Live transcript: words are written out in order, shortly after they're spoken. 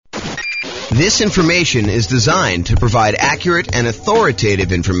This information is designed to provide accurate and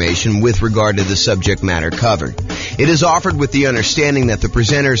authoritative information with regard to the subject matter covered. It is offered with the understanding that the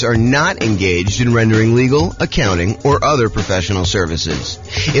presenters are not engaged in rendering legal, accounting, or other professional services.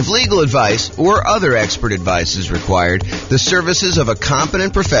 If legal advice or other expert advice is required, the services of a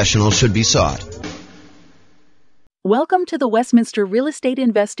competent professional should be sought. Welcome to the Westminster Real Estate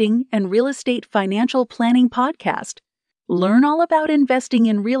Investing and Real Estate Financial Planning Podcast. Learn all about investing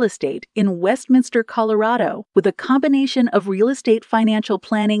in real estate in Westminster, Colorado, with a combination of real estate financial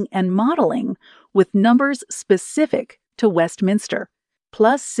planning and modeling with numbers specific to Westminster,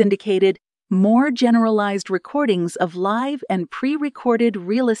 plus syndicated, more generalized recordings of live and pre-recorded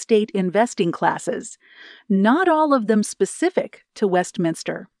real estate investing classes, not all of them specific to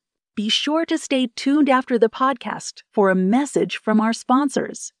Westminster. Be sure to stay tuned after the podcast for a message from our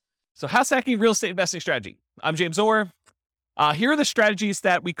sponsors. So, house hacking real estate investing strategy. I'm James Orr. Here are the strategies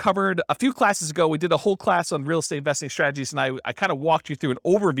that we covered a few classes ago. We did a whole class on real estate investing strategies, and I kind of walked you through an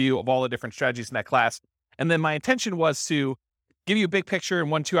overview of all the different strategies in that class. And then my intention was to give you a big picture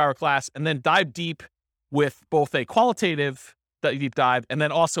in 1 2-hour class and then dive deep with both a qualitative deep dive and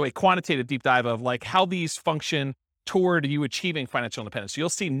then also a quantitative deep dive of like how these function toward you achieving financial independence. So you'll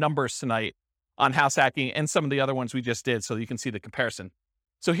see numbers tonight on house hacking and some of the other ones we just did so you can see the comparison.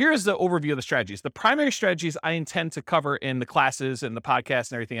 So here's the overview of the strategies. The primary strategies I intend to cover in the classes and the podcast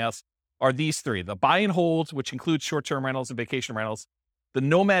and everything else are these three: the buy and hold, which includes short-term rentals and vacation rentals, the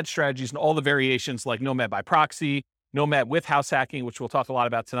nomad strategies and all the variations like nomad by proxy, nomad with house hacking, which we'll talk a lot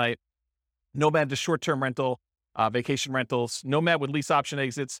about tonight, nomad to short-term rental, vacation rentals, nomad with lease option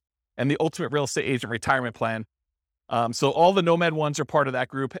exits, and the ultimate real estate agent retirement plan. So all the nomad ones are part of that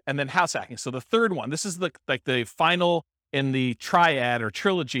group, and then house hacking. So the third one, this is the final in the triad or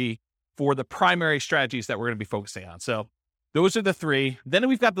trilogy for the primary strategies that we're going to be focusing on. So those are the three. Then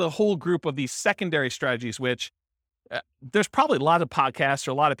we've got the whole group of these secondary strategies, which there's probably a lot of podcasts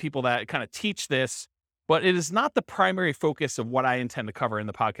or a lot of people that kind of teach this, but it is not the primary focus of what I intend to cover in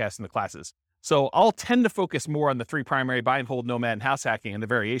the podcast and the classes. So I'll tend to focus more on the three primary: buy and hold, nomad, and house hacking, and the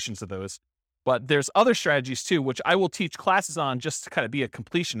variations of those. But there's other strategies too, which I will teach classes on just to kind of be a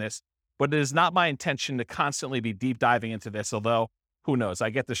completionist. But it is not my intention to constantly be deep diving into this, although who knows, I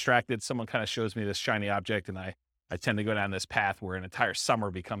get distracted. Someone kind of shows me this shiny object and I tend to go down this path where an entire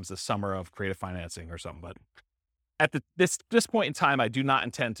summer becomes the summer of creative financing or something. But at this point in time, I do not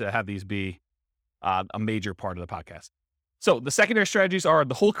intend to have these be a major part of the podcast. So the secondary strategies are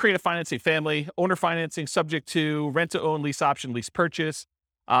the whole creative financing family, owner financing subject to rent to own, lease option, lease purchase,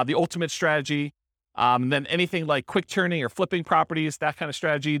 the ultimate strategy, and then anything like quick turning or flipping properties, that kind of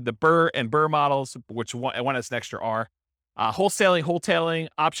strategy, the BRRRR and BRRRR models, which one has an extra R, wholetailing,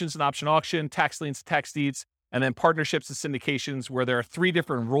 options and option auction, tax liens, tax deeds, and then partnerships and syndications, where there are three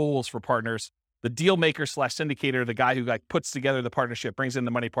different roles for partners: the deal maker / syndicator, the guy who like puts together the partnership, brings in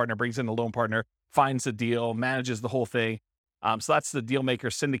the money partner, brings in the loan partner, finds the deal, manages the whole thing. So that's the deal maker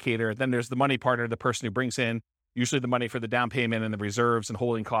syndicator. Then there's the money partner, the person who brings in usually the money for the down payment and the reserves and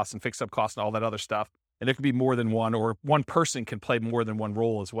holding costs and fix up costs and all that other stuff. And there could be more than one, or one person can play more than one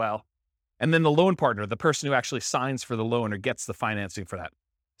role as well. And then the loan partner, the person who actually signs for the loan or gets the financing for that.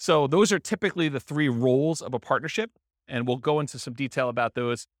 So those are typically the three roles of a partnership. And we'll go into some detail about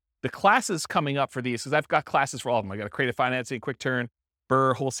those. The classes coming up for these, because I've got classes for all of them. I got a creative financing, quick turn,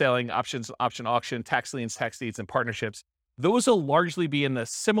 BRRRR, wholesaling, options, option auction, tax liens, tax deeds, and partnerships. Those will largely be in the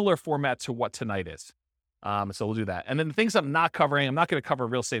similar format to what tonight is. So we'll do that. And then the things I'm not covering, I'm not going to cover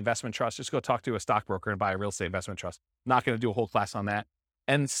real estate investment trust. Just go talk to a stockbroker and buy a real estate investment trust. Not going to do a whole class on that.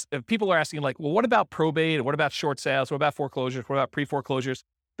 And if people are asking like, well, what about probate? What about short sales? What about foreclosures? What about pre-foreclosures?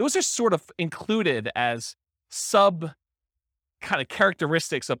 Those are sort of included as sub kind of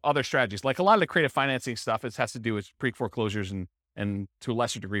characteristics of other strategies. Like a lot of the creative financing stuff, it has to do with pre-foreclosures and to a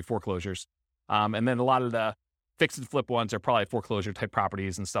lesser degree foreclosures. And then a lot of the fix and flip ones are probably foreclosure type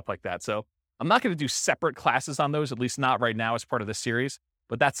properties and stuff like that. So I'm not going to do separate classes on those, at least not right now as part of this series,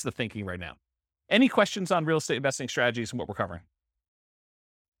 but that's the thinking right now. Any questions on real estate investing strategies and what we're covering?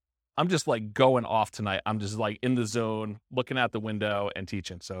 I'm just like going off tonight. I'm just like in the zone, looking out the window and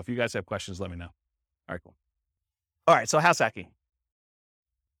teaching. So if you guys have questions, let me know. All right, cool. All right, so house hacking.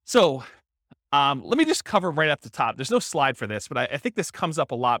 So let me just cover right up the top. There's no slide for this, but I think this comes up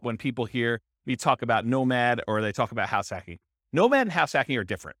a lot when people hear me talk about nomad or they talk about house hacking. Nomad and house hacking are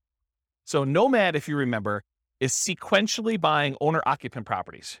different. So nomad, if you remember, is sequentially buying owner-occupant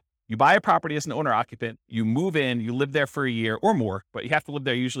properties. You buy a property as an owner-occupant, you move in, you live there for a year or more, but you have to live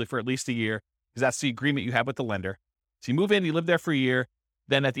there usually for at least a year because that's the agreement you have with the lender. So you move in, you live there for a year.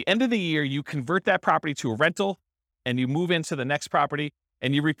 Then at the end of the year, you convert that property to a rental and you move into the next property.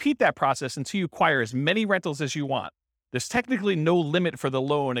 And you repeat that process until you acquire as many rentals as you want. There's technically no limit for the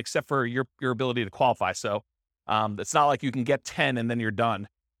loan except for your ability to qualify. So it's not like you can get 10 and then you're done.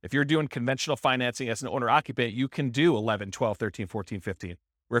 If you're doing conventional financing as an owner-occupant, you can do 11, 12, 13, 14, 15.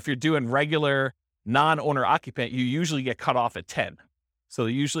 Where if you're doing regular non-owner-occupant, you usually get cut off at 10. So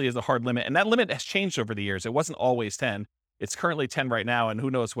there usually is a hard limit. And that limit has changed over the years. It wasn't always 10. It's currently 10 right now, and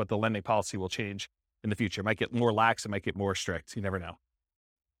who knows what the lending policy will change in the future. It might get more lax, it might get more strict. You never know.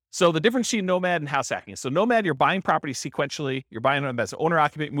 So the difference between nomad and house hacking. So nomad, you're buying property sequentially. You're buying them as an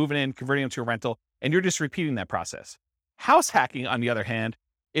owner-occupant, moving in, converting them to a rental, and you're just repeating that process. House hacking, on the other hand,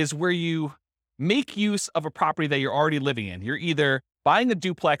 is where you make use of a property that you're already living in. You're either buying a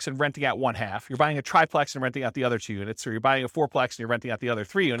duplex and renting out one half, you're buying a triplex and renting out the other 2 units, or you're buying a fourplex and you're renting out the other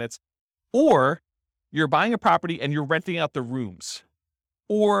 3 units, or you're buying a property and you're renting out the rooms,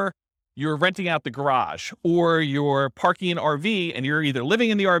 or you're renting out the garage, or you're parking an RV and you're either living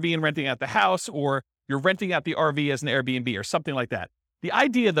in the RV and renting out the house, or you're renting out the RV as an Airbnb or something like that. The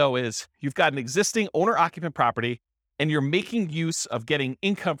idea, though, is you've got an existing owner-occupant property and you're making use of getting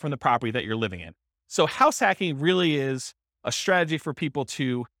income from the property that you're living in. So house hacking really is a strategy for people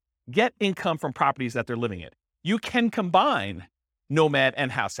to get income from properties that they're living in. You can combine nomad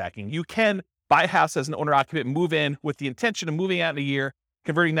and house hacking. You can buy a house as an owner-occupant, move in with the intention of moving out in a year,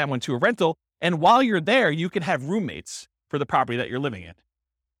 converting that one to a rental. And while you're there, you can have roommates for the property that you're living in.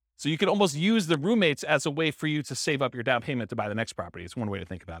 So you can almost use the roommates as a way for you to save up your down payment to buy the next property. It's one way to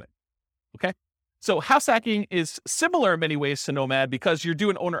think about it. Okay. So house hacking is similar in many ways to nomad because you're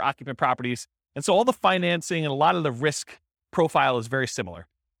doing owner-occupant properties. And so all the financing and a lot of the risk profile is very similar.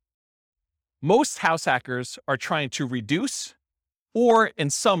 Most house hackers are trying to reduce, or in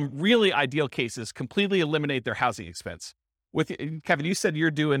some really ideal cases, completely eliminate their housing expense. With Kevin, you said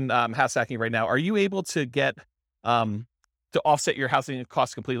you're doing house hacking right now. Are you able to get to offset your housing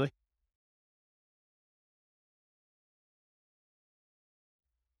costs completely?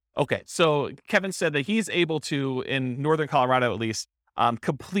 Okay, so Kevin said that he's able to, in Northern Colorado at least,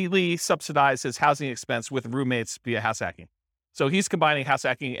 completely subsidize his housing expense with roommates via house hacking. So he's combining house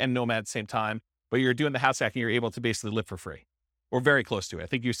hacking and nomad at the same time, but you're doing the house hacking, you're able to basically live for free, or very close to it. I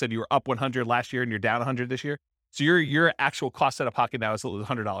think you said you were up 100 last year and you're down 100 this year. So your actual cost out of pocket now is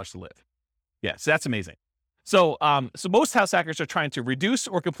 $100 to live. Yeah, so that's amazing. So most house hackers are trying to reduce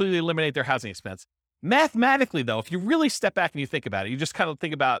or completely eliminate their housing expense. Mathematically, though, if you really step back and you think about it, you just kind of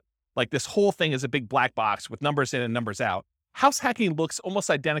think about like this whole thing is a big black box with numbers in and numbers out. House hacking looks almost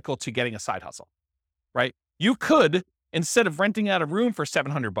identical to getting a side hustle, right? You could, instead of renting out a room for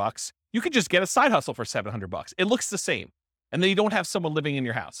 $700, you could just get a side hustle for $700. It looks the same. And then you don't have someone living in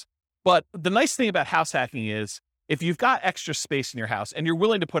your house. But the nice thing about house hacking is if you've got extra space in your house and you're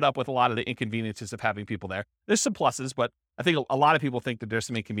willing to put up with a lot of the inconveniences of having people there, there's some pluses, but I think a lot of people think that there's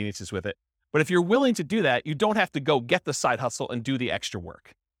some inconveniences with it. But if you're willing to do that, you don't have to go get the side hustle and do the extra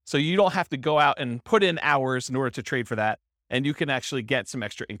work. So you don't have to go out and put in hours in order to trade for that. And you can actually get some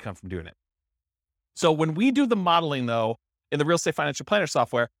extra income from doing it. So when we do the modeling, though, in the Real Estate Financial Planner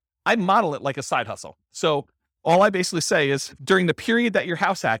software, I model it like a side hustle. So all I basically say is during the period that you're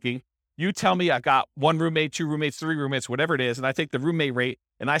house hacking, you tell me I've got 1 roommate, 2 roommates, 3 roommates, whatever it is. And I take the roommate rate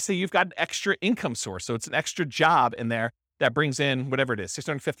and I say you've got an extra income source. So it's an extra job in there that brings in whatever it is,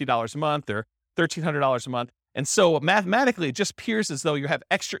 $650 a month or $1,300 a month. And so mathematically, it just appears as though you have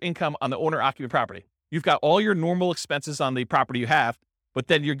extra income on the owner-occupant property. You've got all your normal expenses on the property you have, but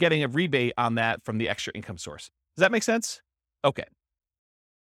then you're getting a rebate on that from the extra income source. Does that make sense? Okay.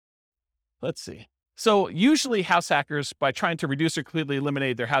 Let's see. So usually house hackers, by trying to reduce or completely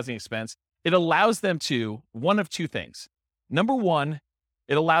eliminate their housing expense, it allows them to, one of two things. Number one,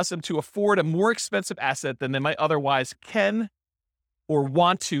 it allows them to afford a more expensive asset than they might otherwise can or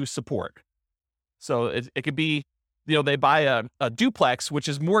want to support. So it could be, they buy a duplex, which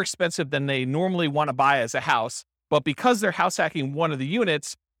is more expensive than they normally want to buy as a house. But because they're house hacking one of the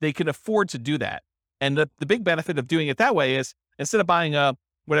units, they can afford to do that. And the big benefit of doing it that way is instead of buying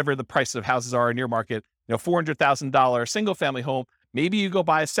whatever the price of houses are in your market, $400,000 single family home, maybe you go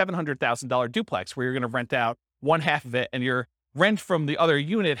buy a $700,000 duplex where you're going to rent out one half of it, and your rent from the other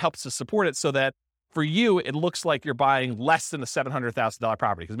unit helps to support it so that for you, it looks like you're buying less than a $700,000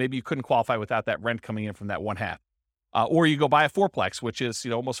 property because maybe you couldn't qualify without that rent coming in from that one half. Or you go buy a fourplex, which is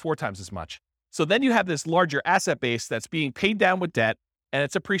almost 4 times as much. So then you have this larger asset base that's being paid down with debt, and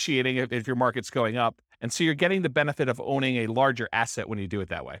it's appreciating if your market's going up. And so you're getting the benefit of owning a larger asset when you do it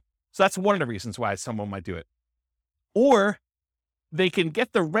that way. So that's one of the reasons why someone might do it. Or they can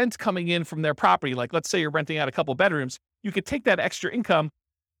get the rent coming in from their property. Like let's say you're renting out a couple bedrooms, you could take that extra income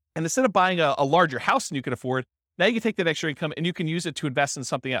and instead of buying a larger house than you can afford, Now you can take that extra income and you can use it to invest in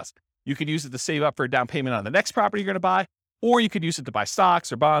something else. You could use it to save up for a down payment on the next property you're going to buy, or you could use it to buy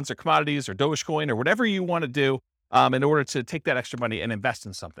stocks or bonds or commodities or Dogecoin or whatever you want to do in order to take that extra money and invest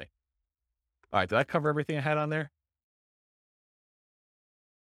in something. All right, did I cover everything I had on there?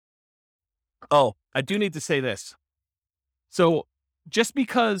 Oh, I do need to say this. So just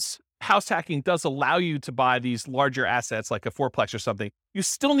because house hacking does allow you to buy these larger assets like a fourplex or something, you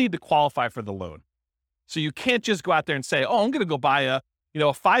still need to qualify for the loan. So you can't just go out there and say, oh, I'm going to go buy a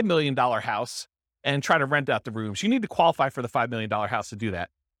 $5 million house and try to rent out the rooms. You need to qualify for the $5 million house to do that.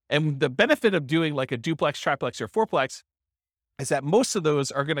 And the benefit of doing like a duplex, triplex, or fourplex is that most of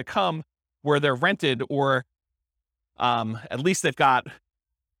those are going to come where they're rented, or at least they've got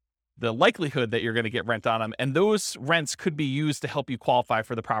the likelihood that you're going to get rent on them. And those rents could be used to help you qualify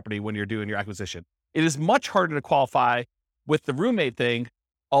for the property when you're doing your acquisition. It is much harder to qualify with the roommate thing.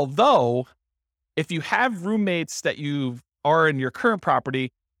 Although if you have roommates that you are in your current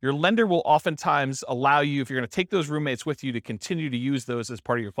property, your lender will oftentimes allow you, if you're going to take those roommates with you, to continue to use those as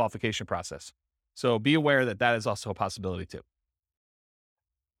part of your qualification process. So be aware that that is also a possibility too.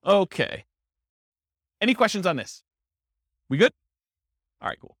 Okay. Any questions on this? We good? All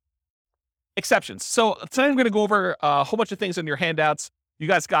right, cool. Exceptions. So tonight I'm going to go over a whole bunch of things in your handouts. You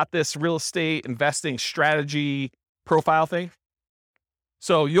guys got this real estate investing strategy profile thing.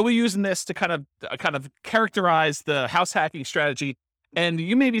 So you'll be using this to kind of characterize the house hacking strategy. And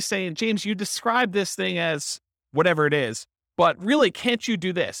you may be saying, James, you described this thing as whatever it is, but really, can't you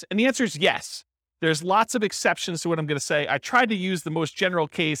do this? And the answer is yes. There's lots of exceptions to what I'm going to say. I tried to use the most general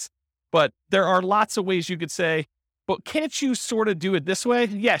case, but there are lots of ways you could say, but can't you sort of do it this way?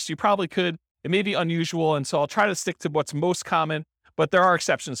 Yes, you probably could. It may be unusual. And so I'll try to stick to what's most common, but there are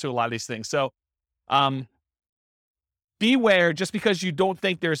exceptions to a lot of these things. So beware, just because you don't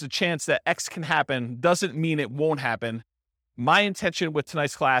think there's a chance that X can happen doesn't mean it won't happen. My intention with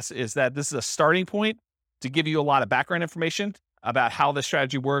tonight's class is that this is a starting point to give you a lot of background information about how the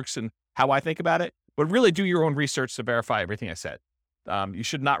strategy works and how I think about it, but really do your own research to verify everything I said. You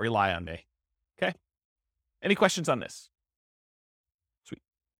should not rely on me. Okay? Any questions on this? Sweet.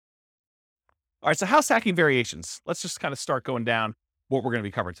 All right, so house hacking variations. Let's just kind of start going down what we're going to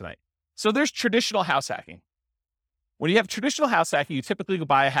be covering tonight. So there's traditional house hacking. When you have traditional house hacking, you typically go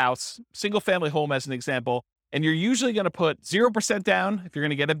buy a house, single family home as an example, and you're usually going to put 0% down if you're going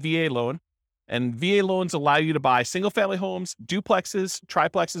to get a VA loan. And VA loans allow you to buy single family homes, duplexes,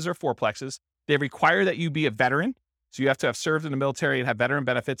 triplexes, or fourplexes. They require that you be a veteran. So you have to have served in the military and have veteran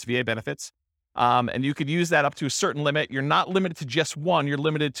benefits, VA benefits. And you could use that up to a certain limit. You're not limited to just one. You're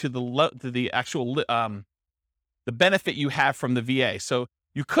limited to the actual the benefit you have from the VA. So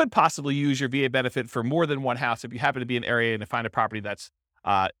you could possibly use your VA benefit for more than one house if you happen to be in an area and to find a property that's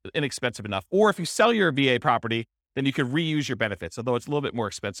inexpensive enough. Or if you sell your VA property, then you could reuse your benefits, although it's a little bit more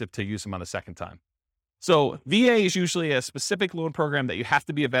expensive to use them on the second time. So VA is usually a specific loan program that you have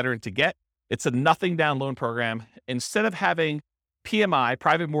to be a veteran to get. It's a nothing down loan program. Instead of having PMI,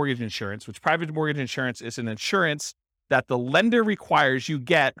 private mortgage insurance, which private mortgage insurance is an insurance that the lender requires you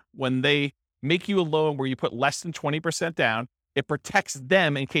get when they make you a loan where you put less than 20% down, it protects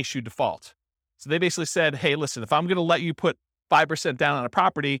them in case you default. So they basically said, hey, listen, if I'm going to let you put 5% down on a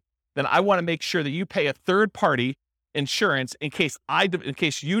property, then I want to make sure that you pay a third party insurance in case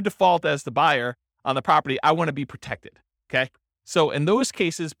you default as the buyer on the property. I want to be protected. Okay. So in those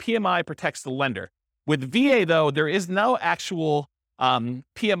cases, PMI protects the lender. With VA though, there is no actual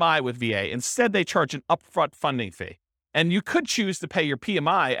PMI with VA. Instead, they charge an upfront funding fee. And you could choose to pay your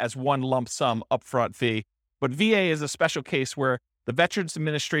PMI as one lump sum upfront fee, but VA is a special case where the Veterans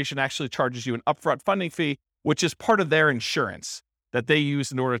Administration actually charges you an upfront funding fee, which is part of their insurance that they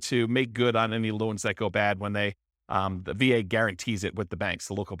use in order to make good on any loans that go bad when the VA guarantees it with the banks,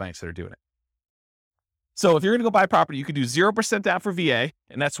 the local banks that are doing it. So if you're going to go buy property, you could do 0% down for VA,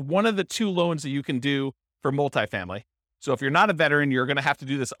 and that's one of the two loans that you can do for multifamily. So if you're not a veteran, you're going to have to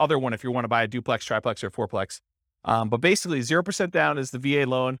do this other one if you want to buy a duplex, triplex, or fourplex. But basically 0% down is the VA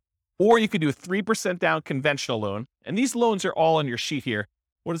loan, or you could do a 3% down conventional loan. And these loans are all on your sheet here.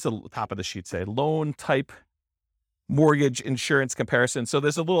 What does the top of the sheet say? Loan type mortgage insurance comparison. So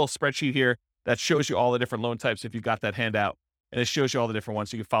there's a little spreadsheet here that shows you all the different loan types if you got that handout, and it shows you all the different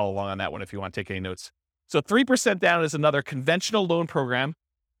ones. You can follow along on that one if you want to take any notes. So 3% down is another conventional loan program.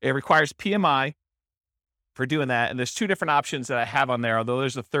 It requires PMI for doing that. And there's two different options that I have on there, although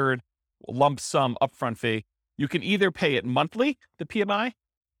there's a third lump sum upfront fee. You can either pay it monthly, the PMI,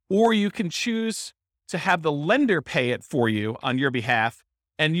 or you can choose to have the lender pay it for you on your behalf,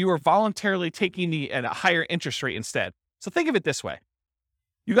 and you are voluntarily taking at a higher interest rate instead. So think of it this way.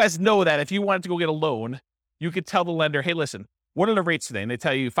 You guys know that if you wanted to go get a loan, you could tell the lender, hey, listen, what are the rates today? And they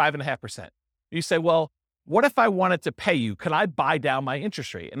tell you 5.5%. You say, well, what if I wanted to pay you? Could I buy down my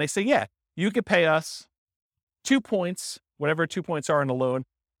interest rate? And they say, yeah, you could pay us 2 points, whatever 2 points are in the loan,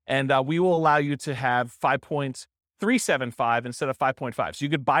 and we will allow you to have 5.375 instead of 5.5. So you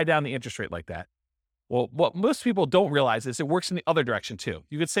could buy down the interest rate like that. Well, what most people don't realize is it works in the other direction too.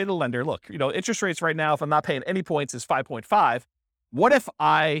 You could say to the lender, look, interest rates right now, if I'm not paying any points, is 5.5. What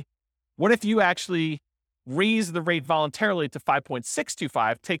if you actually raise the rate voluntarily to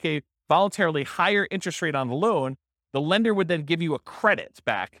 5.625, take a voluntarily higher interest rate on the loan? The lender would then give you a credit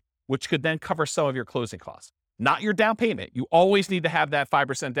back, which could then cover some of your closing costs, not your down payment. You always need to have that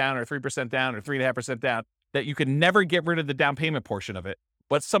 5% down or 3% down or 3.5% down, that you can never get rid of the down payment portion of it.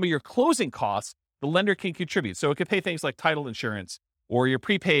 But some of your closing costs, the lender can contribute. So it could pay things like title insurance or your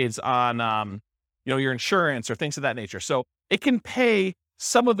prepaids on, your insurance or things of that nature. So it can pay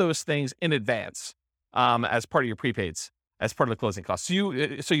some of those things in advance as part of your prepaids, as part of the closing costs.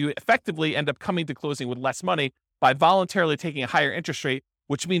 So you effectively end up coming to closing with less money by voluntarily taking a higher interest rate,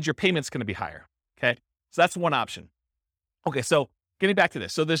 which means your payment's going to be higher. Okay, so that's one option. Okay, so getting back to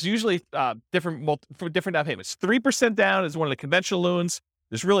this, so there's usually different down payments. 3% down is one of the conventional loans.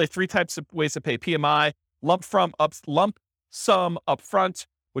 There's really 3 types of ways to pay PMI: lump sum upfront,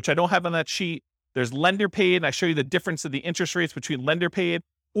 which I don't have on that sheet. There's lender paid, and I show you the difference of the interest rates between lender paid,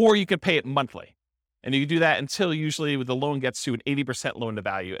 or you can pay it monthly. And you can do that until usually the loan gets to an 80% loan to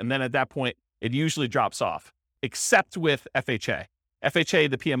value. And then at that point, it usually drops off, except with FHA. FHA,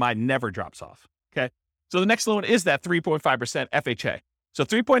 the PMI never drops off. Okay. So the next loan is that 3.5% FHA. So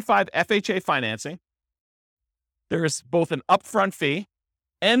 3.5 FHA financing. There is both an upfront fee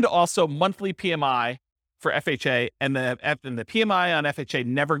and also monthly PMI for FHA, and the PMI on FHA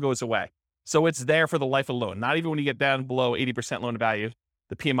never goes away. So it's there for the life of the loan. Not even when you get down below 80% loan to value,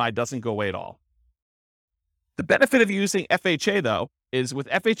 the PMI doesn't go away at all. The benefit of using FHA, though, is with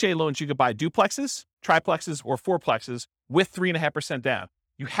FHA loans, you could buy duplexes, triplexes, or fourplexes with 3.5% down.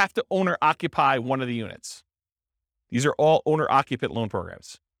 You have to owner occupy one of the units. These are all owner occupant loan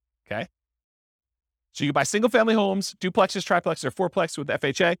programs. Okay. So you can buy single family homes, duplexes, triplexes, or fourplexes with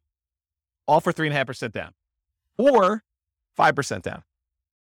FHA, all for 3.5% down, or 5% down.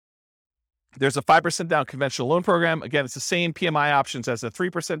 There's a 5% down conventional loan program. Again, it's the same PMI options as a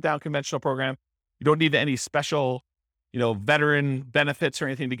 3% down conventional program. You don't need any special, veteran benefits or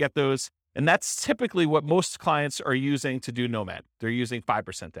anything to get those. And that's typically what most clients are using to do Nomad. They're using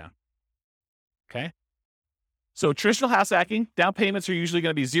 5% down. Okay. So traditional house hacking, down payments are usually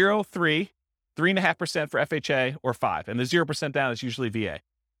going to be 0, 3, 3.5% for FHA, or 5. And the 0% down is usually VA.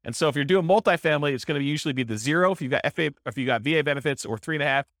 And so if you're doing multifamily, it's going to usually be the 0 if you got VA benefits, or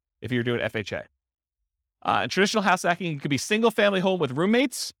 3.5 if you're doing FHA. In traditional house hacking, it could be single family home with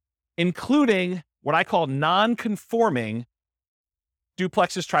roommates, including what I call non-conforming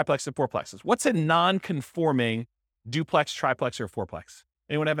duplexes, triplexes, and fourplexes. What's a non-conforming duplex, triplex, or fourplex?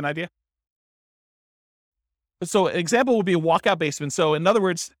 Anyone have an idea? So an example would be a walkout basement. So in other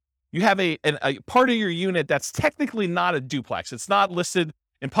words, you have a part of your unit that's technically not a duplex. It's not listed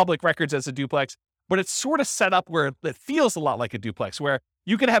in public records as a duplex, but it's sort of set up where it feels a lot like a duplex, where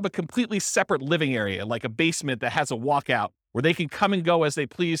you can have a completely separate living area, like a basement that has a walkout where they can come and go as they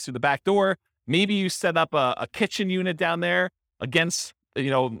please through the back door. Maybe you set up a kitchen unit down there against, a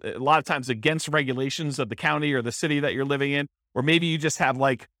lot of times against regulations of the county or the city that you're living in. Or maybe you just have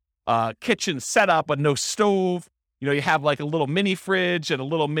like a kitchen set up, but no stove. You have like a little mini fridge and a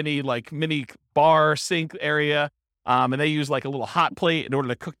little mini bar sink area. And they use like a little hot plate in order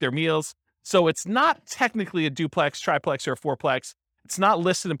to cook their meals. So it's not technically a duplex, triplex, or a fourplex. It's not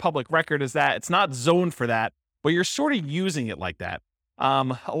listed in public record as that. It's not zoned for that, but you're sort of using it like that.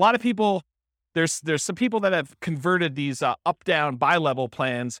 A lot of people, there's some people that have converted these up-down bi-level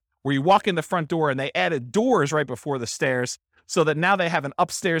plans where you walk in the front door and they added doors right before the stairs so that now they have an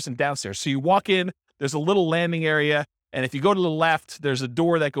upstairs and downstairs. So you walk in, there's a little landing area, and if you go to the left, there's a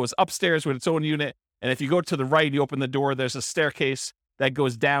door that goes upstairs with its own unit. And if you go to the right, you open the door, there's a staircase that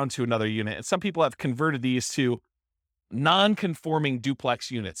goes down to another unit. And some people have converted these to non-conforming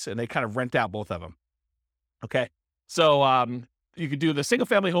duplex units, and they kind of rent out both of them. Okay. So you could do the single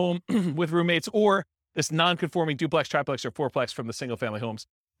family home with roommates, or this non-conforming duplex, triplex, or fourplex from the single family homes.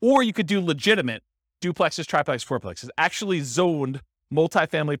 Or you could do legitimate duplexes, triplexes, fourplexes, actually zoned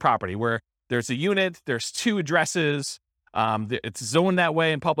multifamily property where there's a unit, there's 2 addresses, it's zoned that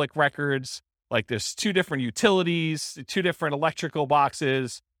way in public records. Like there's 2 different utilities, 2 different electrical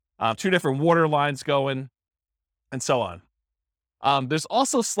boxes, 2 different water lines going, and so on. There's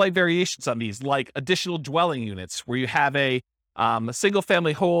also slight variations on these, like additional dwelling units where you have a single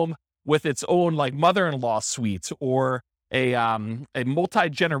family home with its own like mother-in-law suite or a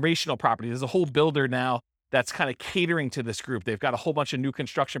multi-generational property. There's a whole builder now that's kind of catering to this group. They've got a whole bunch of new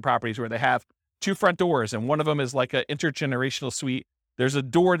construction properties where they have 2 front doors, and one of them is like an intergenerational suite. There's a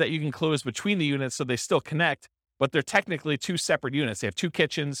door that you can close between the units so they still connect, but they're technically 2 separate units. They have 2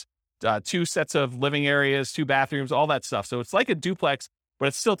 kitchens, 2 sets of living areas, 2 bathrooms, all that stuff. So it's like a duplex, but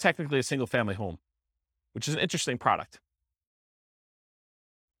it's still technically a single family home, which is an interesting product.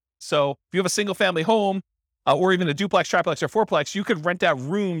 So if you have a single family home, or even a duplex, triplex, or fourplex, you could rent out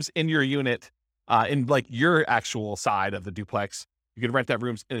rooms in your unit, in like your actual side of the duplex. You could rent out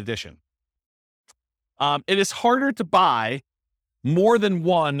rooms in addition. It is harder to buy more than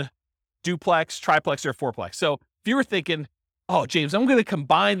one duplex, triplex, or fourplex. So if you were thinking, oh, James, I'm going to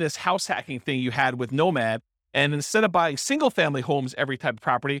combine this house hacking thing you had with Nomad, and instead of buying single family homes every type of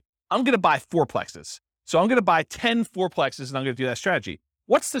property, I'm going to buy fourplexes. So I'm going to buy 10 fourplexes, and I'm going to do that strategy.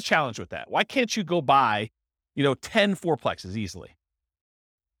 What's the challenge with that? Why can't you go buy, 10 fourplexes easily?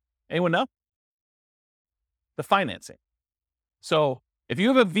 Anyone know? The financing. So if you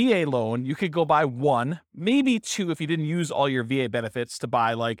have a VA loan, you could go buy 1, maybe 2 if you didn't use all your VA benefits to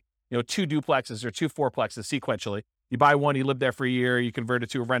buy 2 duplexes or 2 fourplexes sequentially. You buy 1, you live there for a year, you convert it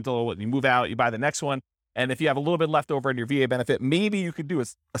to a rental, you move out, you buy the next one. And if you have a little bit left over in your VA benefit, maybe you could do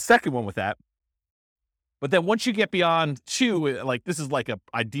a second one with that. But then once you get beyond 2, this is like an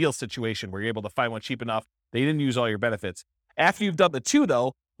ideal situation where you're able to find one cheap enough that you didn't use all your benefits. After you've done the 2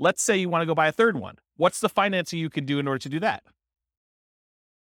 though, let's say you want to go buy a third one. What's the financing you can do in order to do that?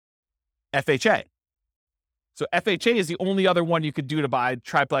 FHA. So FHA is the only other one you could do to buy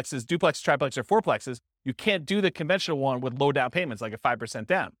triplexes, duplex, triplex, or fourplexes. You can't do the conventional one with low down payments, like a 5%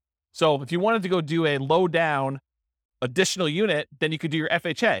 down. So if you wanted to go do a low down additional unit, then you could do your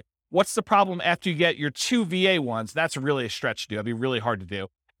FHA. What's the problem after you get your 2 VA ones? That's really a stretch to do. That'd be really hard to do.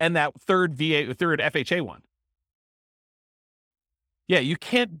 And that third FHA one. Yeah, you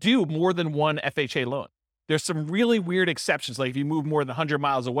can't do more than 1 FHA loan. There's some really weird exceptions. Like if you move more than 100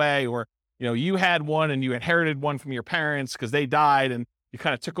 miles away, or you had one and you inherited one from your parents because they died and you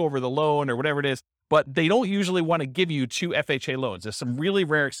kind of took over the loan or whatever it is. But they don't usually want to give you 2 FHA loans. There's some really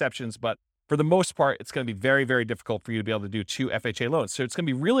rare exceptions, but for the most part, it's going to be very, very difficult for you to be able to do 2 FHA loans. So it's going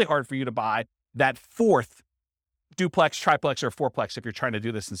to be really hard for you to buy that 4th duplex, triplex, or fourplex if you're trying to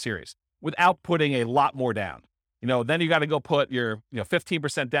do this in series without putting a lot more down. Then you got to go put your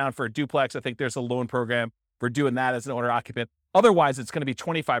 15% down for a duplex. I think there's a loan program for doing that as an owner occupant. Otherwise, it's going to be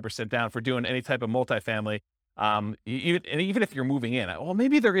 25% down for doing any type of multifamily. Even if you're moving in, well,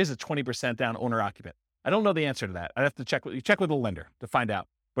 maybe there is a 20% down owner occupant. I don't know the answer to that. I'd have to check with a lender to find out.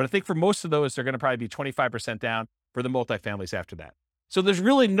 But I think for most of those, they're going to probably be 25% down for the multifamilies after that. So there's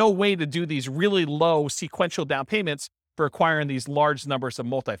really no way to do these really low sequential down payments for acquiring these large numbers of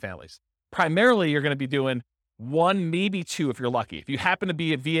multifamilies. Primarily, you're going to be doing 1, maybe 2 if you're lucky. If you happen to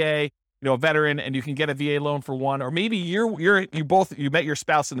be a VA, a veteran, and you can get a VA loan for 1, or maybe you met your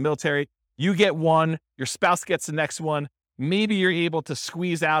spouse in the military, you get 1, your spouse gets the next one. Maybe you're able to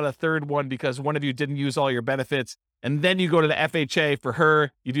squeeze out a third one because one of you didn't use all your benefits. And then you go to the FHA for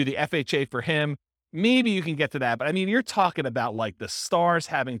her, you do the FHA for him. Maybe you can get to that. But you're talking about the stars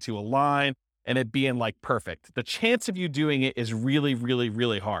having to align and it being perfect. The chance of you doing it is really, really,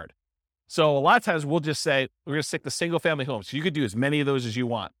 really hard. So a lot of times we'll just say, we're going to stick to single family homes. So you could do as many of those as you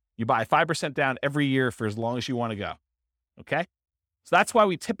want. You buy 5% down every year for as long as you want to go. Okay. So that's why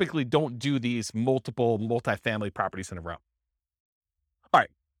we typically don't do these multiple multifamily properties in a row. All right.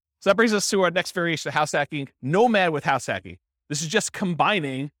 So that brings us to our next variation of house hacking, Nomad with house hacking. This is just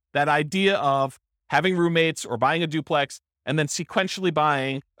combining that idea of having roommates or buying a duplex and then sequentially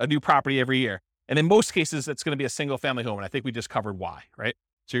buying a new property every year. And in most cases, it's going to be a single family home. And I think we just covered why, right?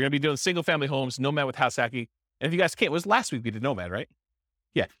 So you're going to be doing single family homes, Nomad with house hacking. And if you guys can't, it was last week we did Nomad, right?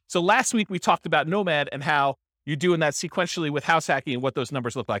 Yeah. So last week we talked about Nomad and how you're doing that sequentially with house hacking and what those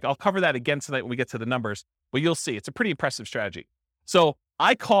numbers look like. I'll cover that again tonight when we get to the numbers, but you'll see it's a pretty impressive strategy. So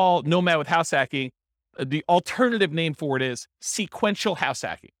I call Nomad with house hacking, the alternative name for it is sequential house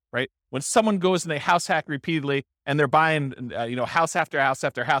hacking, right? When someone goes and they house hack repeatedly and they're buying, house after house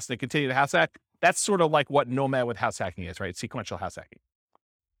after house, and they continue to house hack, that's sort of like what Nomad with house hacking is, right? Sequential house hacking.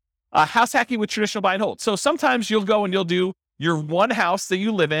 House hacking with traditional buy and hold. So sometimes you'll go and you'll do your one house that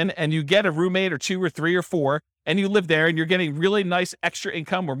you live in and you get a roommate or 2 or 3 or 4 and you live there and you're getting really nice extra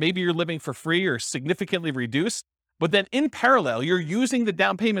income, or maybe you're living for free or significantly reduced. But then in parallel, you're using the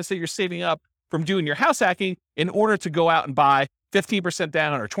down payments that you're saving up from doing your house hacking in order to go out and buy 15%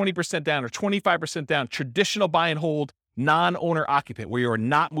 down or 20% down or 25% down traditional buy and hold non-owner occupant where you're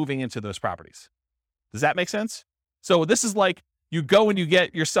not moving into those properties. Does that make sense? So this is like you go and you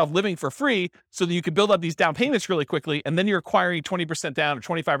get yourself living for free so that you can build up these down payments really quickly. And then you're acquiring 20% down or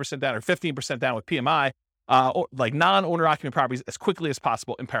 25% down or 15% down with PMI, or like non-owner occupant properties as quickly as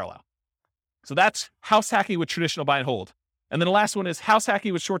possible in parallel. So that's house hacking with traditional buy and hold. And then the last one is house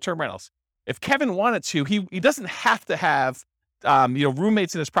hacking with short-term rentals. If Kevin wanted to, he doesn't have to have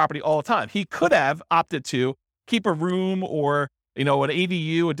roommates in his property all the time. He could have opted to keep a room or an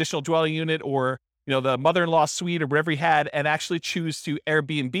ADU, additional dwelling unit, or the mother-in-law suite or whatever he had, and actually choose to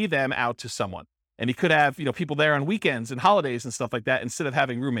Airbnb them out to someone. And he could have people there on weekends and holidays and stuff like that instead of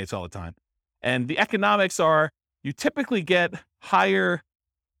having roommates all the time. And the economics are you typically get higher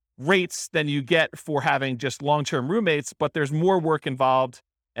rates than you get for having just long-term roommates, but there's more work involved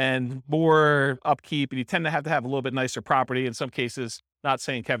and more upkeep, and you tend to have a little bit nicer property in some cases. Not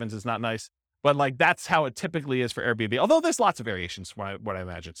saying Kevin's is not nice, but like that's how it typically is for Airbnb. Although there's lots of variations, what I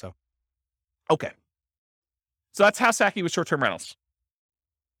imagine. So, okay. So that's house hacking with short-term rentals.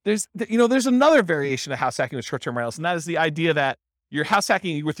 There's another variation of house hacking with short-term rentals, and that is the idea that you're house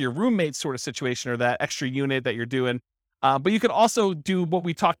hacking with your roommate sort of situation or that extra unit that you're doing. But you could also do what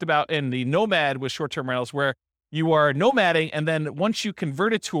we talked about in the nomad with short-term rentals, where you are nomading, and then once you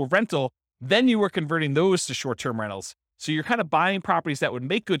convert it to a rental, then you are converting those to short-term rentals. So you're kind of buying properties that would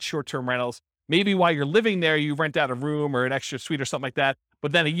make good short-term rentals. Maybe while you're living there, you rent out a room or an extra suite or something like that.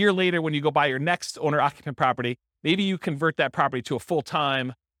 But then a year later, when you go buy your next owner-occupant property, maybe you convert that property to a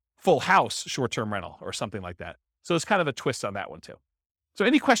full-time, full house short-term rental or something like that. So it's kind of a twist on that one too. So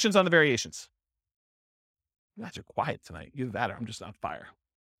any questions on the variations? You guys are quiet tonight. Either that or I'm just on fire.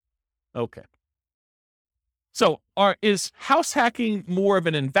 Okay. So is house hacking more of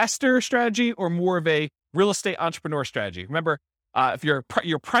an investor strategy or more of a real estate entrepreneur strategy? Remember, if you're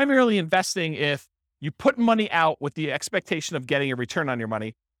primarily investing, if you put money out with the expectation of getting a return on your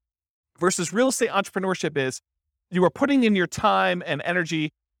money, versus real estate entrepreneurship is you are putting in your time and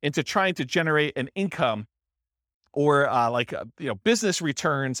energy into trying to generate an income or business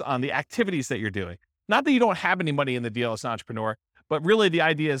returns on the activities that you're doing. Not that you don't have any money in the deal as an entrepreneur, but really the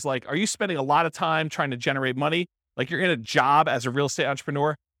idea is are you spending a lot of time trying to generate money? Like you're in a job as a real estate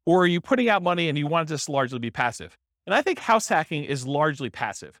entrepreneur, or are you putting out money and you want this to largely be passive? And I think house hacking is largely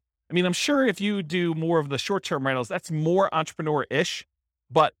passive. I mean, I'm sure if you do more of the short-term rentals, that's more entrepreneur-ish,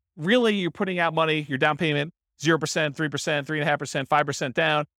 but really you're putting out money, your down payment, 0%, 3%, 3.5%, 5%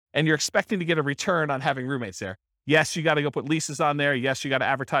 down, and you're expecting to get a return on having roommates there. Yes, you got to go put leases on there. Yes, you got to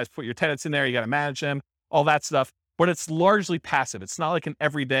advertise, put your tenants in there. You got to manage them, all that stuff. But it's largely passive. It's not like an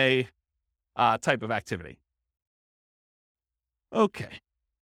everyday type of activity. Okay.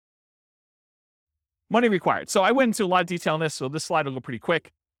 Money required. So I went into a lot of detail on this, so this slide will go pretty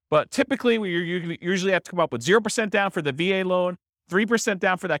quick. But typically, you usually have to come up with 0% down for the VA loan, 3%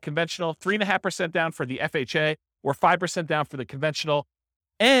 down for that conventional, 3.5% down for the FHA, or 5% down for the conventional,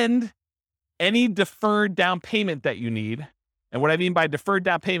 and any deferred down payment that you need. And what I mean by deferred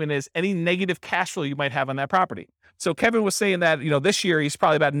down payment is any negative cash flow you might have on that property. So Kevin was saying that, this year he's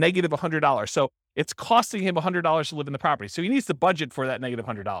probably about negative $100. So it's costing him $100 to live in the property. So he needs to budget for that negative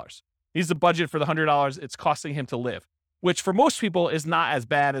 $100. He needs to budget for the $100 it's costing him to live, which for most people is not as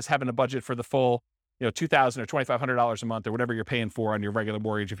bad as having a budget for the full, $2,000 or $2,500 a month or whatever you're paying for on your regular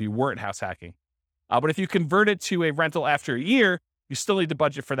mortgage if you weren't house hacking. But if you convert it to a rental after a year, you still need to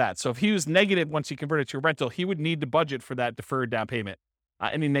budget for that. So if he was negative once he converted to a rental, he would need to budget for that deferred down payment,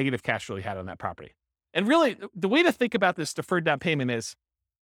 any negative cash flow he had on that property. And really, the way to think about this deferred down payment is,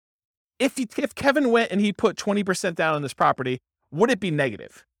 if Kevin went and he put 20% down on this property, would it be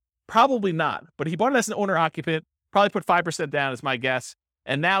negative? Probably not. But he bought it as an owner occupant, probably put 5% down is my guess.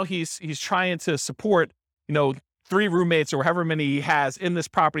 And now he's trying to support, 3 roommates or however many he has in this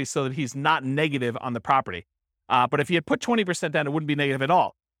property so that he's not negative on the property. But if he had put 20% down, it wouldn't be negative at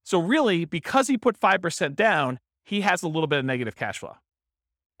all. So really, because he put 5% down, he has a little bit of negative cash flow.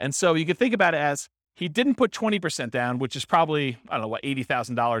 And so you can think about it as he didn't put 20% down, which is probably,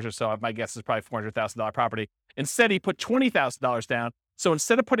 $80,000 or so. My guess is probably $400,000 property. Instead, he put $20,000 down. So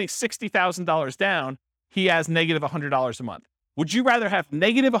instead of putting $60,000 down, he has negative $100 a month. Would you rather have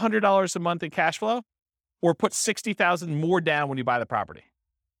negative $100 a month in cash flow or put $60,000 more down when you buy the property?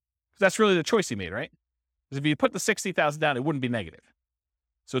 Because that's really the choice he made, right? Because if you put the $60,000 down, it wouldn't be negative.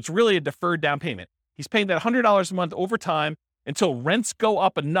 So it's really a deferred down payment. He's paying that $100 a month over time until rents go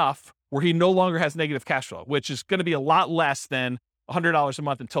up enough where he no longer has negative cash flow, which is going to be a lot less than $100 a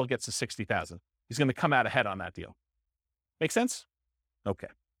month until it gets to $60,000. He's going to come out ahead on that deal. Make sense? Okay.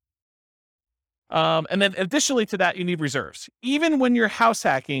 And then additionally to that, you need reserves. Even when you're house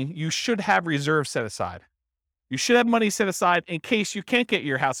hacking, you should have reserves set aside. You should have money set aside in case you can't get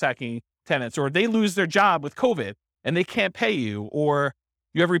your house hacking tenants or they lose their job with COVID. and they can't pay you, or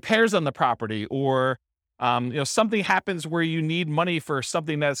you have repairs on the property, or something happens where you need money for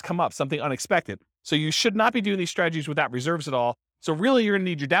something that has come up, something unexpected. So you should not be doing these strategies without reserves at all. So really, you're going to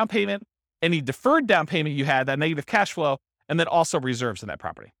need your down payment, any deferred down payment you had, that negative cash flow, and then also reserves in that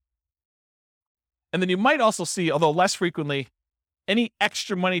property. And then you might also see, although less frequently, any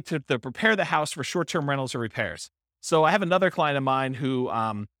extra money to prepare the house for short-term rentals or repairs. So I have another client of mine who,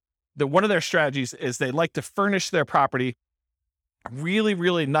 one of their strategies is they like to furnish their property really,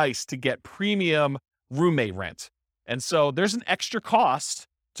 really nice to get premium roommate rent. And so there's an extra cost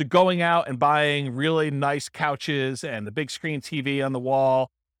to going out and buying really nice couches and the big screen TV on the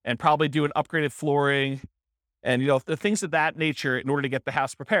wall, and probably doing upgraded flooring and, the things of that nature in order to get the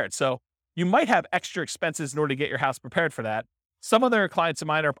house prepared. So you might have extra expenses in order to get your house prepared for that. Some other clients of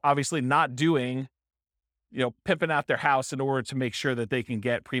mine are obviously not doing, pimping out their house in order to make sure that they can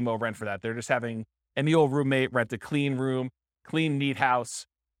get primo rent for that. They're just having any old roommate rent a clean room, clean, neat house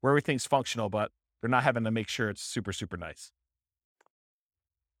where everything's functional, but they're not having to make sure it's super, super nice.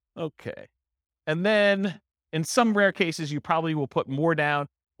 Okay. And then in some rare cases, you probably will put more down,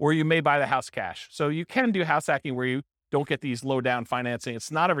 or you may buy the house cash. So you can do house hacking where you don't get these low down financing.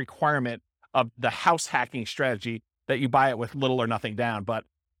 It's not a requirement of the house hacking strategy that you buy it with little or nothing down. But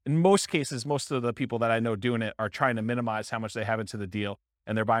in most cases, most of the people that I know doing it are trying to minimize how much they have into the deal,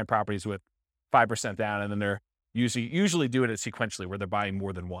 and they're buying properties with 5% down, and then they're usually doing it sequentially where they're buying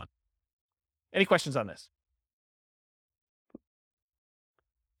more than one. Any questions on this?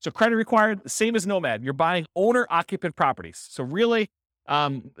 So credit required, the same as Nomad. You're buying owner-occupant properties. So really,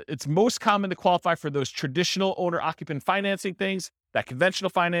 it's most common to qualify for those traditional owner-occupant financing things, that conventional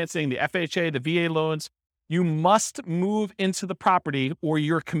financing, the FHA, the VA loans. You must move into the property or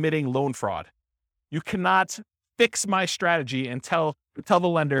you're committing loan fraud. You cannot fix my strategy and tell the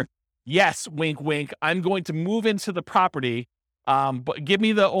lender, yes, wink, wink, I'm going to move into the property, but give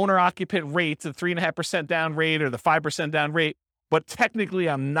me the owner-occupant rate, the 3.5% down rate or the 5% down rate. But technically,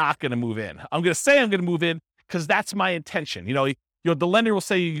 I'm not going to move in. I'm going to say I'm going to move in because that's my intention. The lender will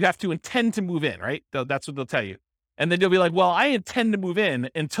say you have to intend to move in, right? That's what they'll tell you. And then you'll be like, well, I intend to move in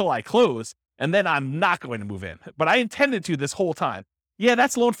until I close, and then I'm not going to move in. But I intended to this whole time. Yeah,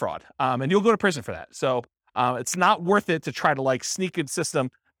 that's loan fraud. And you'll go to prison for that. So it's not worth it to try to sneak in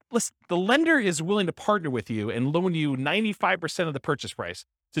system. Listen, the lender is willing to partner with you and loan you 95% of the purchase price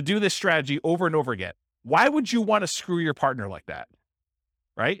to do this strategy over and over again. Why would you want to screw your partner like that?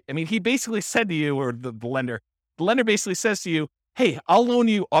 Right? I mean, he basically said to you, or the lender basically says to you, hey, I'll loan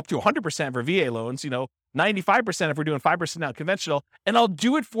you up to 100% for VA loans, 95% if we're doing 5% now conventional, and I'll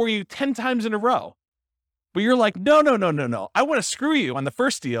do it for you 10 times in a row. But you're like, no. I want to screw you on the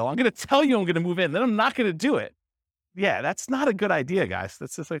first deal. I'm going to tell you I'm going to move in, then I'm not going to do it. Yeah, that's not a good idea, guys.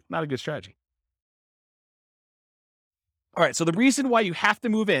 That's just not a good strategy. All right, so the reason why you have to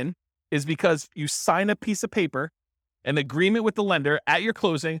move in is because you sign a piece of paper, an agreement with the lender at your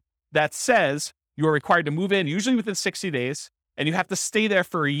closing that says you are required to move in, usually within 60 days, and you have to stay there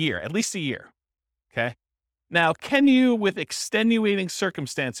for a year, at least a year. Okay. Now, can you, with extenuating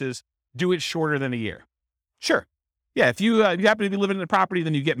circumstances, do it shorter than a year? Sure. Yeah. If you happen to be living in a property,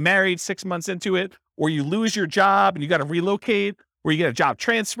 then you get married 6 months into it, or you lose your job and you got to relocate, or you get a job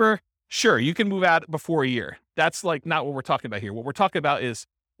transfer. Sure. You can move out before a year. That's not what we're talking about here. What we're talking about is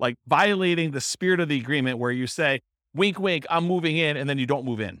violating the spirit of the agreement where you say, wink, wink, I'm moving in, and then you don't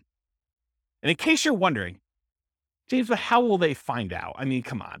move in. And in case you're wondering, James, but how will they find out? I mean,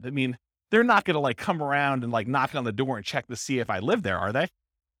 come on. I mean, they're not going to come around and knock on the door and check to see if I live there, are they?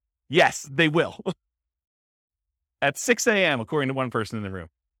 Yes, they will. At 6 a.m., according to one person in the room.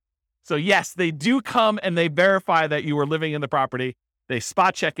 So yes, they do come and they verify that you are living in the property. They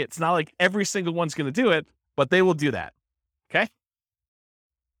spot check it. It's not like every single one's going to do it, but they will do that. Okay.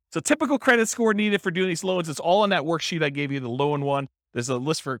 So typical credit score needed for doing these loans, it's all on that worksheet I gave you, the loan one. There's a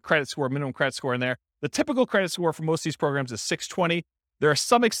list for credit score, minimum credit score in there. The typical credit score for most of these programs is 620. There are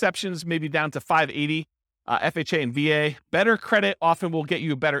some exceptions, maybe down to 580, FHA and VA. Better credit often will get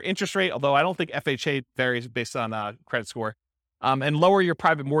you a better interest rate, although I don't think FHA varies based on credit score, and lower your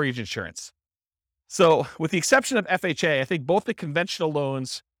private mortgage insurance. So with the exception of FHA, I think both the conventional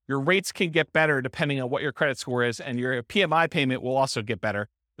loans, your rates can get better depending on what your credit score is, and your PMI payment will also get better.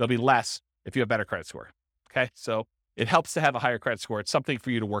 It'll be less if you have better credit score. Okay. So it helps to have a higher credit score. It's something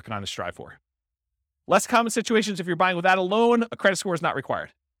for you to work on and strive for. Less common situations, if you're buying without a loan, a credit score is not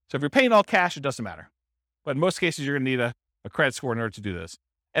required. So if you're paying all cash, it doesn't matter. But in most cases, you're going to need a credit score in order to do this.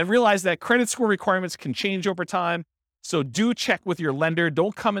 And realize that credit score requirements can change over time. So do check with your lender.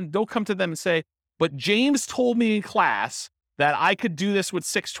 Don't come to them and say, but James told me in class that I could do this with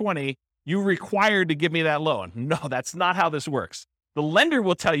 620. you're required to give me that loan. No, that's not how this works. The lender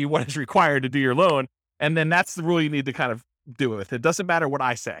will tell you what is required to do your loan, and then that's the rule you need to kind of do it with. It doesn't matter what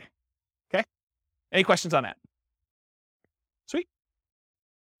I say. Okay? Any questions on that? Sweet.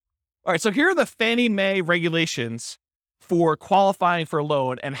 All right, so here are the Fannie Mae regulations for qualifying for a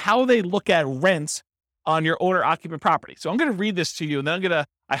loan and how they look at rents on your owner-occupant property. So I'm going to read this to you, and then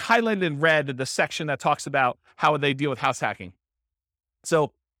I highlighted in red the section that talks about how they deal with house hacking.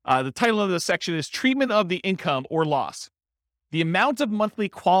 So the title of the section is Treatment of the Income or Loss. The amount of monthly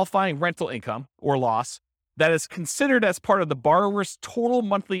qualifying rental income or loss that is considered as part of the borrower's total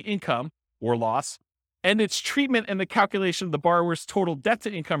monthly income or loss and its treatment in the calculation of the borrower's total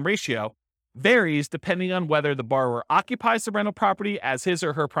debt-to-income ratio varies depending on whether the borrower occupies the rental property as his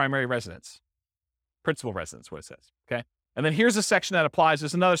or her primary residence. Principal residence, what it says, okay? And then here's a section that applies.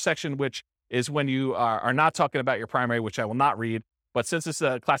 There's another section which is when you are not talking about your primary, which I will not read. But since this is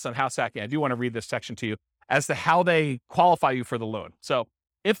a class on house hacking, I do want to read this section to you as to how they qualify you for the loan. So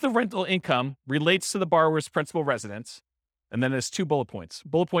if the rental income relates to the borrower's principal residence, and then there's 2 bullet points.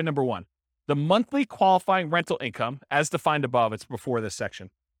 Bullet point number 1, the monthly qualifying rental income, as defined above, it's before this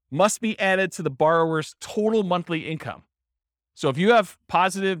section, must be added to the borrower's total monthly income. So if you have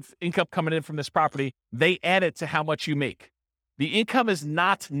positive income coming in from this property, they add it to how much you make. The income is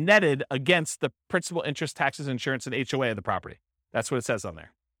not netted against the principal, interest, taxes, insurance, and HOA of the property. That's what it says on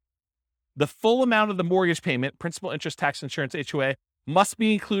there. The full amount of the mortgage payment, principal, interest, tax, insurance, HOA, must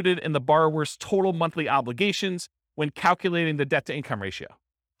be included in the borrower's total monthly obligations when calculating the debt-to-income ratio.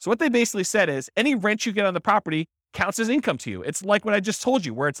 So what they basically said is any rent you get on the property counts as income to you. It's like what I just told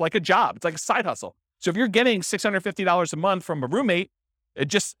you, where it's like a job. It's like a side hustle. So if you're getting $650 a month from a roommate,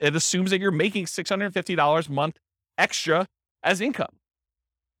 it assumes that you're making $650 a month extra as income.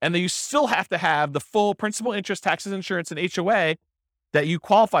 And then you still have to have the full principal, interest, taxes, insurance, and HOA that you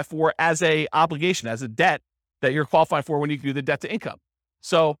qualify for as a obligation, as a debt that you're qualifying for when you do the debt to income.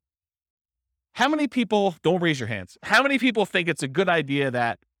 So how many people, don't raise your hands, how many people think it's a good idea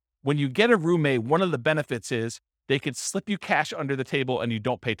that when you get a roommate, one of the benefits is they could slip you cash under the table and you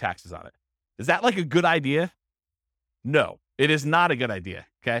don't pay taxes on it? Is that like a good idea? No, it is not a good idea,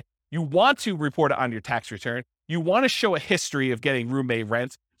 okay? You want to report it on your tax return. You want to show a history of getting roommate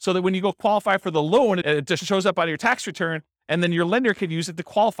rent so that when you go qualify for the loan, it just shows up on your tax return and then your lender can use it to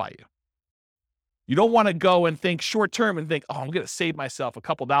qualify you. You don't want to go and think short term and think, oh, I'm going to save myself a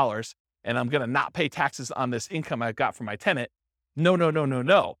couple dollars and I'm going to not pay taxes on this income I got from my tenant.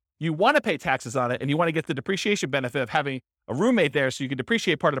 No. You want to pay taxes on it and you want to get the depreciation benefit of having a roommate there so you can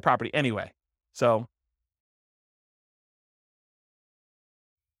depreciate part of the property anyway. So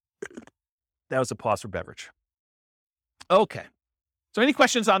that was a pause for beverage. Okay. So any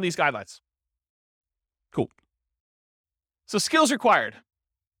questions on these guidelines? Cool. So skills required.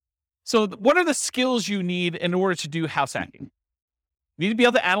 So what are the skills you need in order to do house hacking? You need to be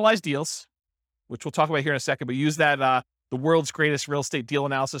able to analyze deals, which we'll talk about here in a second, but use that the world's greatest real estate deal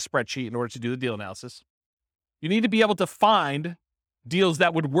analysis spreadsheet in order to do the deal analysis. You need to be able to find deals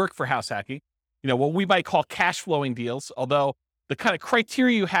that would work for house hacking. You know, what we might call cash flowing deals, although the kind of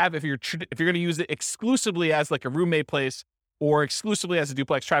criteria you have if you're going to use it exclusively as like a roommate place or exclusively as a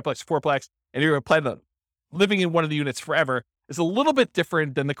duplex, triplex, fourplex, and you're planning on living in one of the units forever is a little bit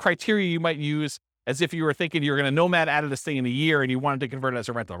different than the criteria you might use as if you were thinking you're going to nomad out of this thing in a year and you wanted to convert it as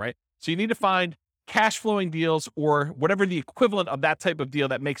a rental, right? So you need to find cash flowing deals or whatever the equivalent of that type of deal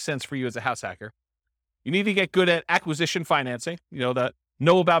that makes sense for you as a house hacker. You need to get good at acquisition financing,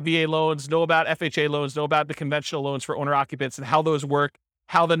 know about VA loans, know about FHA loans, know about the conventional loans for owner occupants and how those work,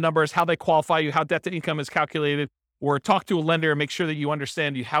 how the numbers, how they qualify you, how debt to income is calculated, or talk to a lender and make sure that you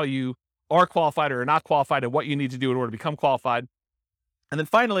understand how you are qualified or are not qualified and what you need to do in order to become qualified. And then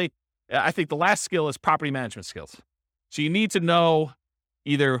finally, I think the last skill is property management skills. So you need to know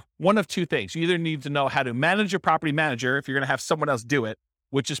either one of two things. You either need to know how to manage your property manager if you're going to have someone else do it,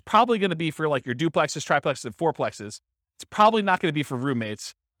 which is probably going to be for like your duplexes, triplexes, and fourplexes. It's probably not going to be for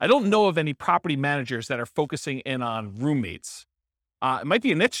roommates. I don't know of any property managers that are focusing in on roommates. It might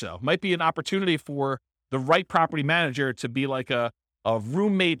be a niche though. It might be an opportunity for the right property manager to be like a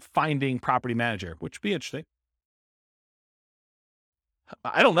roommate finding property manager, which would be interesting.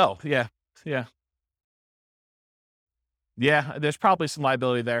 I don't know. Yeah. There's probably some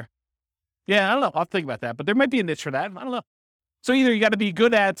liability there. Yeah, I don't know. I'll think about that, but there might be a niche for that. I don't know. So either you got to be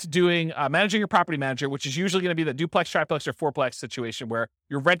good at doing managing your property manager, which is usually going to be the duplex, triplex, or fourplex situation where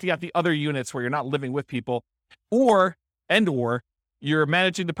you're renting out the other units where you're not living with people, or you're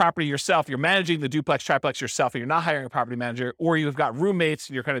managing the property yourself. You're managing the duplex, triplex yourself, and you're not hiring a property manager, or you've got roommates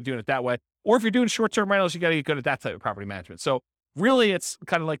and you're kind of doing it that way. Or if you're doing short-term rentals, you got to get good at that type of property management. So Really, it's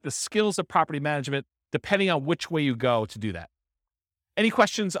kind of like the skills of property management, depending on which way you go to do that. Any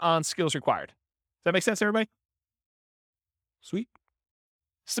questions on skills required? Does that make sense, everybody? Sweet.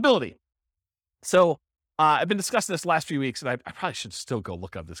 Stability. So I've been discussing this last few weeks, and I probably should still go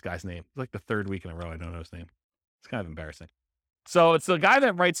look up this guy's name. It's like the third week in a row I don't know his name. It's kind of embarrassing. So it's the guy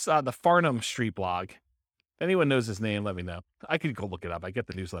that writes the Farnham Street blog. If anyone knows his name, let me know. I could go look it up. I get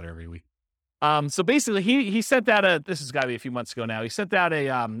the newsletter every week. So basically, he sent out this has got to be a few months ago now. He sent out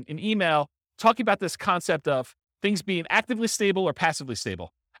an email talking about this concept of things being actively stable or passively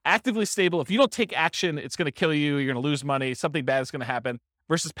stable. Actively stable, if you don't take action, it's going to kill you. You're going to lose money. Something bad is going to happen.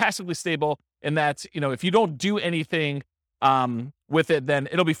 Versus passively stable, in that, if you don't do anything with it, then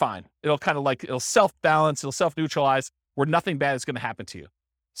it'll be fine. It'll kind of it'll self-balance, it'll self-neutralize, where nothing bad is going to happen to you.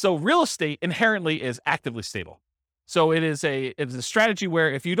 So real estate inherently is actively stable. So it is a strategy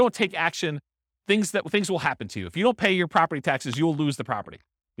where if you don't take action, things will happen to you. If you don't pay your property taxes, you'll lose the property.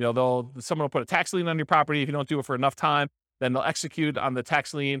 Someone will put a tax lien on your property. If you don't do it for enough time, then they'll execute on the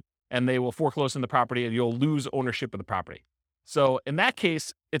tax lien and they will foreclose on the property and you'll lose ownership of the property. So in that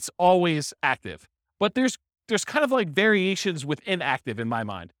case, it's always active. But there's kind of like variations within active in my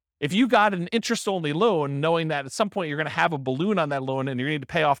mind. If you got an interest-only loan, knowing that at some point you're going to have a balloon on that loan and you're going to need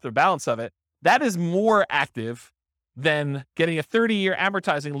to pay off the balance of it, that is more active than getting a 30-year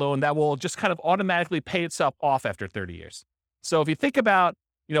amortizing loan that will just kind of automatically pay itself off after 30 years. So if you think about,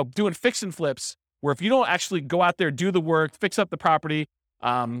 doing fix and flips, where if you don't actually go out there, do the work, fix up the property,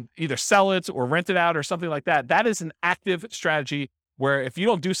 either sell it or rent it out or something like that, that is an active strategy where if you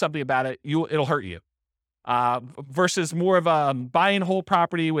don't do something about it, it'll hurt you. Versus more of a buy and hold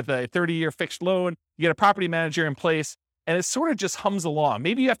property with a 30-year fixed loan, you get a property manager in place, and it sort of just hums along.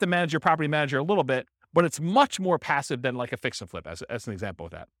 Maybe you have to manage your property manager a little bit, but it's much more passive than like a fix and flip, as an example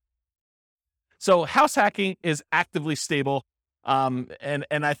of that. So house hacking is actively stable. And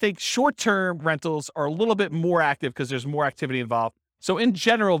I think short-term rentals are a little bit more active because there's more activity involved. So in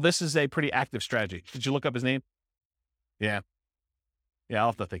general, this is a pretty active strategy. Did you look up his name? Yeah, I'll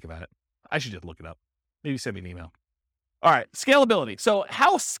have to think about it. I should just look it up. Maybe send me an email. All right, scalability. So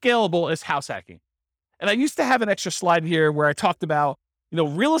how scalable is house hacking? And I used to have an extra slide here where I talked about,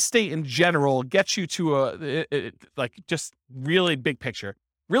 real estate in general gets you to just really big picture.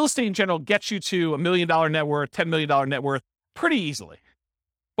 Real estate in general gets you to $1 million net worth, $10 million net worth pretty easily.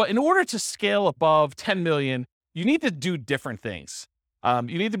 But in order to scale above 10 million, you need to do different things. You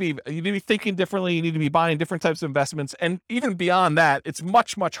need to be thinking differently. You need to be buying different types of investments. And even beyond that, it's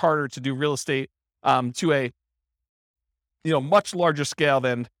much, much harder to do real estate to a, much larger scale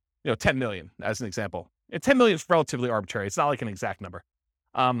than, 10 million as an example. And 10 million is relatively arbitrary. It's not like an exact number.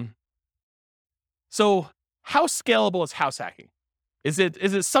 So how scalable is house hacking? Is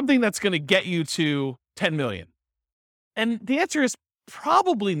it something that's going to get you to 10 million? And the answer is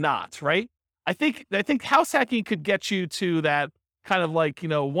probably not, right? I think house hacking could get you to that kind of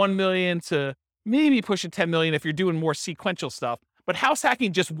 1 million to maybe pushing 10 million if you're doing more sequential stuff. But house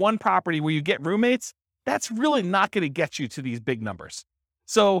hacking just one property where you get roommates, that's really not going to get you to these big numbers.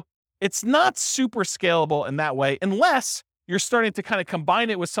 So it's not super scalable in that way, unless you're starting to kind of combine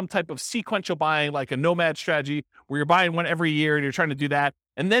it with some type of sequential buying, like a nomad strategy where you're buying one every year and you're trying to do that.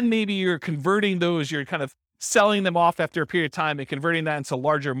 And then maybe you're converting those, you're kind of selling them off after a period of time and converting that into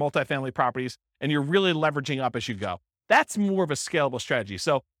larger multifamily properties. And you're really leveraging up as you go. That's more of a scalable strategy.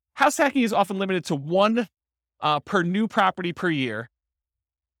 So house hacking is often limited to one per new property per year.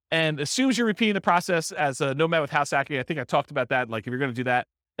 And as soon as you're repeating the process as a nomad with house hacking, I think I talked about that, like if you're going to do that.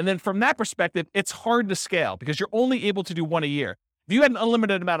 And then from that perspective, it's hard to scale because you're only able to do one a year. If you had an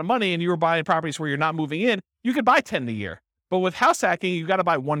unlimited amount of money and you were buying properties where you're not moving in, you could buy 10 a year. But with house hacking, you got to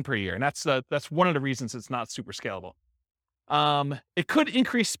buy one per year. And that's one of the reasons it's not super scalable. It could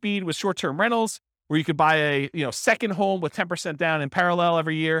increase speed with short-term rentals where you could buy a second home with 10% down in parallel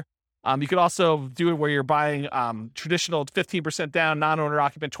every year. You could also do it where you're buying traditional 15% down, non-owner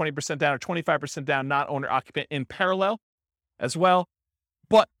occupant, 20% down, or 25% down, non-owner occupant in parallel as well.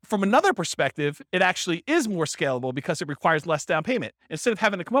 But from another perspective, it actually is more scalable because it requires less down payment. Instead of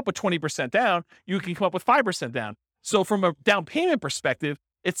having to come up with 20% down, you can come up with 5% down. So from a down payment perspective,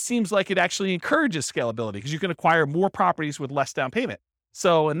 it seems like it actually encourages scalability because you can acquire more properties with less down payment.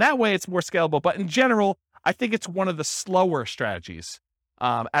 So in that way, it's more scalable. But in general, I think it's one of the slower strategies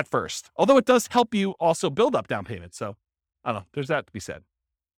at first, although it does help you also build up down payment. So I don't know, there's that to be said.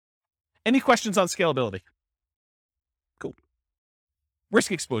 Any questions on scalability? Cool.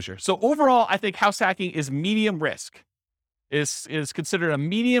 Risk exposure. So overall, I think house hacking is medium risk, is considered a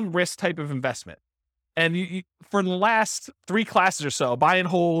medium risk type of investment. And for the last 3 classes or so, buy and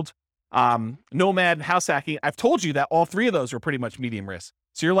hold, Nomad, and house hacking, I've told you that all three of those are pretty much medium risk.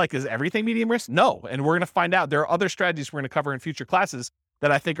 So you're like, is everything medium risk? No. And we're going to find out. There are other strategies we're going to cover in future classes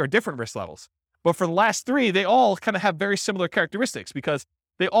that I think are different risk levels. But for the last three, they all kind of have very similar characteristics because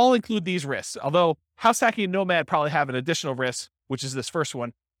they all include these risks. Although house hacking and Nomad probably have an additional risk, which is this first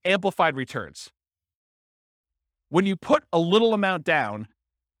one, amplified returns. When you put a little amount down,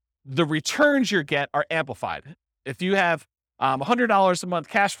 the returns you get are amplified. If you have $100 a month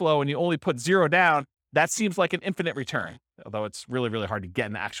cash flow and you only put $0 down, that seems like an infinite return, although it's really, really hard to get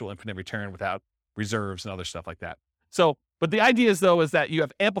an actual infinite return without reserves and other stuff like that. So, but the idea is that you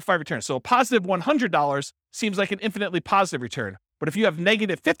have amplified returns. So a positive $100 seems like an infinitely positive return. But if you have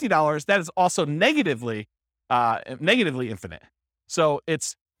negative $50, that is also negatively infinite. So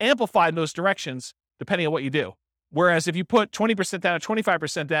it's amplified in those directions depending on what you do. Whereas if you put 20% down or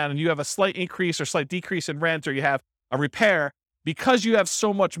 25% down and you have a slight increase or slight decrease in rent, or you have a repair, because you have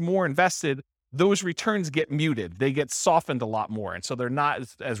so much more invested, those returns get muted. They get softened a lot more. And so they're not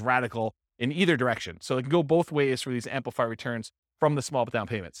as radical in either direction. So it can go both ways for these amplified returns from the small down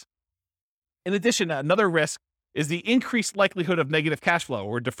payments. In addition, another risk is the increased likelihood of negative cash flow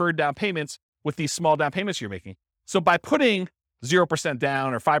or deferred down payments with these small down payments you're making. So by putting 0%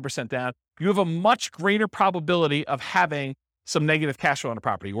 down or 5% down, you have a much greater probability of having some negative cash flow on a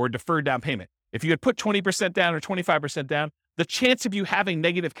property or deferred down payment. If you had put 20% down or 25% down, the chance of you having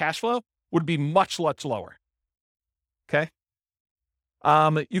negative cash flow would be much, much lower. Okay.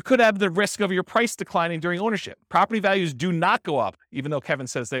 You could have the risk of your price declining during ownership. Property values do not go up, even though Kevin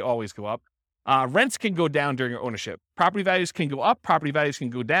says they always go up. Rents can go down during your ownership. Property values can go up, property values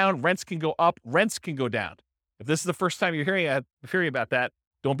can go down, rents can go up, rents can go down. If this is the first time you're hearing about that,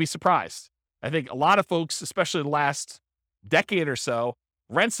 don't be surprised. I think a lot of folks, especially the last decade or so,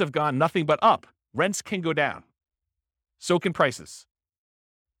 rents have gone nothing but up. Rents can go down. So can prices.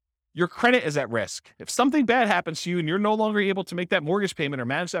 Your credit is at risk. If something bad happens to you and you're no longer able to make that mortgage payment or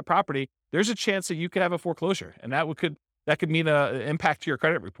manage that property, there's a chance that you could have a foreclosure, and that could mean an impact to your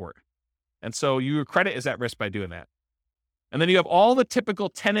credit report. And so your credit is at risk by doing that. And then you have all the typical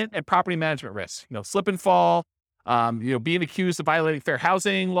tenant and property management risks, slip and fall, being accused of violating fair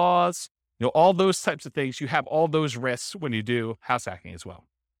housing laws, all those types of things. You have all those risks when you do house hacking as well.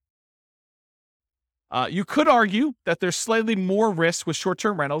 You could argue that there's slightly more risk with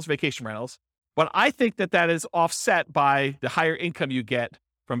short-term rentals, vacation rentals, but I think that is offset by the higher income you get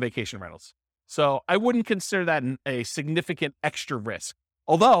from vacation rentals. So I wouldn't consider that a significant extra risk.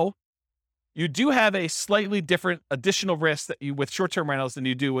 Although you do have a slightly different additional risk that you with short-term rentals than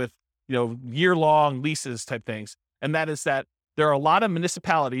you do with, year-long leases type things. And that is that there are a lot of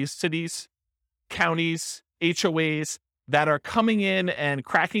municipalities, cities, counties, HOAs that are coming in and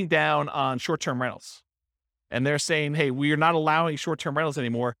cracking down on short-term rentals. And they're saying, hey, we are not allowing short-term rentals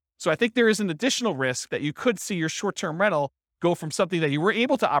anymore. So I think there is an additional risk that you could see your short-term rental go from something that you were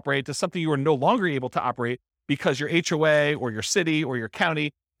able to operate to something you are no longer able to operate because your HOA or your city or your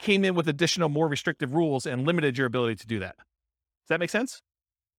county came in with additional, more restrictive rules and limited your ability to do that. Does that make sense?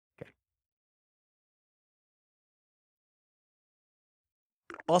 Okay.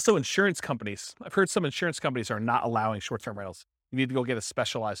 Also, insurance companies. I've heard some insurance companies are not allowing short-term rentals. You need to go get a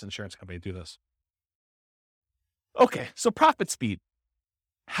specialized insurance company to do this. Okay, so profit speed.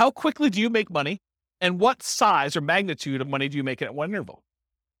 How quickly do you make money, and what size or magnitude of money do you make at one interval?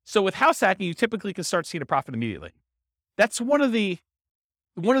 So with house hacking, you typically can start seeing a profit immediately. That's one of the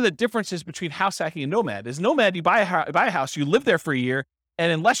differences between house hacking and Nomad. Is Nomad, you buy a house, you live there for a year,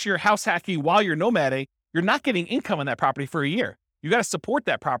 and unless you're house hacking while you're nomading, you're not getting income on that property for a year. You got to support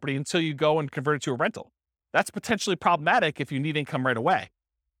that property until you go and convert it to a rental. That's potentially problematic if you need income right away.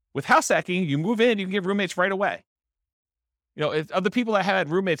 With house hacking, you move in, you can get roommates right away. Of the people that had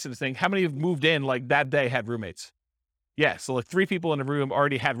roommates in this thing, how many have moved in like that day had roommates? Yeah, so like 3 people in the room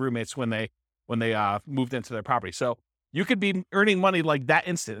already had roommates when they moved into their property. So you could be earning money like that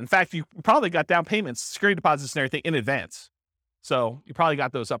instant. In fact, you probably got down payments, security deposits, and everything in advance. So you probably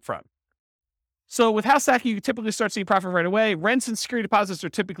got those up front. So with house hacking, you typically start seeing profit right away. Rents and security deposits are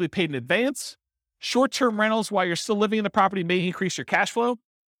typically paid in advance. Short-term rentals while you're still living in the property may increase your cash flow.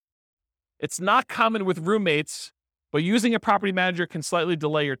 It's not common with roommates, but using a property manager can slightly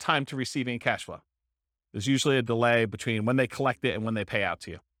delay your time to receiving cash flow. There's usually a delay between when they collect it and when they pay out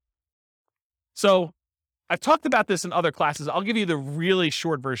to you. So I've talked about this in other classes. I'll give you the really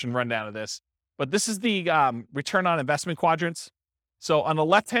short version rundown of this, but this is the return on investment quadrants. So on the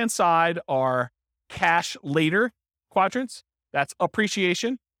left-hand side are cash later quadrants. That's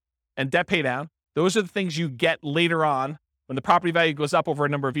appreciation and debt pay down. Those are the things you get later on when the property value goes up over a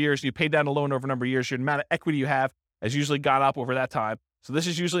number of years. You pay down a loan over a number of years. Your amount of equity you have has usually gone up over that time. So this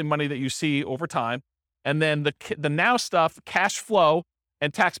is usually money that you see over time. And then the now stuff, cash flow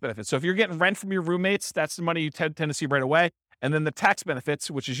and tax benefits. So if you're getting rent from your roommates, that's the money you tend to see right away. And then the tax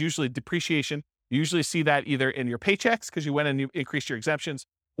benefits, which is usually depreciation. You usually see that either in your paychecks because you went and you increased your exemptions,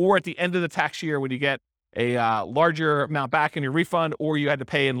 or at the end of the tax year when you get a larger amount back in your refund, or you had to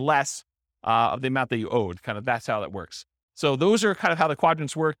pay in less of the amount that you owed. Kind of that's how that works. So those are kind of how the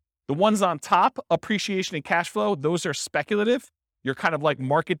quadrants work. The ones on top, appreciation and cash flow, those are speculative. You're kind of like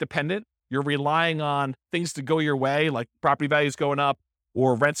market dependent. You're relying on things to go your way, like property values going up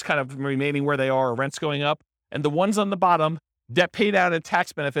or rents kind of remaining where they are or rents going up. And the ones on the bottom, debt pay down and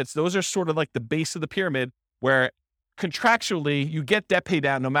tax benefits, those are sort of like the base of the pyramid where contractually you get debt pay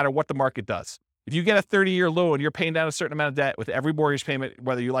down no matter what the market does. If you get a 30-year loan, you're paying down a certain amount of debt with every mortgage payment,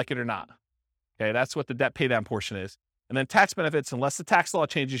 whether you like it or not. Okay, that's what the debt pay down portion is. And then tax benefits, unless the tax law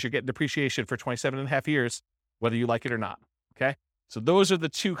changes, you're getting depreciation for 27 and a half years, whether you like it or not. Okay, so those are the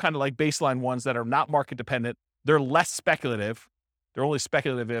two kind of like baseline ones that are not market dependent. They're less speculative. They're only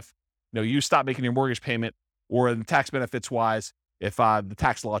speculative if you stop making your mortgage payment, or in tax benefits wise, if the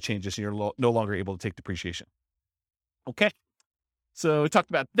tax law changes and you're no longer able to take depreciation. Okay, so we talked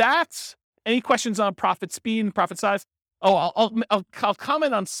about that. Any questions on profit speed and profit size? Oh, I'll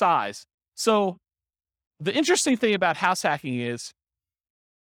comment on size. So the interesting thing about house hacking is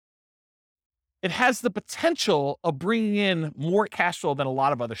it has the potential of bringing in more cash flow than a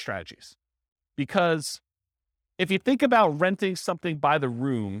lot of other strategies. Because if you think about renting something by the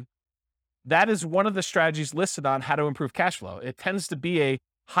room, that is one of the strategies listed on how to improve cash flow. It tends to be a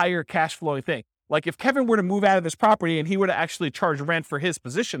higher cash flowing thing. Like if Kevin were to move out of his property and he were to actually charge rent for his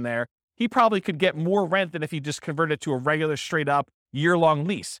position there, he probably could get more rent than if he just converted it to a regular straight up year-long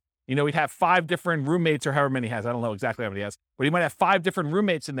lease. He'd have 5 different roommates or however many he has. I don't know exactly how many he has, but he might have 5 different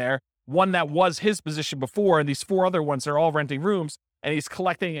roommates in there. One that was his position before, and these 4 other ones are all renting rooms, and he's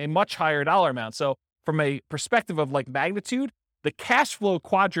collecting a much higher dollar amount. So from a perspective of like magnitude, the cash flow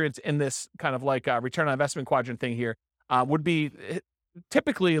quadrant in this kind of like return on investment quadrant thing here would be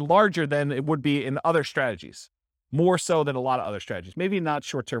typically larger than it would be in other strategies, more so than a lot of other strategies. Maybe not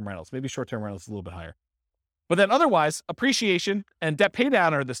short-term rentals. Maybe short-term rentals is a little bit higher. But then otherwise, appreciation and debt pay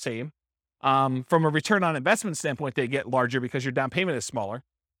down are the same. From a return on investment standpoint, they get larger because your down payment is smaller.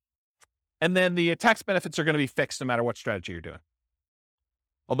 And then the tax benefits are going to be fixed no matter what strategy you're doing.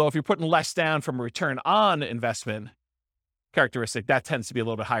 Although if you're putting less down from a return on investment characteristic, that tends to be a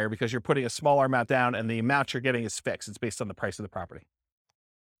little bit higher because you're putting a smaller amount down and the amount you're getting is fixed. It's based on the price of the property.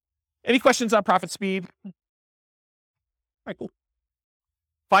 Any questions on profit speed? All right, cool.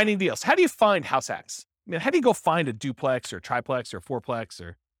 Finding deals. How do you find house hacks? How do you go find a duplex or triplex or fourplex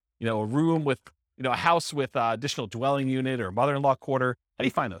or, a room with, a house with additional dwelling unit or mother-in-law quarter? How do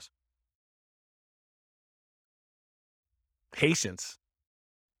you find those? Patience.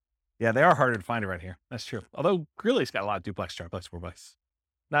 Yeah, they are harder to find around here. That's true. Although Greeley's got a lot of duplex, triplex, fourplex.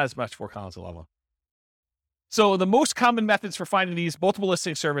 Not as much Fort Collins and Loveland. So the most common methods for finding these, multiple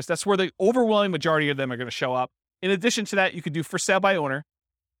listing service, that's where the overwhelming majority of them are going to show up. In addition to that, you could do for sale by owner.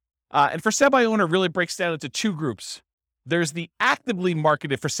 And for sale by owner really breaks down into 2 groups. There's the actively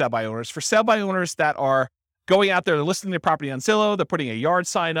marketed for sale by owners that are going out there, they're listing their property on Zillow, they're putting a yard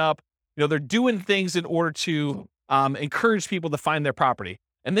sign up, they're doing things in order to encourage people to find their property.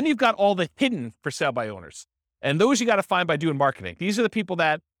 And then you've got all the hidden for sale by owners. And those you got to find by doing marketing. These are the people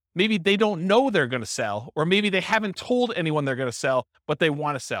that maybe they don't know they're going to sell, or maybe they haven't told anyone they're going to sell, but they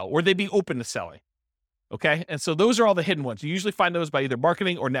want to sell, or they'd be open to selling. Okay. And so those are all the hidden ones. You usually find those by either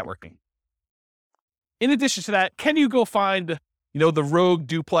marketing or networking. In addition to that, can you go find, the rogue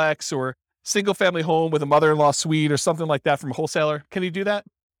duplex or single family home with a mother-in-law suite or something like that from a wholesaler? Can you do that?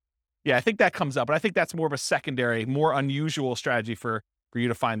 Yeah, I think that comes up, but I think that's more of a secondary, more unusual strategy for you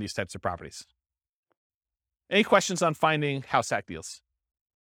to find these types of properties. Any questions on finding house hack deals?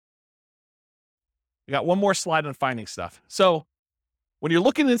 We got one more slide on finding stuff. So when you're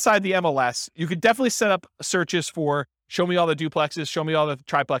looking inside the MLS, you could definitely set up searches for show me all the duplexes, show me all the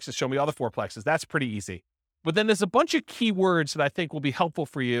triplexes, show me all the fourplexes. That's pretty easy. But then there's a bunch of keywords that I think will be helpful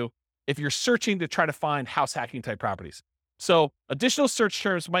for you if you're searching to try to find house hacking type properties. So additional search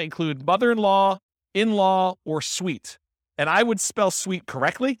terms might include mother-in-law, in-law, or suite. And I would spell suite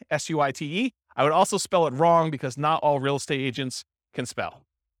correctly, S-U-I-T-E. I would also spell it wrong because not all real estate agents can spell.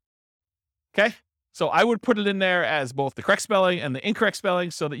 Okay? So I would put it in there as both the correct spelling and the incorrect spelling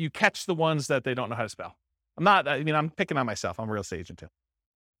so that you catch the ones that they don't know how to spell. I'm picking on myself. I'm a real estate agent too.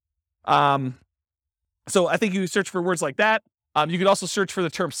 So I think you search for words like that. You could also search for the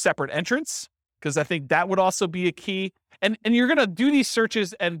term separate entrance, because I think that would also be a key. And you're going to do these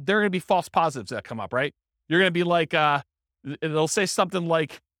searches and there are going to be false positives that come up, right? You're going to be like, It'll say something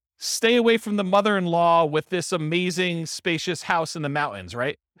like, stay away from the mother-in-law with this amazing spacious house in the mountains,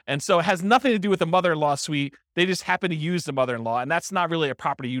 right? And so it has nothing to do with the mother-in-law suite. They just happen to use the mother-in-law, and that's not really a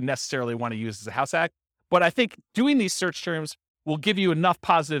property you necessarily want to use as a house hack. But I think doing these search terms will give you enough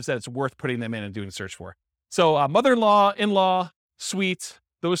positives that it's worth putting them in and doing a search for. So mother-in-law, in-law, suite,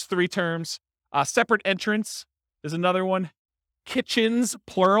 those 3 terms. Separate entrance is another one. Kitchens,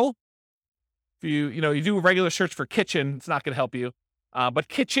 plural. If you do a regular search for kitchen, it's not going to help you. But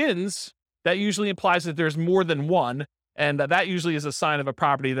kitchens, that usually implies that there's more than one, and that usually is a sign of a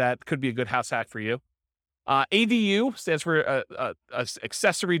property that could be a good house hack for you. ADU stands for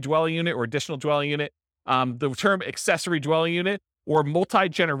accessory dwelling unit or additional dwelling unit. The term accessory dwelling unit or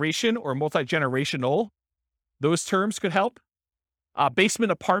multi-generation or multi-generational, those terms could help.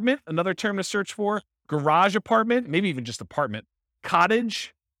 Basement apartment, another term to search for. Garage apartment, maybe even just apartment.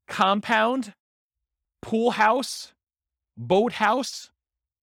 Cottage, compound, pool house, boat house,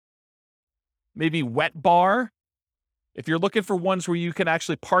 maybe wet bar. If you're looking for ones where you can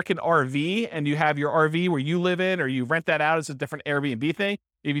actually park an RV and you have your RV where you live in, or you rent that out as a different Airbnb thing,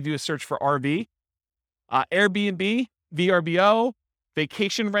 maybe do a search for RV. Airbnb, VRBO,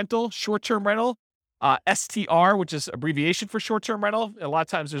 vacation rental, short-term rental, STR, which is abbreviation for short-term rental. A lot of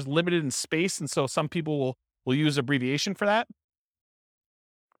times there's limited in space, and so some people will use abbreviation for that.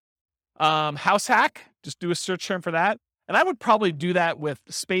 House hack, just do a search term for that. And I would probably do that with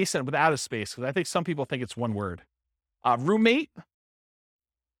space and without a space, because I think some people think it's one word. Roommate,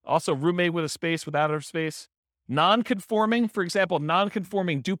 also roommate with a space, without a space. Non-conforming, for example,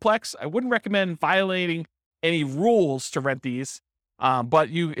 non-conforming duplex. I wouldn't recommend violating any rules to rent these. But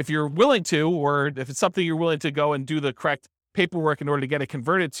if you're willing to, or if it's something you're willing to go and do the correct paperwork in order to get it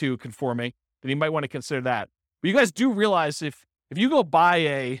converted to conforming, then you might want to consider that. But you guys do realize if you go buy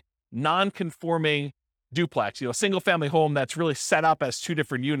a non-conforming duplex, a single family home that's really set up as 2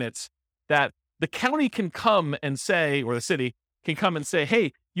 different units, that the county can come and say, or the city can come and say,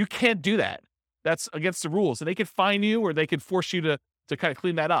 hey, you can't do that. That's against the rules. And they could fine you, or they could force you to kind of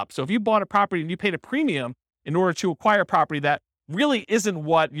clean that up. So if you bought a property and you paid a premium in order to acquire a property that really isn't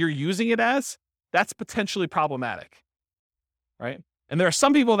what you're using it as, that's potentially problematic, right? And there are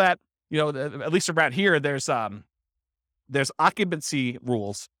some people that, at least around here, there's occupancy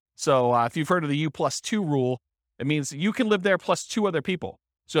rules. So if you've heard of the U+2 rule, it means you can live there plus 2 other people.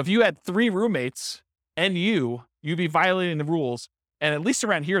 So if you had 3 roommates and you'd be violating the rules. And at least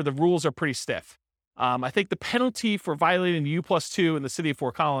around here, the rules are pretty stiff. I think the penalty for violating the U+2 in the city of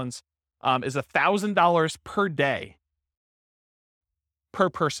Fort Collins is $1,000 per day per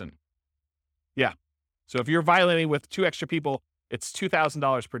person. Yeah. So if you're violating with 2 extra people, it's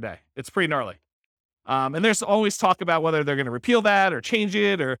 $2,000 per day. It's pretty gnarly. And there's always talk about whether they're going to repeal that or change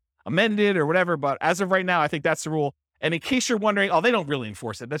it or amend it or whatever. But as of right now, I think that's the rule. And in case you're wondering, they don't really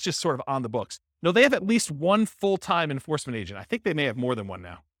enforce it. That's just sort of on the books. No, they have at least 1 full-time enforcement agent. I think they may have more than 1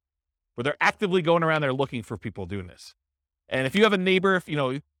 now, where they're actively going around there looking for people doing this. And if you have a neighbor, if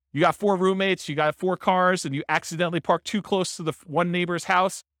you got 4 roommates, you got 4 cars, and you accidentally park too close to the one neighbor's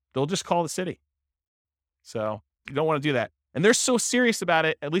house, they'll just call the city. So you don't want to do that. And they're so serious about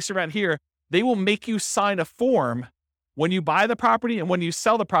it, at least around here, they will make you sign a form when you buy the property and when you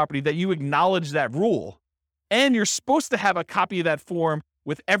sell the property that you acknowledge that rule. And you're supposed to have a copy of that form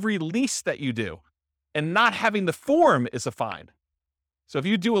with every lease that you do. And not having the form is a fine. So if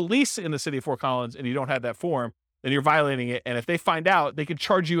you do a lease in the city of Fort Collins and you don't have that form, then you're violating it. And if they find out, they could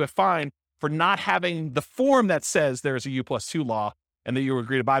charge you a fine for not having the form that says there's a U+2 law and that you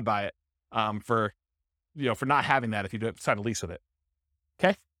agree to abide by it, for not having that if you don't sign a lease with it.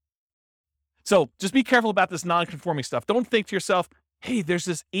 Okay? So just be careful about this non-conforming stuff. Don't think to yourself, hey, there's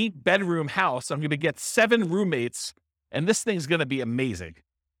this 8-bedroom house. I'm going to get 7 roommates, and this thing's going to be amazing.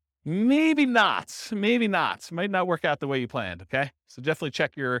 Maybe not. Maybe not. Might not work out the way you planned, okay? So definitely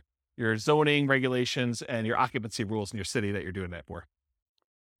check your zoning regulations and your occupancy rules in your city that you're doing that for.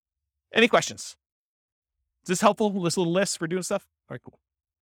 Any questions? Is this helpful, this little list for doing stuff? All right, cool.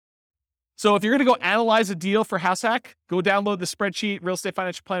 So if you're going to go analyze a deal for House Hack, go download the spreadsheet,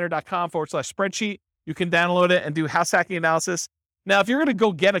 realestatefinancialplanner.com/spreadsheet. You can download it and do house hacking analysis. Now, if you're going to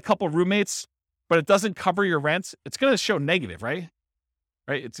go get a couple roommates, but it doesn't cover your rent, it's going to show negative, right?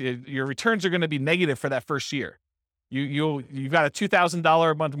 Right? Your returns are going to be negative for that first year. You've got a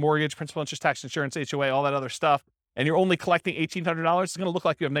 $2,000 a month mortgage, principal, interest, tax, insurance, HOA, all that other stuff, and you're only collecting $1,800. It's going to look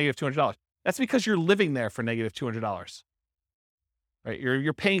like you have negative $200. That's because you're living there for negative $200. Right?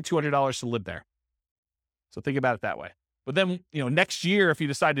 You're paying $200 to live there. So think about it that way. But then, next year, if you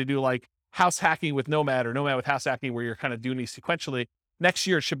decide to do like house hacking with Nomad or Nomad with house hacking, where you're kind of doing these sequentially, next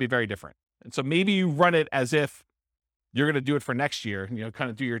year it should be very different. And so maybe you run it as if you're going to do it for next year, kind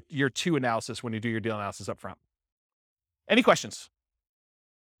of do your year 2 analysis when you do your deal analysis up front. Any questions?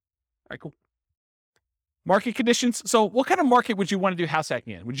 All right, cool. Market conditions. So what kind of market would you want to do house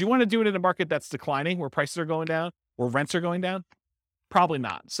hacking in? Would you want to do it in a market that's declining, where prices are going down, or rents are going down? Probably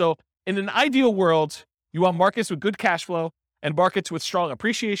not. So in an ideal world, you want markets with good cash flow and markets with strong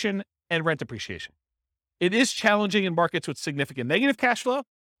appreciation and rent appreciation. It is challenging in markets with significant negative cash flow,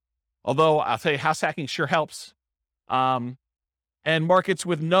 although I'll tell you, house hacking sure helps. And markets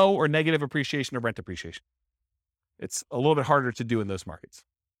with no or negative appreciation or rent appreciation. It's a little bit harder to do in those markets.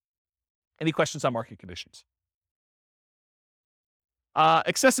 Any questions on market conditions?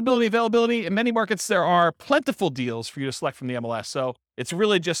 Accessibility, availability. In many markets, there are plentiful deals for you to select from the MLS. So it's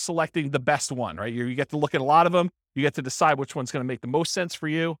really just selecting the best one, right? You get to look at a lot of them. You get to decide which one's going to make the most sense for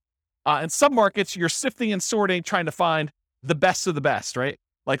you. In some markets, you're sifting and sorting, trying to find the best of the best, right?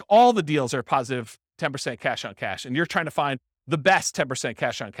 Like all the deals are positive 10% cash on cash, and you're trying to find the best 10%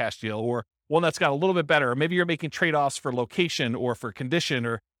 cash on cash deal, or one that's got a little bit better. Or maybe you're making trade-offs for location or for condition,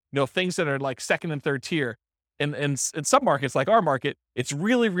 or things that are like second and third tier. And in some markets, like our market, it's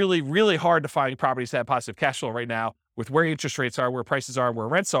really, really, really hard to find properties that have positive cash flow right now with where interest rates are, where prices are, where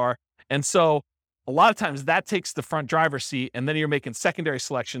rents are. And so a lot of times that takes the front driver's seat, and then you're making secondary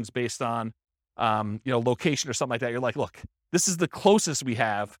selections based on, location or something like that. You're like, look, this is the closest we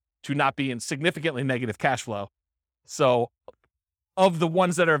have to not being significantly negative cash flow. So of the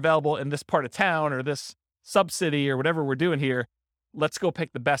ones that are available in this part of town or this sub-city or whatever we're doing here, let's go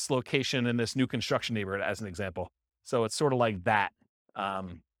pick the best location in this new construction neighborhood as an example. So it's sort of like that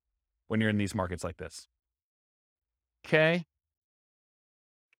when you're in these markets like this. Okay.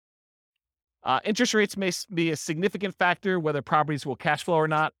 Interest rates may be a significant factor, whether properties will cash flow or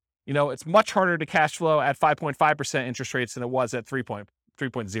not. It's much harder to cash flow at 5.5% interest rates than it was at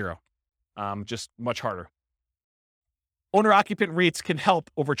 3.0. Just much harder. Owner-occupant REITs can help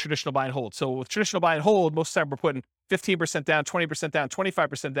over traditional buy and hold. So with traditional buy and hold, most of the time we're putting 15% down, 20% down,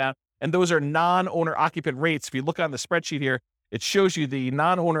 25% down, and those are non-owner-occupant rates. If you look on the spreadsheet here, it shows you the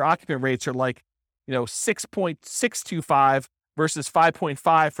non-owner-occupant rates are like, 6.625 versus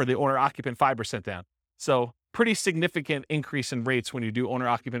 5.5 for the owner-occupant 5% down. So pretty significant increase in rates when you do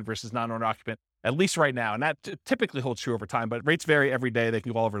owner-occupant versus non-owner-occupant, at least right now. And that typically holds true over time, but rates vary every day. They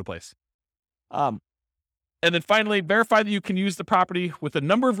can go all over the place. And then finally, verify that you can use the property with the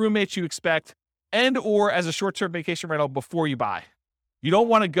number of roommates you expect and or as a short-term vacation rental before you buy. You don't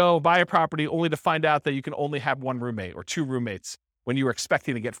want to go buy a property only to find out that you can only have one roommate or two roommates when you were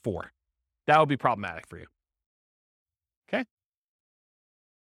expecting to get 4. That would be problematic for you. Okay?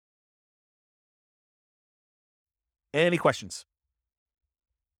 Any questions?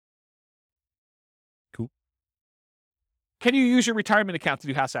 Cool. Can you use your retirement account to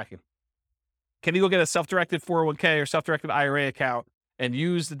do house hacking? Can you go get a self-directed 401k or self-directed IRA account and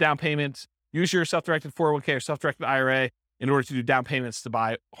use the down payment, use your self-directed 401k or self-directed IRA in order to do down payments to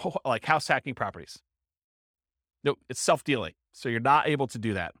buy like house hacking properties? Nope, it's self-dealing. So you're not able to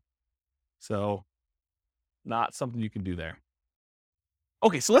do that. So not something you can do there.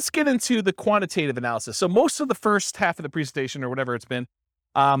 Okay, so let's get into the quantitative analysis. So most of the first half of the presentation or whatever it's been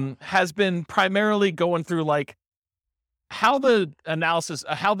has been primarily going through like how the analysis,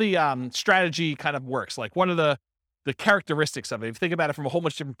 how the strategy kind of works. Like one of the characteristics of it, if you think about it from a whole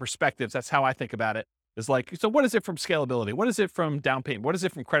bunch of different perspectives, that's how I think about it. Is like, so what is it from scalability? What is it from down payment? What is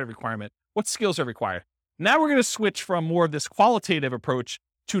it from credit requirement? What skills are required? Now we're going to switch from more of this qualitative approach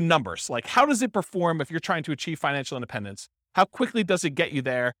to numbers. Like how does it perform if you're trying to achieve financial independence? How quickly does it get you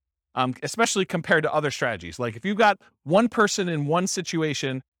there? Especially compared to other strategies. Like if you've got one person in one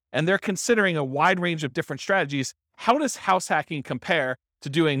situation and they're considering a wide range of different strategies, how does house hacking compare to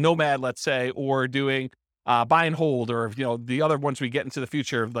doing Nomad, let's say, or doing buy and hold, or the other ones we get into the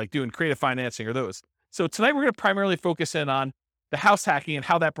future, like doing creative financing or those? So tonight we're going to primarily focus in on the house hacking and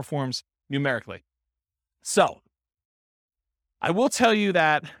how that performs numerically. So I will tell you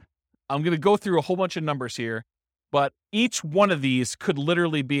that I'm going to go through a whole bunch of numbers here, but each one of these could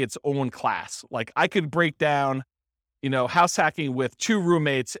literally be its own class. Like I could break down, house hacking with 2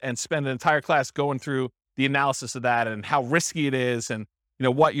 roommates and spend an entire class going through the analysis of that and how risky it is and,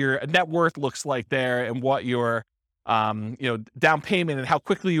 what your net worth looks like there and what your, down payment and how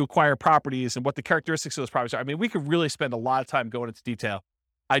quickly you acquire properties and what the characteristics of those properties are. I mean, we could really spend a lot of time going into detail.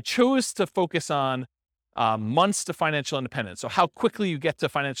 I chose to focus on months to financial independence. So how quickly you get to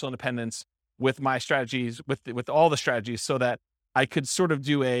financial independence with my strategies, with all the strategies, so that I could sort of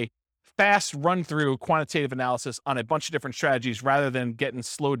do a fast run through quantitative analysis on a bunch of different strategies rather than getting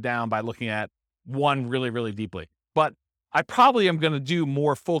slowed down by looking at one really, really deeply. But I probably am going to do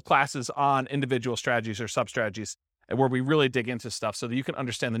more full classes on individual strategies or sub-strategies and where we really dig into stuff so that you can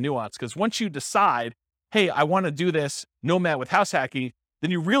understand the nuance. Because once you decide, hey, I want to do this nomad with house hacking,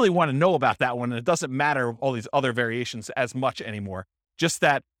 then you really want to know about that one. And it doesn't matter all these other variations as much anymore. Just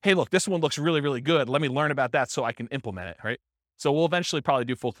that, hey, look, this one looks really, really good. Let me learn about that so I can implement it, right? So we'll eventually probably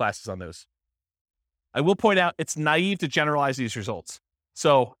do full classes on those. I will point out it's naive to generalize these results.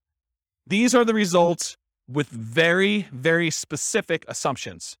 So these are the results with very, very specific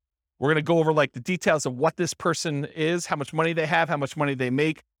assumptions. We're going to go over like the details of what this person is, how much money they have, how much money they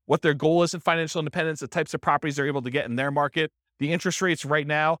make, what their goal is in financial independence, the types of properties they're able to get in their market, the interest rates right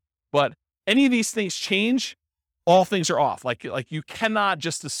now. But any of these things change, all things are off. Like you cannot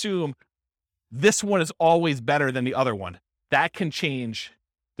just assume this one is always better than the other one. That can change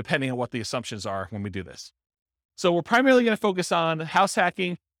depending on what the assumptions are when we do this. So we're primarily going to focus on house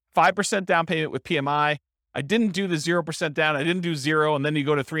hacking, 5% down payment with PMI. I didn't do the 0% down. I didn't do 0, and then you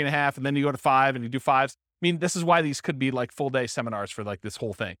go to 3.5, and then you go to 5, and you do 5s. I mean, this is why these could be like full day seminars for like this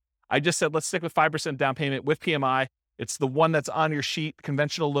whole thing. I just said, let's stick with 5% down payment with PMI. It's the one that's on your sheet,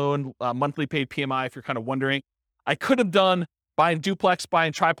 conventional loan, monthly paid PMI, if you're kind of wondering. I could have done buying duplex,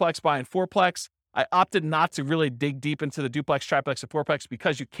 buying triplex, buying fourplex. I opted not to really dig deep into the duplex, triplex, and fourplex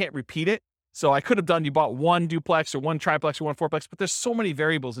because you can't repeat it. So I could have done, you bought one duplex or one triplex or one fourplex, but there's so many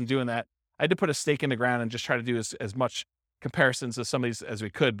variables in doing that. I had to put a stake in the ground and just try to do as much comparisons of some of these as we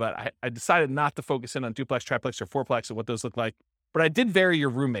could. But I decided not to focus in on duplex, triplex, or fourplex and what those look like. But I did vary your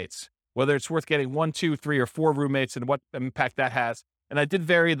roommates, whether it's worth getting 1, 2, 3, or 4 roommates and what impact that has. And I did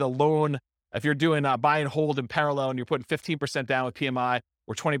vary the loan. If you're doing buy and hold in parallel and you're putting 15% down with PMI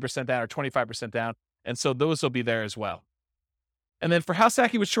or 20% down or 25% down. And so those will be there as well. And then for house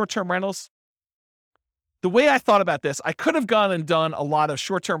hacking with short-term rentals, the way I thought about this, I could have gone and done a lot of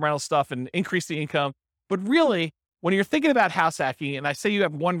short-term rental stuff and increased the income. But really, when you're thinking about house hacking, and I say you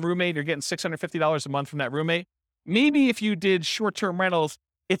have one roommate, you're getting $650 a month from that roommate, maybe if you did short-term rentals,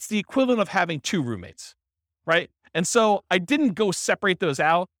 it's the equivalent of having 2 roommates, right? And so I didn't go separate those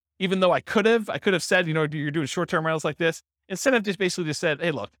out, even though I could have said, you're doing short-term rentals like this. Instead of just said,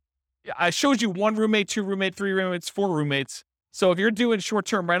 hey, look, I showed you 1 roommate, 2 roommates, 3 roommates, 4 roommates. So if you're doing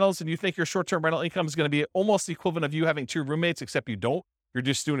short-term rentals and you think your short-term rental income is going to be almost the equivalent of you having 2 roommates, except you don't, you're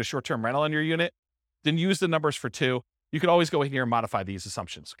just doing a short-term rental in your unit, then use the numbers for 2. You can always go in here and modify these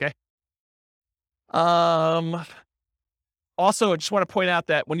assumptions, okay? Also, I just want to point out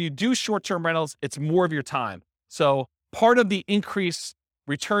that when you do short-term rentals, it's more of your time. So part of the increased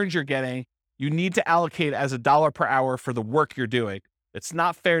returns you're getting, you need to allocate as $1 per hour for the work you're doing. It's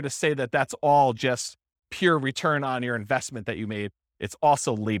not fair to say that that's all just pure return on your investment that you made. It's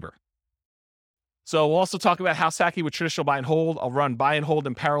also labor. So we'll also talk about house hacking with traditional buy and hold. I'll run buy and hold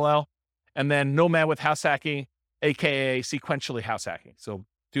in parallel, and then nomad with house hacking, AKA sequentially house hacking. So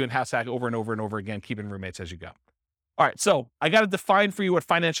doing house hack over and over and over again, keeping roommates as you go. All right, so I got to define for you what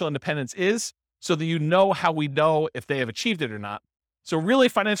financial independence is so that you know how we know if they have achieved it or not. So really,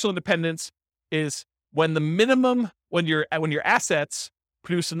 financial independence is when your assets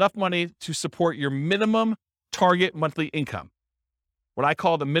produce enough money to support your minimum target monthly income. What I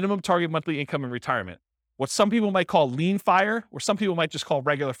call the minimum target monthly income in retirement. What some people might call lean fire, or some people might just call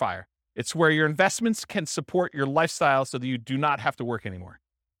regular fire. It's where your investments can support your lifestyle so that you do not have to work anymore.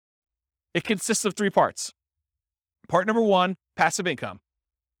 It consists of 3 parts. Part number 1, passive income.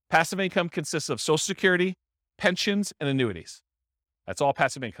 Passive income consists of Social Security, pensions, and annuities. That's all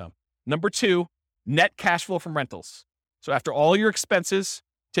passive income. Number 2, net cash flow from rentals. So after all your expenses,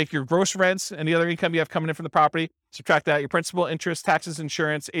 take your gross rents, any other income you have coming in from the property, subtract that, your principal, interest, taxes,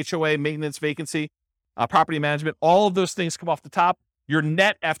 insurance, HOA, maintenance, vacancy, property management, all of those things come off the top. Your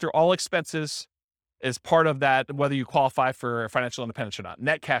net after all expenses is part of that, whether you qualify for financial independence or not,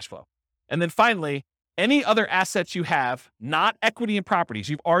 net cash flow. And then finally, any other assets you have, not equity in properties,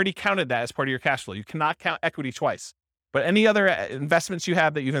 you've already counted that as part of your cash flow. You cannot count equity twice. But any other investments you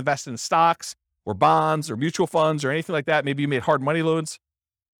have that you've invested in stocks or bonds or mutual funds or anything like that, maybe you made hard money loans,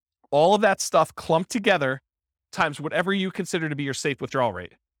 all of that stuff clumped together times whatever you consider to be your safe withdrawal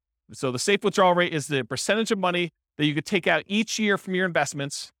rate. So the safe withdrawal rate is the percentage of money that you could take out each year from your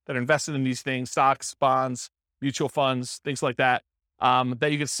investments that are invested in these things, stocks, bonds, mutual funds, things like that,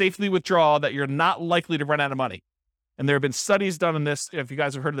 that you can safely withdraw that you're not likely to run out of money. And there have been studies done on this. If you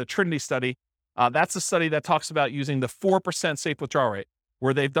guys have heard of the Trinity study, that's a study that talks about using the 4% safe withdrawal rate,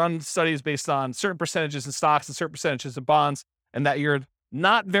 where they've done studies based on certain percentages in stocks and certain percentages in bonds, and that you're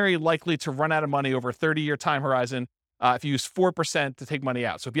not very likely to run out of money over a 30-year time horizon if you use 4% to take money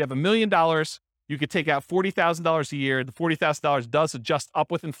out. So if you have $1 million, you could take out $40,000 a year. The $40,000 does adjust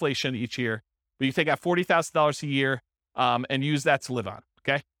up with inflation each year, but you take out $40,000 a year and use that to live on,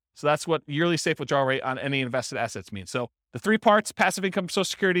 okay? So that's what yearly safe withdrawal rate on any invested assets means. So the three parts: passive income, Social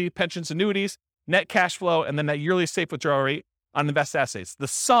Security, pensions, annuities, net cash flow, and then that yearly safe withdrawal rate on invested assets. The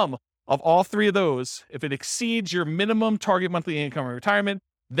sum of all three of those, if it exceeds your minimum target monthly income in retirement,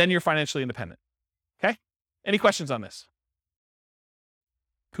 then you're financially independent. Okay? Any questions on this?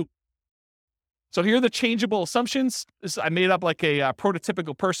 Cool. So here are the changeable assumptions. I made up like a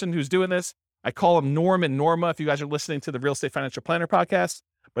prototypical person who's doing this. I call them Norm and Norma if you guys are listening to the Real Estate Financial Planner podcast,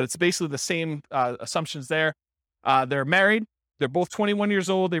 but it's basically the same assumptions there. They're married. They're both 21 years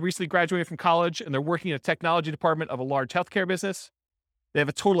old. They recently graduated from college, and they're working in a technology department of a large healthcare business. They have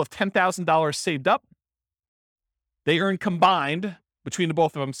a total of $10,000 saved up. They earn combined between the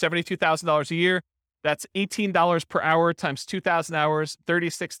both of them $72,000 a year. That's $18 per hour times 2,000 hours,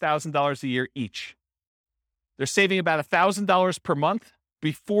 $36,000 a year each. They're saving about $1,000 per month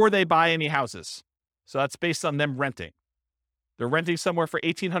before they buy any houses. So that's based on them renting. They're renting somewhere for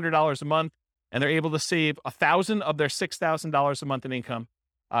 $1,800 a month, and they're able to save $1,000 of their $6,000 a month in income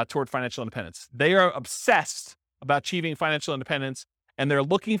toward financial independence. They are obsessed about achieving financial independence, and they're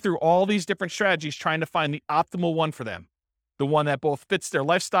looking through all these different strategies, trying to find the optimal one for them, the one that both fits their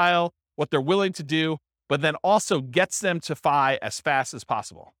lifestyle, what they're willing to do, but then also gets them to FI as fast as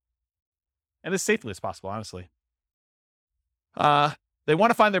possible and as safely as possible, honestly. They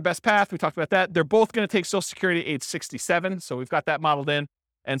want to find their best path. We talked about that. They're both going to take Social Security at age 67. So we've got that modeled in.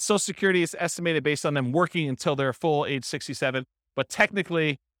 And Social Security is estimated based on them working until they're full age 67. But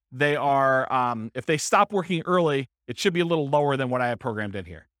technically, they are, if they stop working early, it should be a little lower than what I have programmed in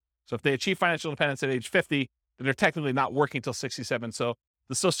here. So if they achieve financial independence at age 50, then they're technically not working until 67. So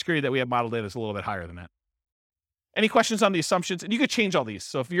the Social Security that we have modeled in is a little bit higher than that. Any questions on the assumptions? And you could change all these.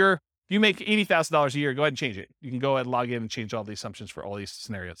 So if you make $80,000 a year, go ahead and change it. You can go ahead and log in and change all the assumptions for all these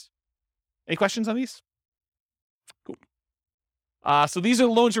scenarios. Any questions on these? Cool. So these are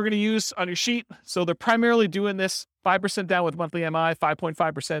the loans we're going to use on your sheet. So they're primarily doing this 5% down with monthly MI,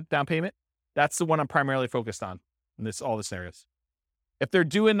 5.5% down payment. That's the one I'm primarily focused on in all the scenarios. If they're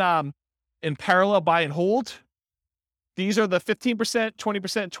doing in parallel buy and hold, these are the 15%, 20%,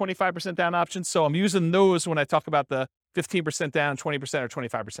 25% down options. So I'm using those when I talk about the 15% down, 20% or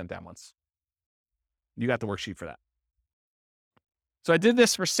 25% down ones. You got the worksheet for that. So I did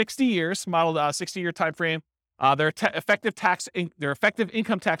this for 60 years, modeled 60-year time frame. Their effective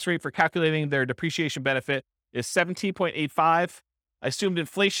income tax rate for calculating their depreciation benefit is 17.85. I assumed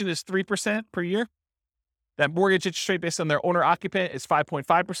inflation is 3% per year. That mortgage interest rate based on their owner occupant is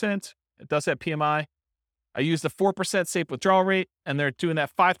 5.5%. It does have PMI. I used the 4% safe withdrawal rate, and they're doing that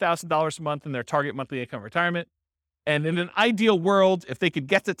 $5,000 a month in their target monthly income retirement. And in an ideal world, if they could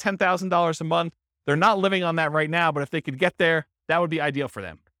get to $10,000 a month, they're not living on that right now, but if they could get there, that would be ideal for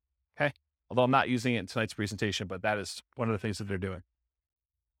them. Okay. Although I'm not using it in tonight's presentation, but that is one of the things that they're doing.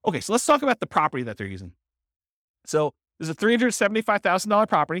 Okay. So let's talk about the property that they're using. So there's a $375,000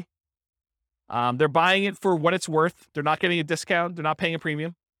 property. They're buying it for what it's worth. They're not getting a discount. They're not paying a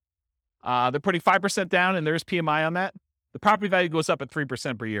premium. They're putting 5% down, and there's PMI on that. The property value goes up at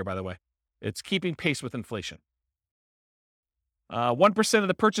 3% per year, by the way. It's keeping pace with inflation. 1% of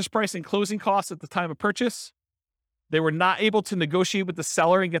the purchase price and closing costs at the time of purchase. They were not able to negotiate with the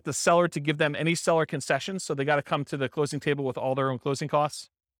seller and get the seller to give them any seller concessions, so they got to come to the closing table with all their own closing costs.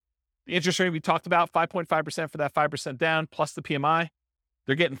 The interest rate we talked about, 5.5% for that 5% down, plus the PMI.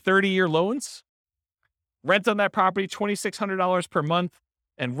 They're getting 30-year loans. Rent on that property, $2,600 per month,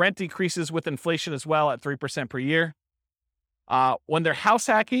 and rent increases with inflation as well at 3% per year. When they're house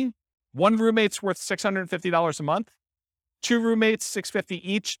hacking, one roommate's worth $650 a month. Two roommates, $650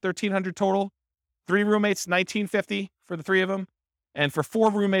 each, $1,300 total. Three roommates, $1,950 for the three of them. And for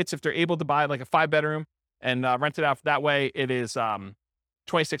four roommates, if they're able to buy like a 5-bedroom and rent it out that way, it is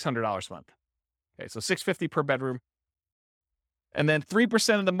 $2,600 a month. Okay, so $650 per bedroom. And then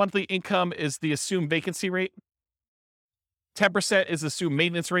 3% of the monthly income is the assumed vacancy rate. 10% is the assumed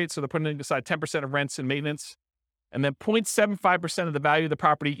maintenance rate, so they're putting aside 10% of rents and maintenance. And then 0.75% of the value of the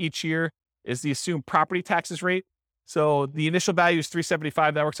property each year is the assumed property taxes rate. So the initial value is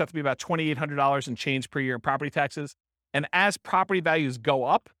 $375. That works out to be about $2,800 in change per year in property taxes. And as property values go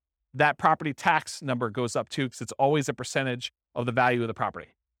up, that property tax number goes up too, because it's always a percentage of the value of the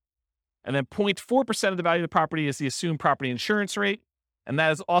property. And then 0.4% of the value of the property is the assumed property insurance rate. And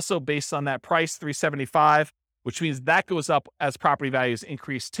that is also based on that price, $375, which means that goes up as property values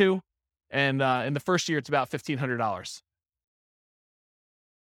increase too. And in the first year, it's about $1,500.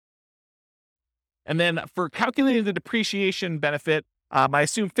 And then for calculating the depreciation benefit, I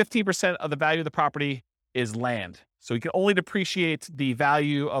assume 15% of the value of the property is land. So you can only depreciate the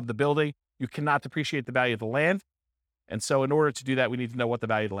value of the building. You cannot depreciate the value of the land. And so in order to do that, we need to know what the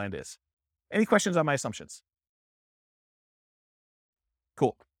value of the land is. Any questions on my assumptions?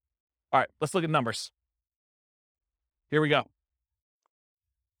 Cool. All right, let's look at numbers. Here we go.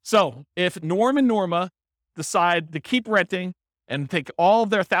 So if Norm and Norma decide to keep renting and take all of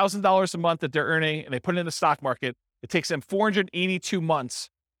their $1,000 a month that they're earning and they put it in the stock market, it takes them 482 months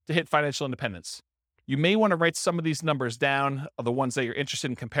to hit financial independence. You may want to write some of these numbers down, of the ones that you're interested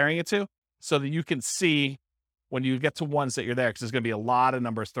in comparing it to, so that you can see when you get to ones that you're there, because there's going to be a lot of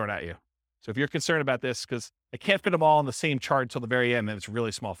numbers thrown at you. So if you're concerned about this, because I can't fit them all in the same chart until the very end, and it's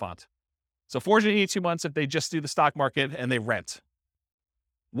really small font. So 482 months if they just do the stock market and they rent.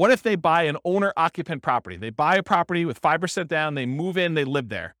 What if they buy an owner-occupant property? They buy a property with 5% down, they move in, they live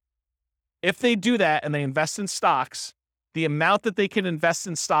there. If they do that and they invest in stocks, the amount that they can invest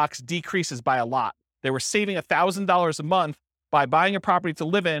in stocks decreases by a lot. They were saving $1,000 a month by buying a property to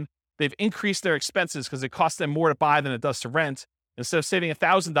live in. They've increased their expenses because it costs them more to buy than it does to rent. Instead of saving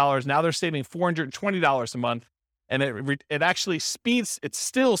 $1,000, now they're saving $420 a month. And it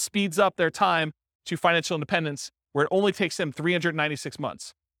still speeds up their time to financial independence, where it only takes them 396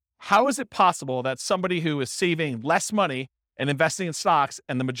 months. How is it possible that somebody who is saving less money and investing in stocks,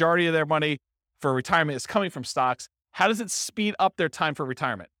 and the majority of their money for retirement is coming from stocks, how does it speed up their time for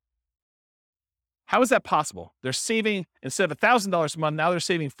retirement? How is that possible? They're saving, instead of $1,000 a month, now they're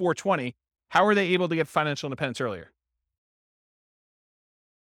saving $420. How are they able to get financial independence earlier?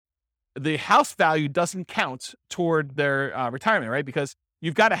 The house value doesn't count toward their retirement, right? Because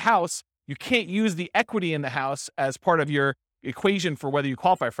you've got a house, you can't use the equity in the house as part of your equation for whether you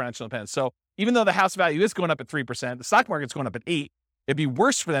qualify for financial independence. So even though the house value is going up at 3%, the stock market's going up at 8%, it'd be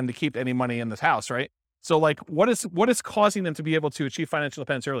worse for them to keep any money in this house, right? So like, what is causing them to be able to achieve financial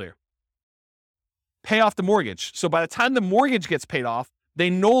independence earlier? Pay off the mortgage. So by the time the mortgage gets paid off, they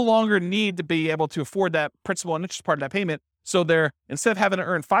no longer need to be able to afford that principal and interest part of that payment. So they're, instead of having to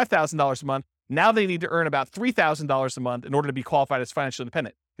earn $5,000 a month, now they need to earn about $3,000 a month in order to be qualified as financially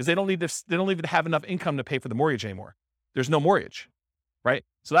independent, because they don't even have enough income to pay for the mortgage anymore. There's no mortgage, right?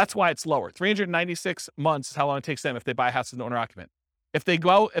 So that's why it's lower. 396 months is how long it takes them if they buy a house as an owner occupant. If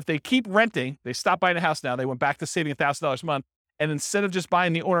they keep renting, they stop buying a house now, they went back to saving $1,000 a month, and instead of just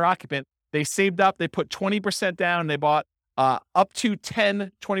buying the owner occupant, they saved up, they put 20% down, and they bought up to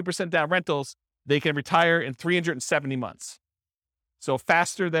 20% down rentals. They can retire in 370 months. So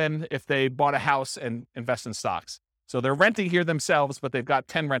faster than if they bought a house and invest in stocks. So they're renting here themselves, but they've got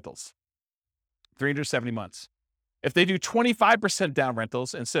 10 rentals, 370 months. If they do 25% down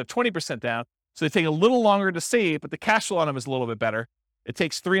rentals instead of 20% down, so they take a little longer to save, but the cash flow on them is a little bit better, it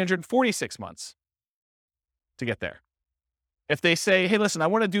takes 346 months to get there. If they say, hey, listen, I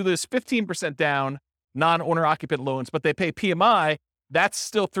want to do this 15% down non-owner occupant loans, but they pay PMI, that's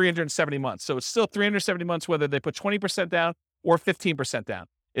still 370 months. So it's still 370 months whether they put 20% down or 15% down.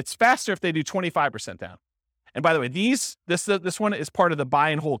 It's faster if they do 25% down. And by the way, this one is part of the buy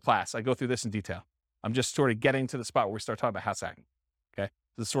and hold class. I go through this in detail. I'm just sort of getting to the spot where we start talking about house hacking. Okay.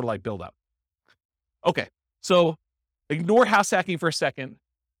 This is sort of like build up. Okay. So ignore house hacking for a second.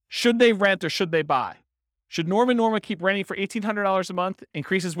 Should they rent or should they buy? Should Norm and Norma keep renting for $1,800 a month,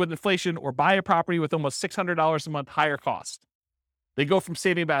 increases with inflation, or buy a property with almost $600 a month higher cost? They go from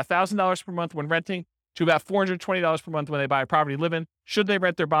saving about $1,000 per month when renting to about $420 per month when they buy a property to live in. Should they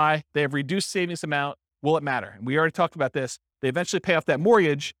rent or buy? They have reduced savings amount. Will it matter? And we already talked about this. They eventually pay off that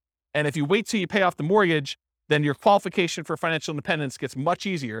mortgage. And if you wait till you pay off the mortgage, then your qualification for financial independence gets much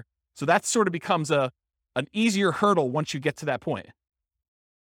easier. So that sort of becomes an easier hurdle once you get to that point.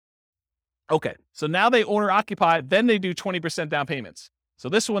 Okay, so now they owner occupy, then they do 20% down payments. So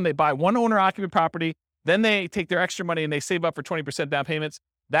this one, they buy one owner occupant property, then they take their extra money and they save up for 20% down payments.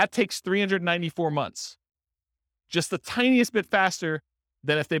 That takes 394 months. Just the tiniest bit faster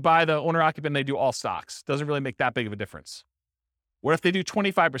than if they buy the owner occupant and they do all stocks. Doesn't really make that big of a difference. What if they do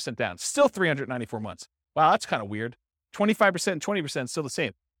 25% down? Still 394 months. Wow, that's kind of weird. 25% and 20% still the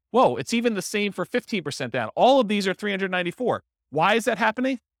same. Whoa, it's even the same for 15% down. All of these are 394. Why is that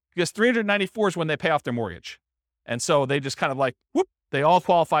happening? Because 394 is when they pay off their mortgage. And so they just kind of like, whoop, they all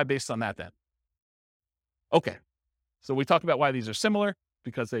qualify based on that then. Okay, so we talked about why these are similar,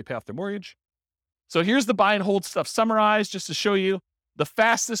 because they pay off their mortgage. So here's the buy and hold stuff summarized just to show you the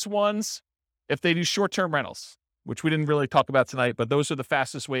fastest ones if they do short-term rentals, which we didn't really talk about tonight, but those are the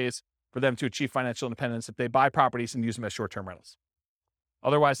fastest ways for them to achieve financial independence if they buy properties and use them as short-term rentals.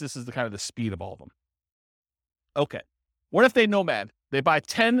 Otherwise, this is the kind of the speed of all of them. Okay, what if they nomad? They buy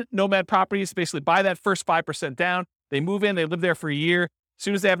 10 nomad properties, basically buy that first 5% down. They move in, they live there for a year. As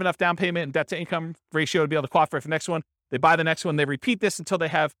soon as they have enough down payment and debt to income ratio to be able to qualify for the next one, they buy the next one. They repeat this until they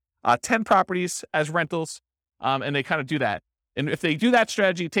have 10 properties as rentals. And they kind of do that. And if they do that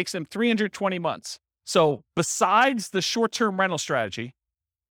strategy, it takes them 320 months. So besides the short-term rental strategy,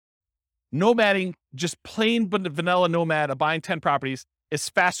 nomading, just plain vanilla nomad of buying 10 properties, is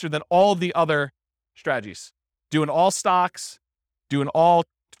faster than all the other strategies. Doing all stocks, doing all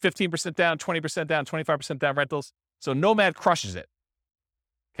 15% down, 20% down, 25% down rentals. So nomad crushes it.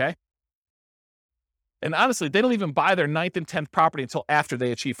 Okay? And honestly, they don't even buy their 9th and 10th property until after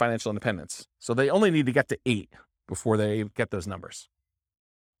they achieve financial independence. So they only need to get to 8 before they get those numbers.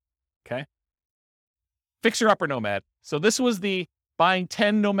 Okay? Fixer Upper Nomad. So this was the buying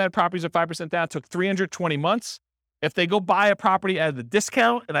 10 nomad properties at 5% down, took 320 months. If they go buy a property at the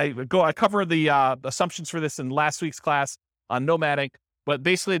discount, and I cover the assumptions for this in last week's class on nomading, but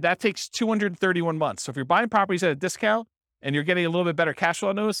basically that takes 231 months. So if you're buying properties at a discount and you're getting a little bit better cash flow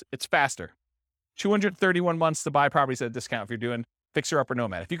on those, it's faster. 231 months to buy properties at a discount if you're doing Fixer Upper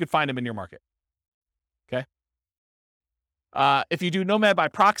Nomad, if you could find them in your market. Okay. If you do nomad by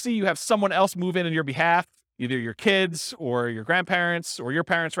proxy, you have someone else move in on your behalf, either your kids or your grandparents, or your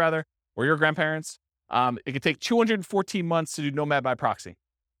parents rather, or your grandparents. It could take 214 months to do nomad by proxy.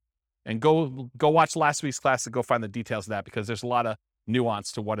 And go watch last week's class and go find the details of that, because there's a lot of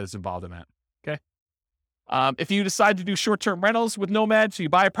nuance to what is involved in that. Okay. If you decide to do short-term rentals with nomad, so you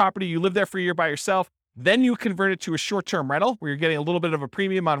buy a property, you live there for a year by yourself, then you convert it to a short-term rental where you're getting a little bit of a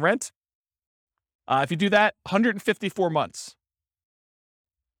premium on rent. If you do that, 154 months.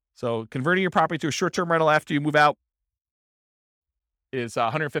 So converting your property to a short-term rental after you move out is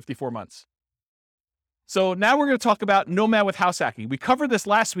 154 months. So now we're going to talk about nomad with house hacking. We covered this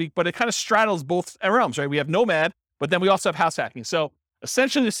last week, but it kind of straddles both realms, right? We have nomad, but then we also have house hacking. So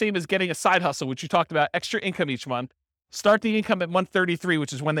essentially the same as getting a side hustle, which you talked about, extra income each month. Start the income at month 33,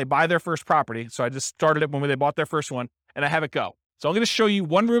 which is when they buy their first property. So I just started it when they bought their first one, and I have it go. So I'm going to show you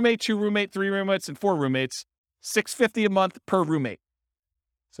 1 roommate, 2 roommate, 3 roommates, and 4 roommates, $650 a month per roommate.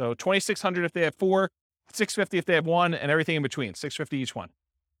 So $2,600 if they have 4, $650 if they have 1, and everything in between, $650 each one.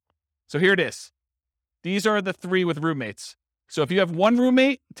 So here it is. These are the 3 with roommates. So if you have 1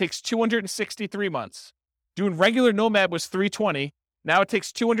 roommate, it takes 263 months. Doing regular nomad was 320. Now it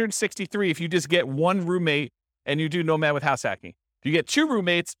takes 263 if you just get 1 roommate and you do nomad with house hacking. If you get 2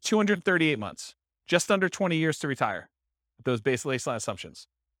 roommates, 238 months, just under 20 years to retire with those baseline assumptions.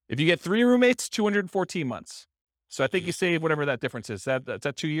 If you get 3 roommates, 214 months. So I think you save whatever that difference is. That's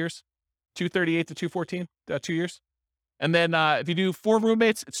 2 years? 238 to 214, 2 years. And then if you do 4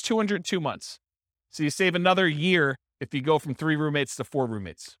 roommates, it's 202 months. So you save another year if you go from 3 roommates to 4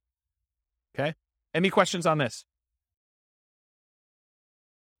 roommates. Okay? Any questions on this?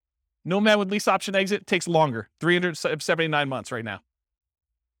 Nomad with lease option exit takes longer, 379 months right now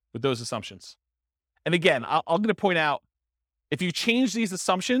with those assumptions. And again, I'm going to point out, if you change these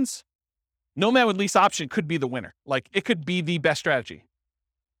assumptions, nomad with lease option could be the winner. Like, it could be the best strategy.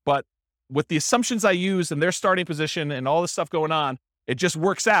 But with the assumptions I use and their starting position and all this stuff going on, it just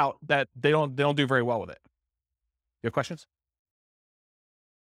works out that they don't do very well with it. You have questions?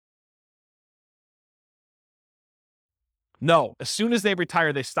 No. As soon as they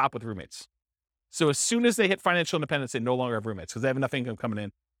retire, they stop with roommates. So as soon as they hit financial independence, they no longer have roommates because they have enough income coming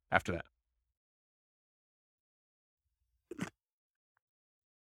in after that.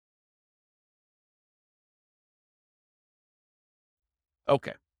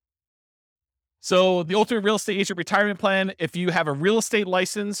 Okay. So the ultimate real estate agent retirement plan, if you have a real estate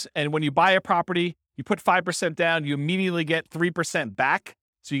license and when you buy a property, you put 5% down, you immediately get 3% back.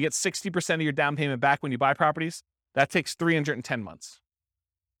 So you get 60% of your down payment back when you buy properties. That takes 310 months.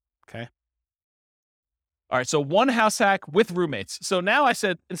 Okay. All right. So 1 house hack with roommates. So now I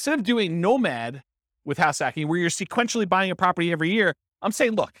said, instead of doing nomad with house hacking, where you're sequentially buying a property every year, I'm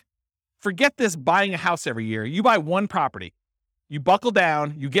saying, look, forget this buying a house every year. You buy 1 property. You buckle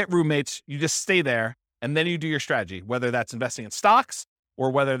down, you get roommates, you just stay there, and then you do your strategy, whether that's investing in stocks or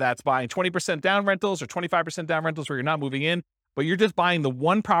whether that's buying 20% down rentals or 25% down rentals where you're not moving in, but you're just buying the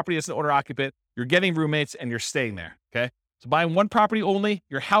 1 property as an owner occupant, you're getting roommates, and you're staying there, okay? So buying 1 property only,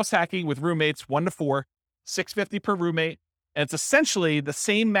 you're house hacking with roommates, 1 to 4, $650 per roommate, and it's essentially the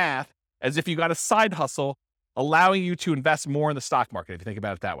same math as if you got a side hustle allowing you to invest more in the stock market, if you think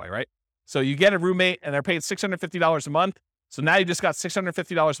about it that way, right? So you get a roommate, and they're paying $650 a month. So now you just got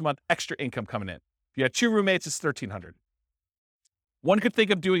 $650 a month extra income coming in. If you had 2 roommates, it's $1,300. One could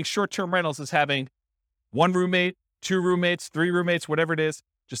think of doing short-term rentals as having 1 roommate, 2 roommates, 3 roommates, whatever it is.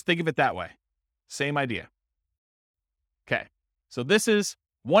 Just think of it that way. Same idea. Okay. So this is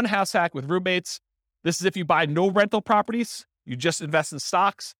 1 house hack with roommates. This is if you buy no rental properties, you just invest in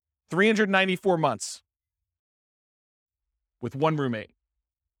stocks, 394 months with 1 roommate.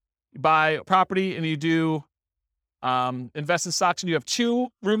 You buy a property and you do Invest in stocks and you have 2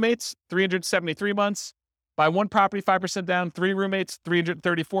 roommates, 373 months. Buy one property, 5% down, 3 roommates,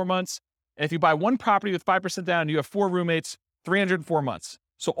 334 months. And if you buy one property with 5% down, you have 4 roommates, 304 months.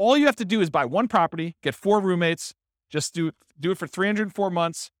 So all you have to do is buy one property, get 4 roommates, just do it for 304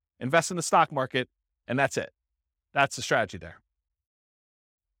 months, invest in the stock market, and that's it. That's the strategy there.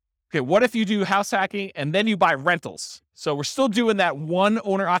 Okay, what if you do house hacking and then you buy rentals? So we're still doing that one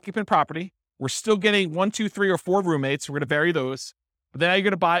owner-occupant property. We're still getting 1, 2, 3, or 4 roommates. We're going to vary those. But then you're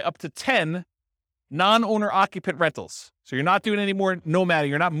going to buy up to 10 non-owner-occupant rentals. So you're not doing any more nomading.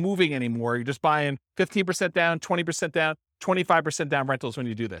 You're not moving anymore. You're just buying 15% down, 20% down, 25% down rentals when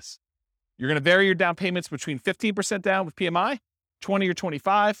you do this. You're going to vary your down payments between 15% down with PMI, 20 or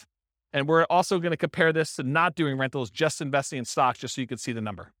 25. And we're also going to compare this to not doing rentals, just investing in stocks, just so you can see the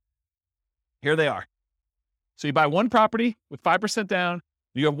number. Here they are. So you buy one property with 5% down,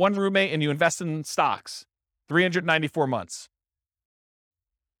 you have 1 roommate, and you invest in stocks, 394 months.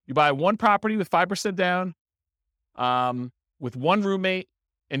 You buy one property with 5% down, with 1 roommate,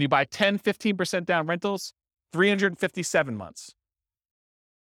 and you buy 10, 15% down rentals, 357 months.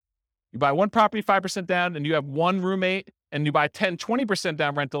 You buy one property, 5% down, and you have 1 roommate, and you buy 10, 20%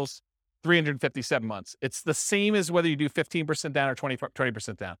 down rentals, 357 months. It's the same as whether you do 15% down or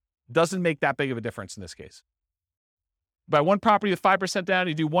 20% down. Doesn't make that big of a difference in this case. You buy one property with 5% down,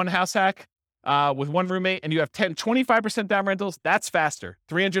 you do one house hack with 1 roommate, and you have 10, 25% down rentals. That's faster,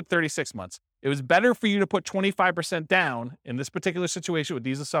 336 months. It was better for you to put 25% down in this particular situation with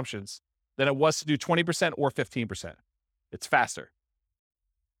these assumptions than it was to do 20% or 15%. It's faster.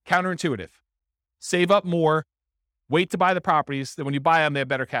 Counterintuitive. Save up more, wait to buy the properties, then when you buy them, they have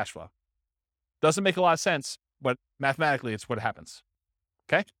better cash flow. Doesn't make a lot of sense, but mathematically, it's what happens.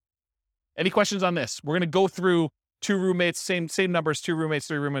 Okay? Any questions on this? We're going to go through 2 roommates, same numbers, 2 roommates,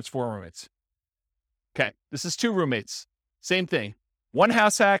 3 roommates, 4 roommates. Okay, this is 2 roommates. Same thing. 1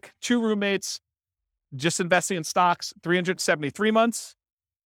 house hack, 2 roommates, just investing in stocks, 373 months.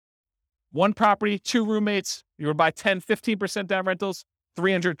 1 property, 2 roommates, you're going to buy 10, 15% down rentals,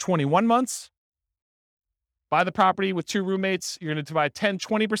 321 months. Buy the property with 2 roommates, you're going to buy 10,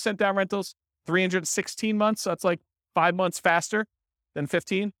 20% down rentals, 316 months. So that's like 5 months faster than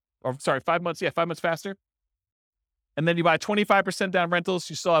 15. Or sorry, 5 months. Yeah, 5 months faster. And then you buy 25% down rentals.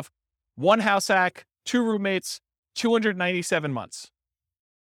 You still have 1 house hack, 2 roommates, 297 months.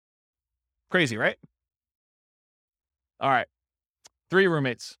 Crazy, right? All right. 3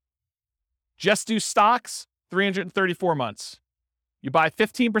 roommates. Just do stocks, 334 months. You buy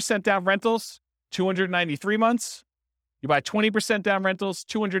 15% down rentals, 293 months. You buy 20% down rentals,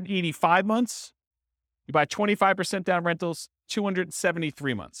 285 months. You buy 25% down rentals,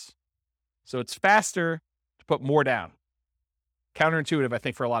 273 months. So it's faster to put more down. Counterintuitive, I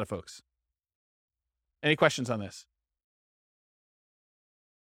think, for a lot of folks. Any questions on this?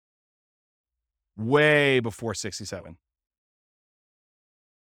 Way before 67.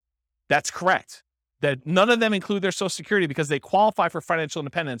 That's correct. That none of them include their Social Security because they qualify for financial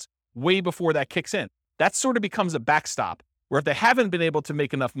independence way before that kicks in. That sort of becomes a backstop, where if they haven't been able to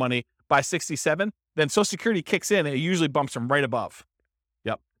make enough money by 67, then Social Security kicks in and it usually bumps them right above.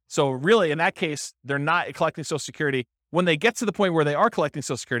 Yep. So really, in that case, they're not collecting Social Security. When they get to the point where they are collecting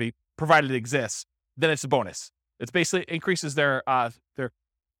Social Security, provided it exists, then it's a bonus. It's basically increases their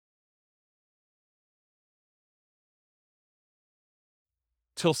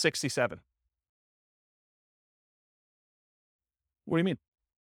till 67. What do you mean?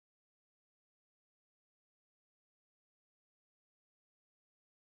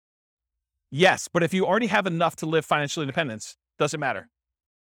 Yes, but if you already have enough to live financial independence, doesn't matter.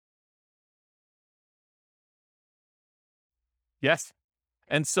 Yes.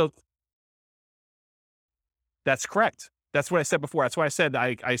 And so that's correct. That's what I said before. That's why I said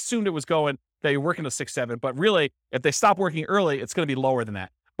I assumed it was going that you're working to 6, 7, but really, if they stop working early, it's going to be lower than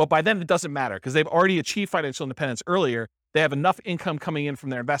that. But by then, it doesn't matter because they've already achieved financial independence earlier. They have enough income coming in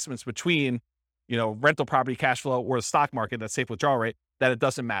from their investments between, rental property cash flow or the stock market, that safe withdrawal rate, that it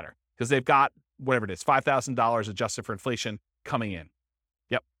doesn't matter because they've got whatever it is, $5,000 adjusted for inflation coming in.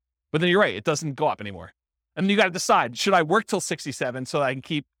 Yep. But then you're right. It doesn't go up anymore. And then you got to decide, should I work till 67 so that I can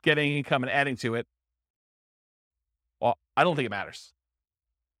keep getting income and adding to it? Well, I don't think it matters.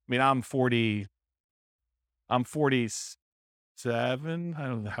 I mean, I'm 47. I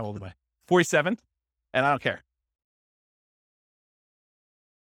don't know, how old am I? 47, and I don't care.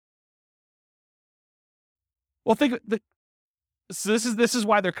 Well, so this is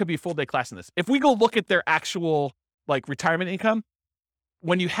why there could be a full day class in this. If we go look at their actual retirement income,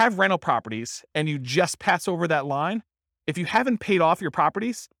 when you have rental properties and you just pass over that line, if you haven't paid off your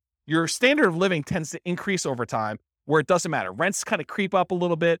properties, your standard of living tends to increase over time where it doesn't matter. Rents kind of creep up a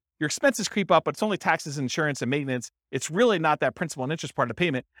little bit. Your expenses creep up, but it's only taxes, insurance, and maintenance. It's really not that principal and interest part of the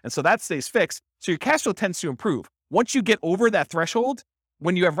payment. And so that stays fixed. So your cash flow tends to improve. Once you get over that threshold,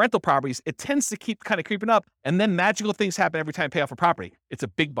 when you have rental properties, it tends to keep kind of creeping up. And then magical things happen every time you pay off a property. It's a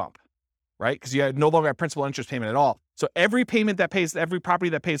big bump, right? Because you no longer have principal and interest payment at all. So every property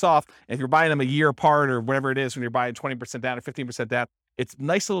that pays off, if you're buying them a year apart or whatever it is, when you're buying 20% down or 15% down, it's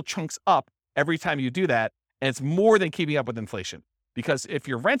nice little chunks up every time you do that. And it's more than keeping up with inflation. Because if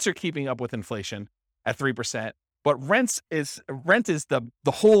your rents are keeping up with inflation at 3%, but rent is the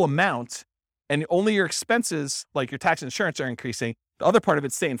whole amount, and only your expenses, like your tax and insurance, are increasing, the other part of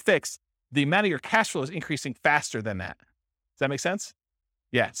it's staying fixed, the amount of your cash flow is increasing faster than that. Does that make sense?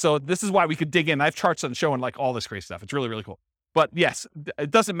 Yeah. So this is why we could dig in. I have charts on showing like all this crazy stuff. It's really, really cool. But yes, it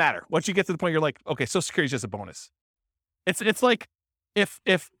doesn't matter. Once you get to the point, you're like, okay, Social Security is just a bonus. It's like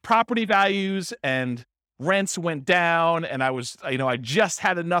if property values and rents went down and I just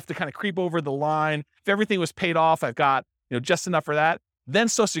had enough to kind of creep over the line. If everything was paid off, I've got, just enough for that. Then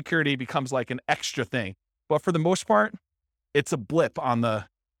Social Security becomes like an extra thing. But for the most part, it's a blip on the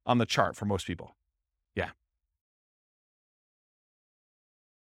chart for most people. Yeah.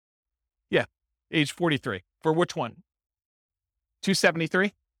 Yeah. Age 43. For which one?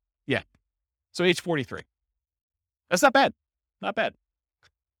 273? Yeah. So age 43. That's not bad. Not bad.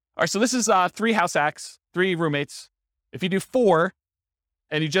 All right. So this is 3 house hacks, 3 roommates. If you do 4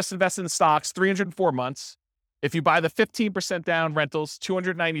 and you just invest in stocks, 304 months. If you buy the 15% down rentals,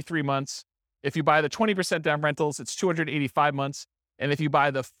 293 months. If you buy the 20% down rentals, it's 285 months. And if you buy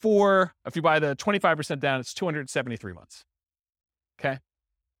the 25% down, it's 273 months. Okay.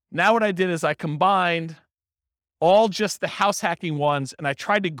 Now what I did is I combined all just the house hacking ones, and I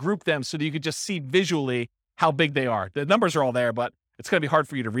tried to group them so that you could just see visually how big they are. The numbers are all there, but it's going to be hard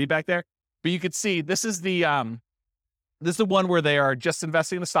for you to read back there. But you could see this is the one where they are just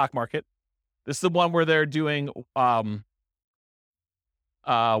investing in the stock market. This is the one where they're doing one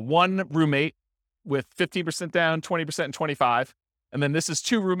roommate with 15% down, 20% and 25. And then this is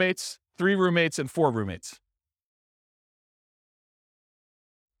 2 roommates, 3 roommates, and 4 roommates.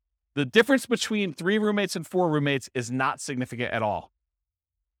 The difference between 3 roommates and 4 roommates is not significant at all.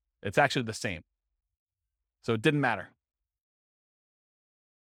 It's actually the same. So it didn't matter.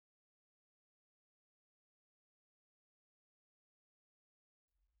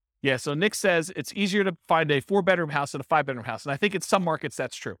 Yeah, so Nick says it's easier to find a 4-bedroom house than a 5-bedroom house. And I think in some markets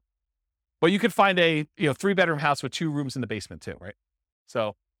that's true. But you could find a 3-bedroom house with 2 rooms in the basement too, right?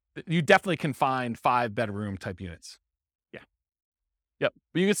 So you definitely can find 5-bedroom type units. Yeah. Yep.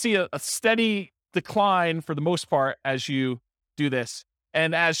 But you can see a steady decline for the most part as you do this.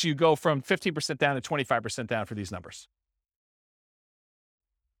 And as you go from 15% down to 25% down for these numbers.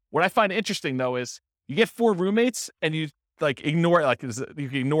 What I find interesting though is you get 4 roommates and you ignore you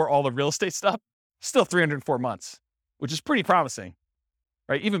can ignore all the real estate stuff, still 304 months, which is pretty promising,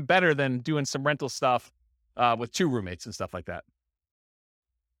 right? Even better than doing some rental stuff with 2 roommates and stuff like that.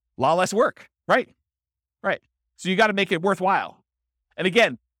 A lot less work, right? Right. So you got to make it worthwhile. And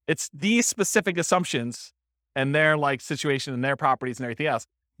again, it's these specific assumptions and their situation and their properties and everything else.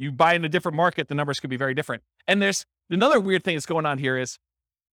 You buy in a different market, the numbers could be very different. And there's another weird thing that's going on here is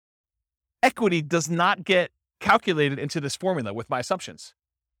equity does not get calculated into this formula with my assumptions.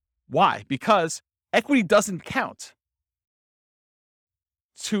 Why? Because equity doesn't count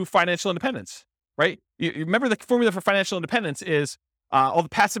to financial independence, right? You remember the formula for financial independence is all the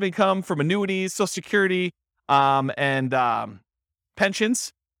passive income from annuities, Social Security, and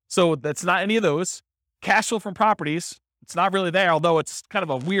pensions. So that's not any of those. Cash flow from properties, it's not really there, although it's kind of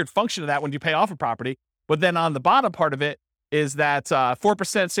a weird function of that when you pay off a property. But then on the bottom part of it is that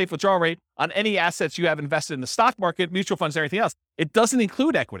 4% safe withdrawal rate on any assets you have invested in the stock market, mutual funds, and everything else. It doesn't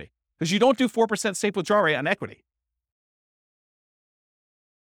include equity because you don't do 4% safe withdrawal rate on equity.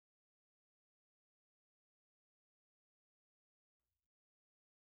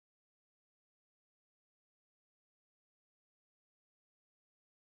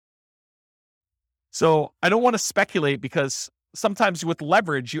 So I don't want to speculate because sometimes with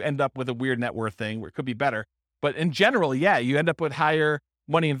leverage, you end up with a weird net worth thing where it could be better. But in general, yeah, you end up with higher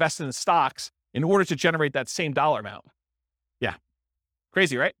money invested in stocks in order to generate that same dollar amount. Yeah.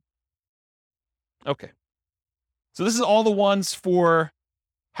 Crazy, right? Okay. So this is all the ones for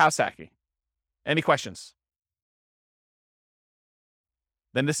house hacking. Any questions?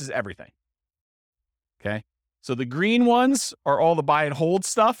 Then this is everything. Okay. So the green ones are all the buy and hold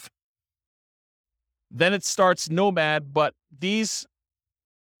stuff. Then it starts Nomad, but these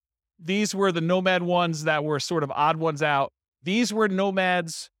were the Nomad ones that were sort of odd ones out. These were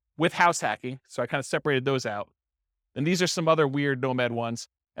Nomads with house hacking. So I kind of separated those out. Then these are some other weird Nomad ones.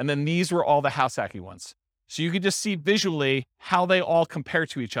 And then these were all the house hacking ones. So you could just see visually how they all compare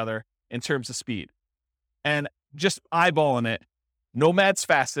to each other in terms of speed. And just eyeballing it, Nomad's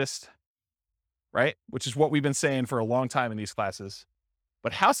fastest, right? Which is what we've been saying for a long time in these classes.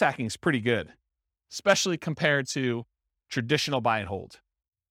 But house hacking is pretty good, especially compared to traditional buy and hold,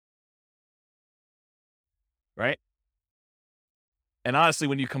 right? And honestly,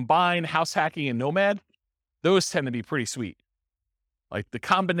 when you combine house hacking and Nomad, those tend to be pretty sweet. Like the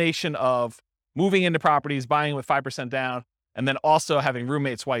combination of moving into properties, buying with 5% down, and then also having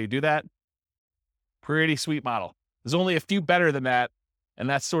roommates while you do that, pretty sweet model. There's only a few better than that, and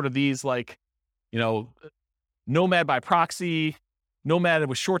that's sort of these like, Nomad by proxy, Nomad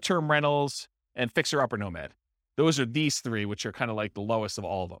with short-term rentals, and fixer-upper Nomad. Those are these three, which are kind of like the lowest of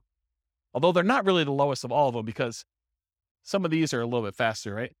all of them. Although they're not really the lowest of all of them because some of these are a little bit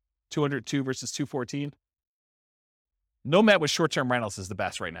faster, right? 202 versus 214. Nomad with short-term rentals is the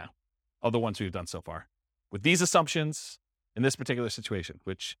best right now of the ones we've done so far. With these assumptions in this particular situation,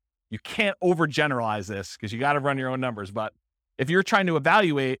 which you can't overgeneralize this because you got to run your own numbers. But if you're trying to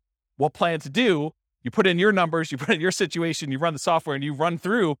evaluate what plan to do, you put in your numbers, you put in your situation, you run the software, and you run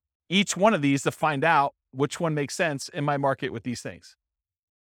through each one of these to find out which one makes sense in my market with these things.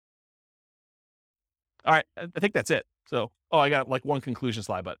 All right, I think that's it. So, I got like one conclusion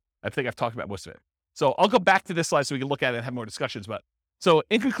slide, but I think I've talked about most of it. So I'll go back to this slide so we can look at it and have more discussions. But so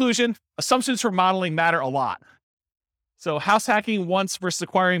in conclusion, assumptions for modeling matter a lot. So house hacking once versus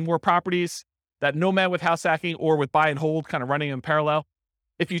acquiring more properties, that Nomad with house hacking or with buy and hold kind of running in parallel.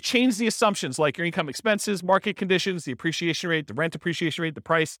 If you change the assumptions like your income expenses, market conditions, the appreciation rate, the rent appreciation rate, the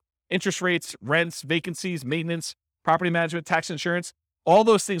price, interest rates, rents, vacancies, maintenance, property management, tax insurance, all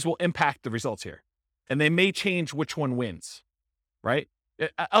those things will impact the results here. And they may change which one wins, right?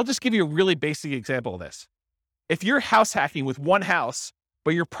 I'll just give you a really basic example of this. If you're house hacking with one house,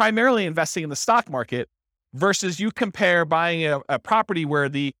 but you're primarily investing in the stock market versus you compare buying a property where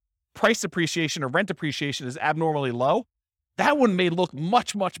the price appreciation or rent appreciation is abnormally low, that one may look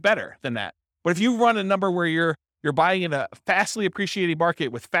much, much better than that. But if you run a number where you're buying in a fastly appreciating market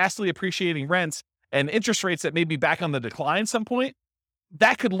with fastly appreciating rents and interest rates that may be back on the decline at some point,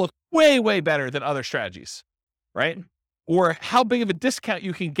 that could look way, way better than other strategies, right? Or how big of a discount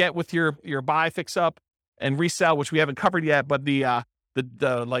you can get with your buy, fix up, and resell, which we haven't covered yet, but the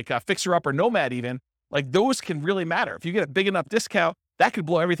fixer up or Nomad even, like those can really matter. If you get a big enough discount, that could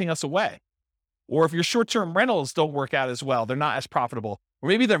blow everything else away. Or if your short-term rentals don't work out as well, they're not as profitable, or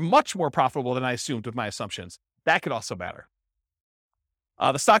maybe they're much more profitable than I assumed with my assumptions, that could also matter.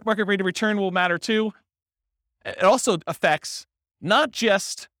 The stock market rate of return will matter too. It also affects not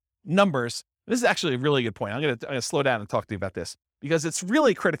just numbers. This is actually a really good point. I'm going to slow down and talk to you about this because it's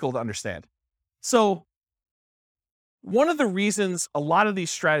really critical to understand. So one of the reasons a lot of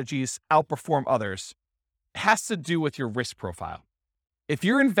these strategies outperform others has to do with your risk profile. If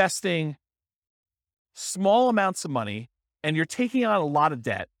you're investing small amounts of money and you're taking on a lot of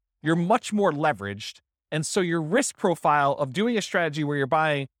debt, you're much more leveraged. And so your risk profile of doing a strategy where you're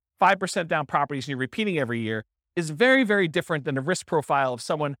buying 5% down properties and you're repeating every year is very, very different than the risk profile of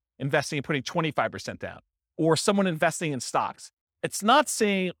someone investing and putting 25% down or someone investing in stocks. It's not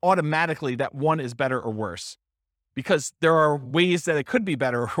saying automatically that one is better or worse because there are ways that it could be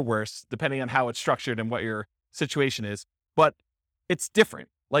better or worse depending on how it's structured and what your situation is, but it's different.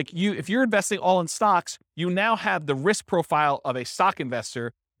 Like if you're investing all in stocks, you now have the risk profile of a stock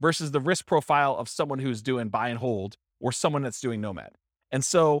investor versus the risk profile of someone who's doing buy and hold or someone that's doing Nomad. And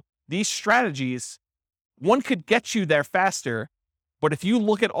so these strategies, one could get you there faster, but if you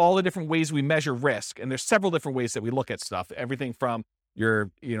look at all the different ways we measure risk, and there's several different ways that we look at stuff, everything from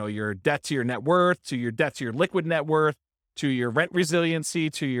your debt to your net worth, to your debt to your liquid net worth, to your rent resiliency,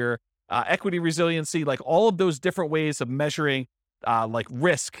 to your equity resiliency, like all of those different ways of measuring like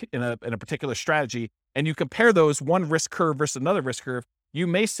risk in a particular strategy, and you compare those one risk curve versus another risk curve, you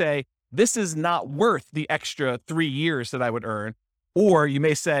may say, this is not worth the extra 3 years that I would earn. Or you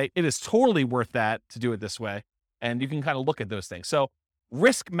may say, it is totally worth that to do it this way. And you can kind of look at those things. So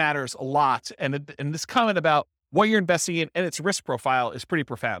risk matters a lot. And this comment about what you're investing in and its risk profile is pretty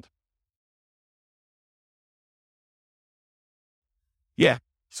profound. Yeah.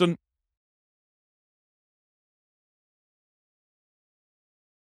 So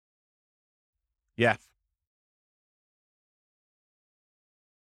yeah.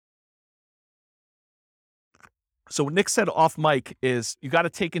 So what Nick said off mic is you got to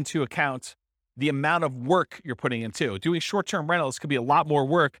take into account the amount of work you're putting into. Doing short-term rentals could be a lot more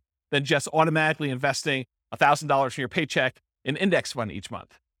work than just automatically investing $1,000 from your paycheck in index fund each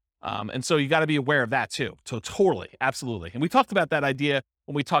month. And so you got to be aware of that too. So totally, absolutely. And we talked about that idea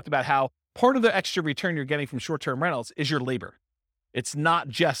when we talked about how part of the extra return you're getting from short-term rentals is your labor. It's not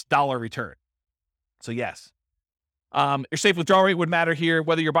just dollar return. So yes. Your safe withdrawal rate would matter here.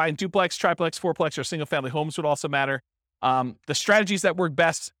 Whether you're buying duplex, triplex, fourplex, or single-family homes would also matter. The strategies that work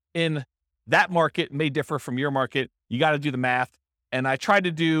best in that market may differ from your market. You got to do the math. And I tried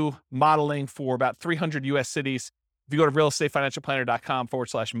to do modeling for about 300 U.S. cities. If you go to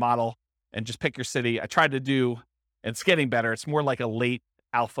realestatefinancialplanner.com/model and just pick your city, I tried to do, and it's getting better. It's more like a late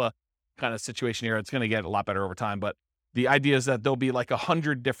alpha kind of situation here. It's going to get a lot better over time. But the idea is that there'll be like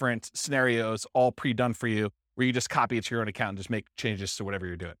 100 different scenarios all pre-done for you where you just copy it to your own account and just make changes to whatever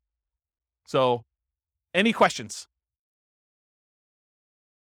you're doing. So any questions?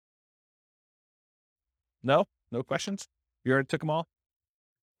 No questions? You already took them all?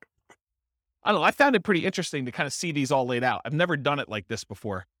 I don't know. I found it pretty interesting to kind of see these all laid out. I've never done it like this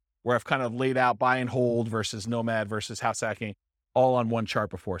before, where I've kind of laid out buy and hold versus nomad versus house hacking all on one chart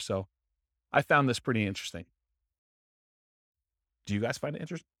before. So I found this pretty interesting. Do you guys find it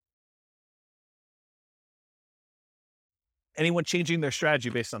interesting? Anyone changing their strategy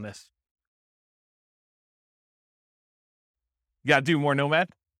based on this? You got to do more nomad?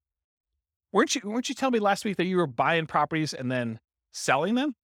 Weren't you telling me last week that you were buying properties and then selling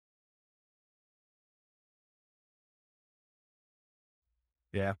them?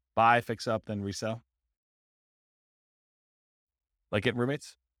 Yeah. Buy, fix up, then resell. Like getting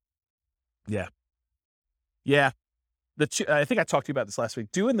roommates? Yeah. Yeah. I think I talked to you about this last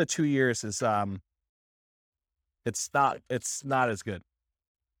week. Doing the 2 years is, it's not as good,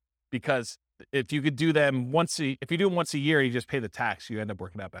 because if you could do them if you do them once a year, you just pay the tax, you end up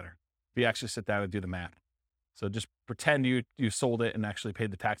working out better. If you actually sit down and do the math. So just pretend you sold it and actually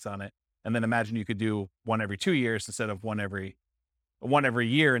paid the tax on it. And then imagine you could do one every 2 years instead of one every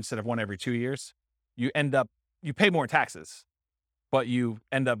year instead of one every 2 years. You pay more taxes, but you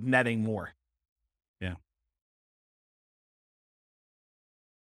end up netting more. Yeah.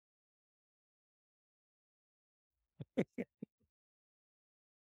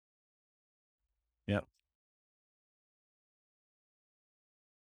 Yeah.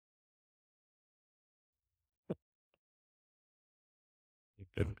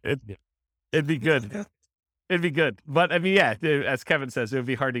 It'd be good. It'd be good. But I mean, yeah, as Kevin says, it would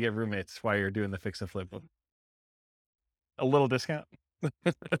be hard to get roommates while you're doing the fix and flip. A little discount.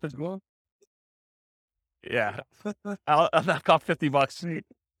 Yeah. I'll knock off $50.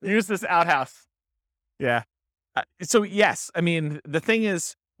 Use this outhouse. Yeah. So yes, I mean, the thing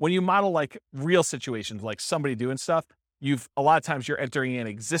is, when you model like real situations, like somebody doing stuff, a lot of times you're entering in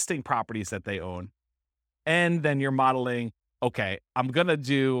existing properties that they own. And then you're modeling, okay,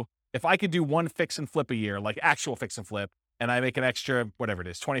 if I could do one fix and flip a year, like actual fix and flip, and I make an extra, whatever it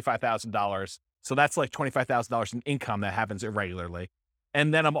is, $25,000. So that's like $25,000 in income that happens irregularly.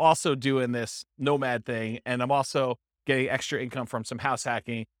 And then I'm also doing this nomad thing, and I'm also getting extra income from some house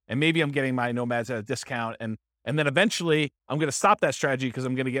hacking, and maybe I'm getting my nomads at a discount. And then eventually I'm going to stop that strategy because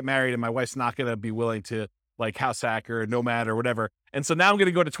I'm going to get married and my wife's not going to be willing to like house hack or nomad or whatever. And so now I'm going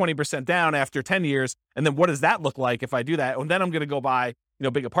to go to 20% down after 10 years. And then what does that look like if I do that? And then I'm going to go buy,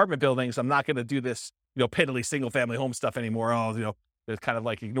 big apartment buildings. I'm not going to do this, piddly single family home stuff anymore. It's kind of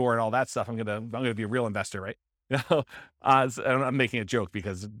like ignoring all that stuff. I'm going to be a real investor, right? I'm making a joke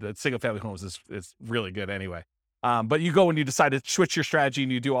because the single family homes is really good anyway. But you go and you decide to switch your strategy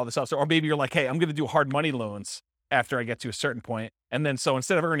and you do all this stuff. So, or maybe you're like, hey, I'm going to do hard money loans after I get to a certain point. And then, so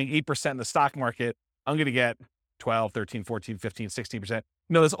instead of earning 8% in the stock market, I'm going to get 12, 13, 14, 15, 16%.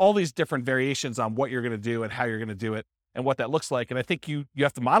 There's all these different variations on what you're going to do and how you're going to do it and what that looks like. And I think you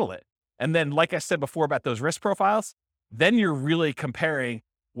have to model it. And then, like I said before about those risk profiles, then you're really comparing,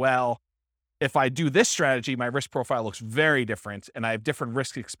 well, if I do this strategy, my risk profile looks very different and I have different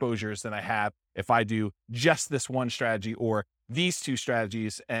risk exposures than I have if I do just this one strategy or these two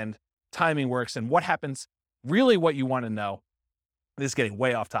strategies, and timing works. And what happens, really what you want to know, this is getting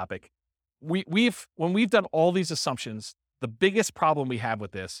way off topic. When we've done all these assumptions, the biggest problem we have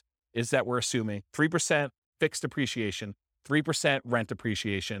with this is that we're assuming 3% fixed appreciation, 3% rent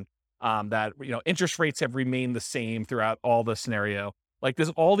appreciation, that, interest rates have remained the same throughout all the scenario. Like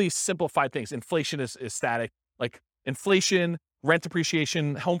there's all these simplified things. Inflation is static, like inflation, rent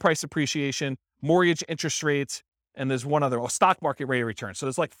appreciation, home price appreciation, mortgage interest rates, and there's one other, stock market rate of return. So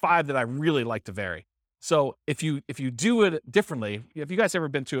there's like 5 that I really like to vary. So if you do it differently, have you guys ever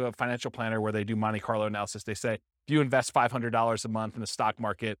been to a financial planner where they do Monte Carlo analysis? They say, if you invest $500 a month in the stock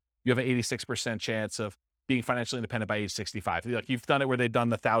market, you have an 86% chance of being financially independent by age 65. Like you've done it where they've done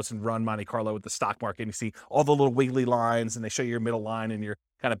the 1,000 run Monte Carlo with the stock market, and you see all the little wiggly lines and they show you your middle line and your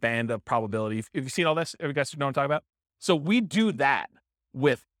kind of band of probability. Have you seen all this? Have you guys know what I'm talking about? So we do that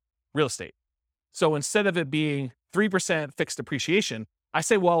with real estate. So instead of it being 3% fixed appreciation, I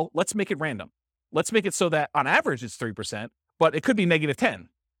say, well, let's make it random. Let's make it so that on average it's 3%, but it could be negative 10.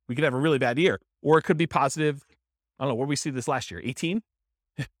 We could have a really bad year, or it could be positive. I don't know, where we see this last year, 18?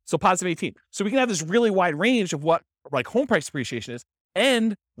 So positive 18. So we can have this really wide range of what like home price appreciation is,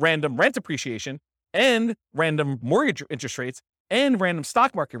 and random rent appreciation, and random mortgage interest rates, and random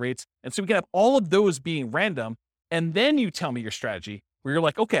stock market rates. And so we can have all of those being random. And then you tell me your strategy where you're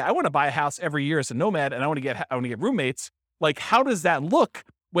like, okay, I want to buy a house every year as a nomad and I want to get roommates. Like, how does that look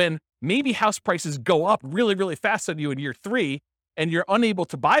when maybe house prices go up really, really fast on you in year 3 and you're unable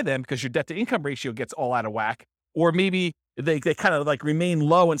to buy them because your debt to income ratio gets all out of whack? Or maybe they kind of like remain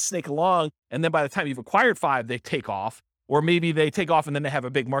low and snake along. And then by the time you've acquired 5, they take off. Or maybe they take off and then they have a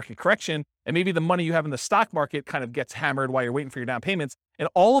big market correction. And maybe the money you have in the stock market kind of gets hammered while you're waiting for your down payments. And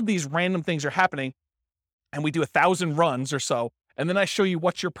all of these random things are happening. And we do 1,000 runs or so. And then I show you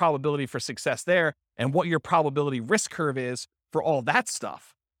what's your probability for success there and what your probability risk curve is for all that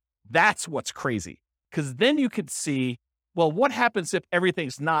stuff. That's what's crazy. Because then you could see, well, what happens if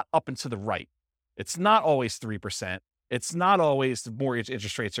everything's not up and to the right? It's not always 3%. It's not always the mortgage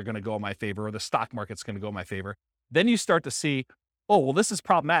interest rates are going to go in my favor or the stock market's going to go in my favor. Then you start to see, oh, well, this is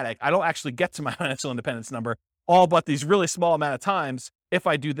problematic. I don't actually get to my financial independence number all but these really small amount of times if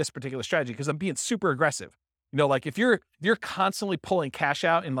I do this particular strategy because I'm being super aggressive. You know, like if you're constantly pulling cash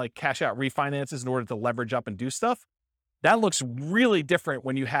out and like cash out refinances in order to leverage up and do stuff, that looks really different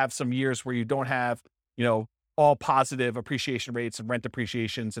when you have some years where you don't have, you know, all positive appreciation rates and rent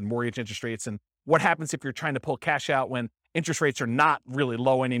appreciations and mortgage interest rates. And what happens if you're trying to pull cash out when interest rates are not really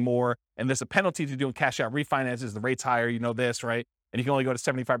low anymore and there's a penalty to doing cash out refinances, the rate's higher, you know this, right? And you can only go to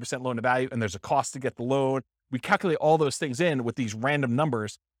 75% loan to value and there's a cost to get the loan. We calculate all those things in with these random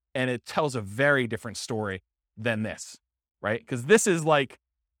numbers and it tells a very different story than this, right? Because this is like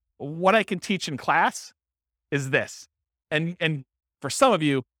what I can teach in class is this. And for some of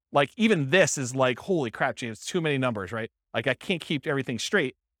you, like even this is like, holy crap, James, too many numbers, right? Like I can't keep everything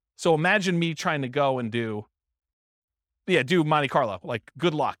straight. So imagine me trying to go and do Monte Carlo, like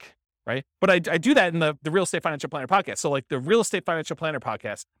good luck, right? But I do that in the Real Estate Financial Planner podcast. So like the Real Estate Financial Planner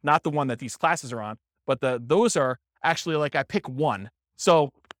podcast, not the one that these classes are on, but those are actually like I pick one.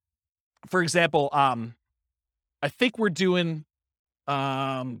 So for example, I think we're doing,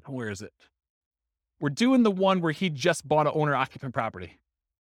 where is it? We're doing the one where he just bought an owner occupant property.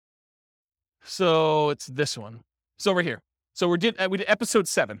 So it's this one. So over here. So we did episode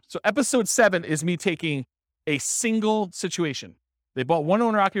 7. So episode 7 is me taking a single situation. They bought one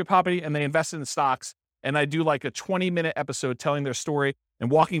owner occupant property and they invested in stocks. And I do like a 20-minute episode telling their story and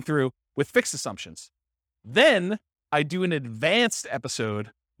walking through with fixed assumptions. Then I do an advanced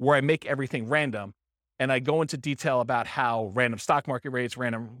episode where I make everything random. And I go into detail about how random stock market rates,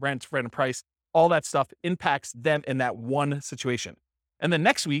 random rent, random price, all that stuff impacts them in that one situation. And then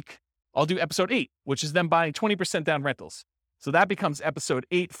next week, I'll do episode 8, which is them buying 20% down rentals. So that becomes episode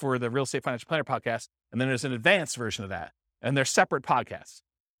 8 for the Real Estate Financial Planner podcast. And then there's an advanced version of that. And they're separate podcasts.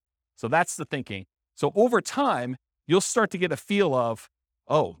 So that's the thinking. So over time, you'll start to get a feel of,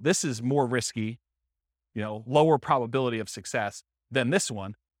 oh, this is more risky, you know, lower probability of success than this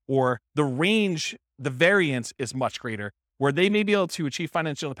one. Or the range, the variance is much greater, where they may be able to achieve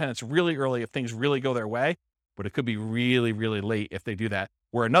financial independence really early if things really go their way, but it could be really, really late if they do that.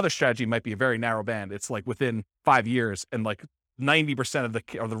 Where another strategy might be a very narrow band. It's like within 5 years and like 90%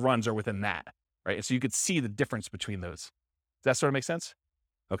 of the runs are within that, right? And so you could see the difference between those. Does that sort of make sense?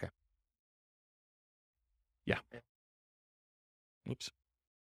 Okay. Yeah. Oops.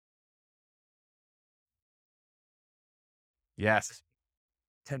 Yes.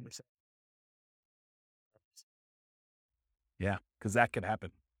 10%. Yeah, because that could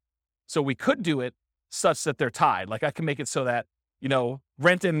happen. So we could do it such that they're tied. Like I can make it so that, you know,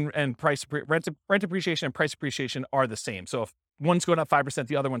 rent appreciation and price appreciation are the same. So if one's going up 5%,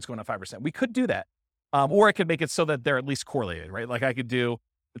 the other one's going up 5%. We could do that. Or I could make it so that they're at least correlated, right? Like I could do,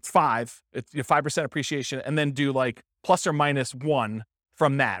 it's 5% appreciation, and then do like plus or minus 1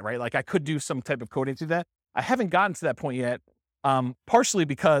 from that, right? Like I could do some type of coding to that. I haven't gotten to that point yet, partially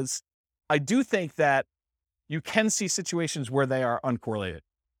because I do think that you can see situations where they are uncorrelated.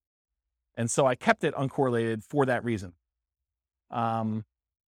 And so I kept it uncorrelated for that reason.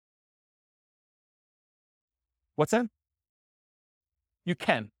 What's that? You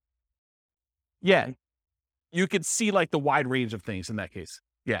can. Yeah. You could see like the wide range of things in that case.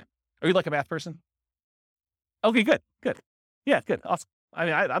 Yeah. Are you like a math person? Okay, good. Yeah, good. Awesome. I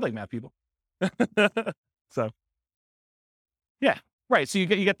mean, I like math people. So, yeah. Right. So you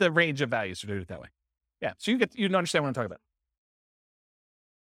get the range of values to do it that way. Yeah. So you understand what I'm talking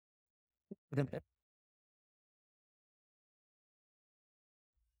about.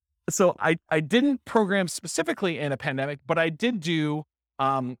 So I didn't program specifically in a pandemic, but I did do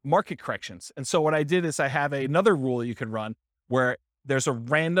market corrections. And so what I did is I have another rule you can run where there's a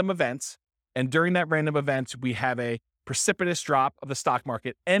random event. And during that random event, we have a precipitous drop of the stock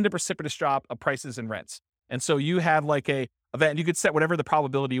market and a precipitous drop of prices and rents. And so you have like a event, you could set whatever the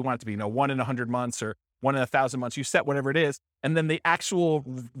probability you want it to be, 1 in 100 months or 1 in 1,000 months, you set whatever it is. And then the actual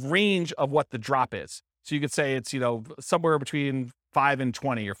range of what the drop is. So you could say it's, somewhere between 5 and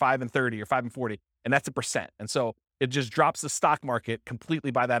 20 or 5 and 30 or 5 and 40, and that's a percent. And so it just drops the stock market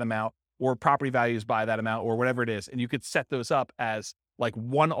completely by that amount, or property values by that amount, or whatever it is. And you could set those up as like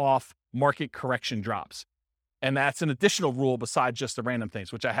one-off market correction drops. And that's an additional rule besides just the random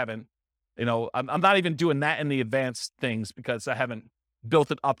things, which I haven't, I'm not even doing that in the advanced things because I haven't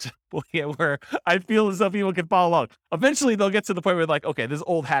built it up to where I feel as though people can follow along. Eventually they'll get to the point where like, okay, this is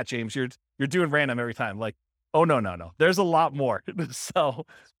old hat, James. You're doing random every time. Like, oh, no. There's a lot more. So,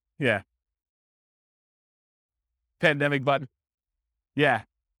 yeah. Pandemic button. Yeah.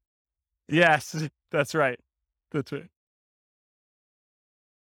 Yes, that's right. That's right.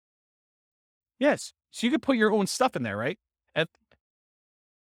 Yes. So you could put your own stuff in there, right? And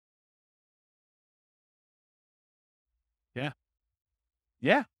yeah.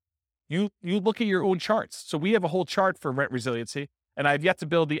 Yeah. You look at your own charts. So we have a whole chart for rent resiliency, and I've yet to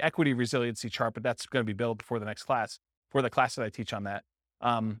build the equity resiliency chart, but that's going to be built before the next class, for the class that I teach on that.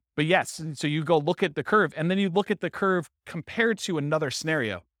 But yes, so you go look at the curve, and then you look at the curve compared to another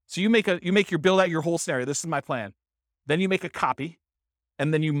scenario. So you build out your whole scenario. This is my plan. Then you make a copy,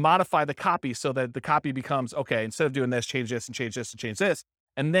 and then you modify the copy so that the copy becomes, okay, instead of doing this, change this and change this and change this.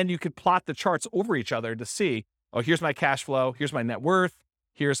 And then you could plot the charts over each other to see, oh, here's my cash flow, here's my net worth,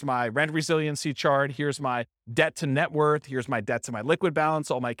 here's my rent resiliency chart, here's my debt to net worth, here's my debt to my liquid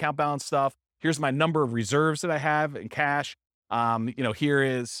balance, all my account balance stuff, here's my number of reserves that I have in cash. Here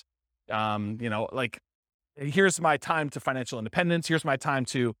is, here's my time to financial independence. Here's my time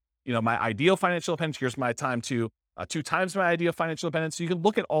to, my ideal financial independence. Here's my time to 2 times my ideal financial independence. So you can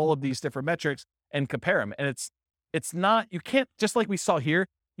look at all of these different metrics and compare them. And it's not, you can't, just like we saw here,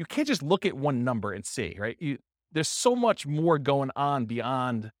 you can't just look at one number and see, right? There's so much more going on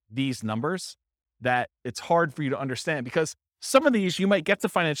beyond these numbers that it's hard for you to understand, because some of these you might get to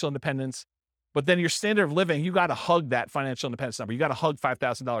financial independence, but then your standard of living, you got to hug that financial independence number. You got to hug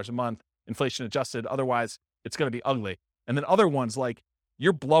 $5,000 a month, inflation adjusted. Otherwise, it's going to be ugly. And then other ones, like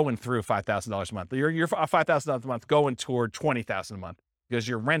you're blowing through $5,000 a month. You're $5,000 a month going toward $20,000 a month, because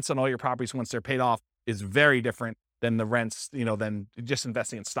your rents on all your properties once they're paid off is very different than the rents, than just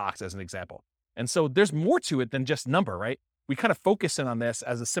investing in stocks as an example. And so there's more to it than just number, right? We kind of focus in on this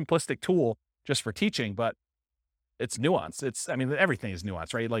as a simplistic tool just for teaching, but it's nuanced. Everything is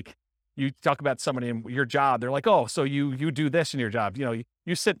nuanced, right? Like you talk about somebody in your job, they're like, oh, so you do this in your job.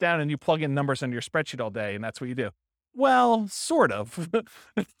 You sit down and you plug in numbers on your spreadsheet all day and that's what you do. Well, sort of.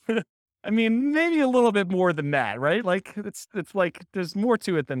 Maybe a little bit more than that, right? Like it's like there's more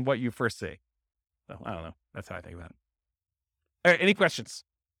to it than what you first see. So I don't know. That's how I think about it. All right. Any questions?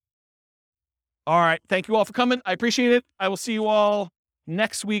 All right. Thank you all for coming. I appreciate it. I will see you all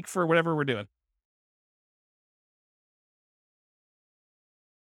next week for whatever we're doing.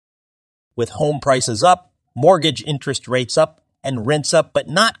 With home prices up, mortgage interest rates up, and rents up, but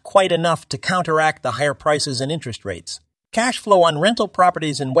not quite enough to counteract the higher prices and interest rates, cash flow on rental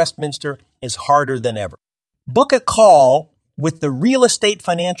properties in Westminster is harder than ever. Book a call with the Real Estate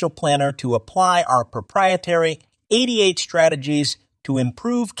Financial Planner to apply our proprietary 88 strategies to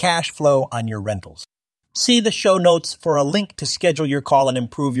improve cash flow on your rentals. See the show notes for a link to schedule your call and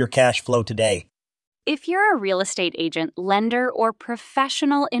improve your cash flow today. If you're a real estate agent, lender, or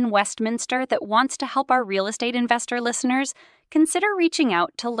professional in Westminster that wants to help our real estate investor listeners, consider reaching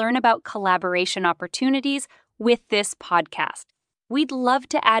out to learn about collaboration opportunities with this podcast. We'd love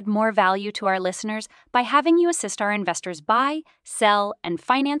to add more value to our listeners by having you assist our investors buy, sell, and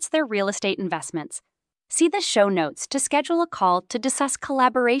finance their real estate investments. See the show notes to schedule a call to discuss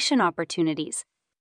collaboration opportunities.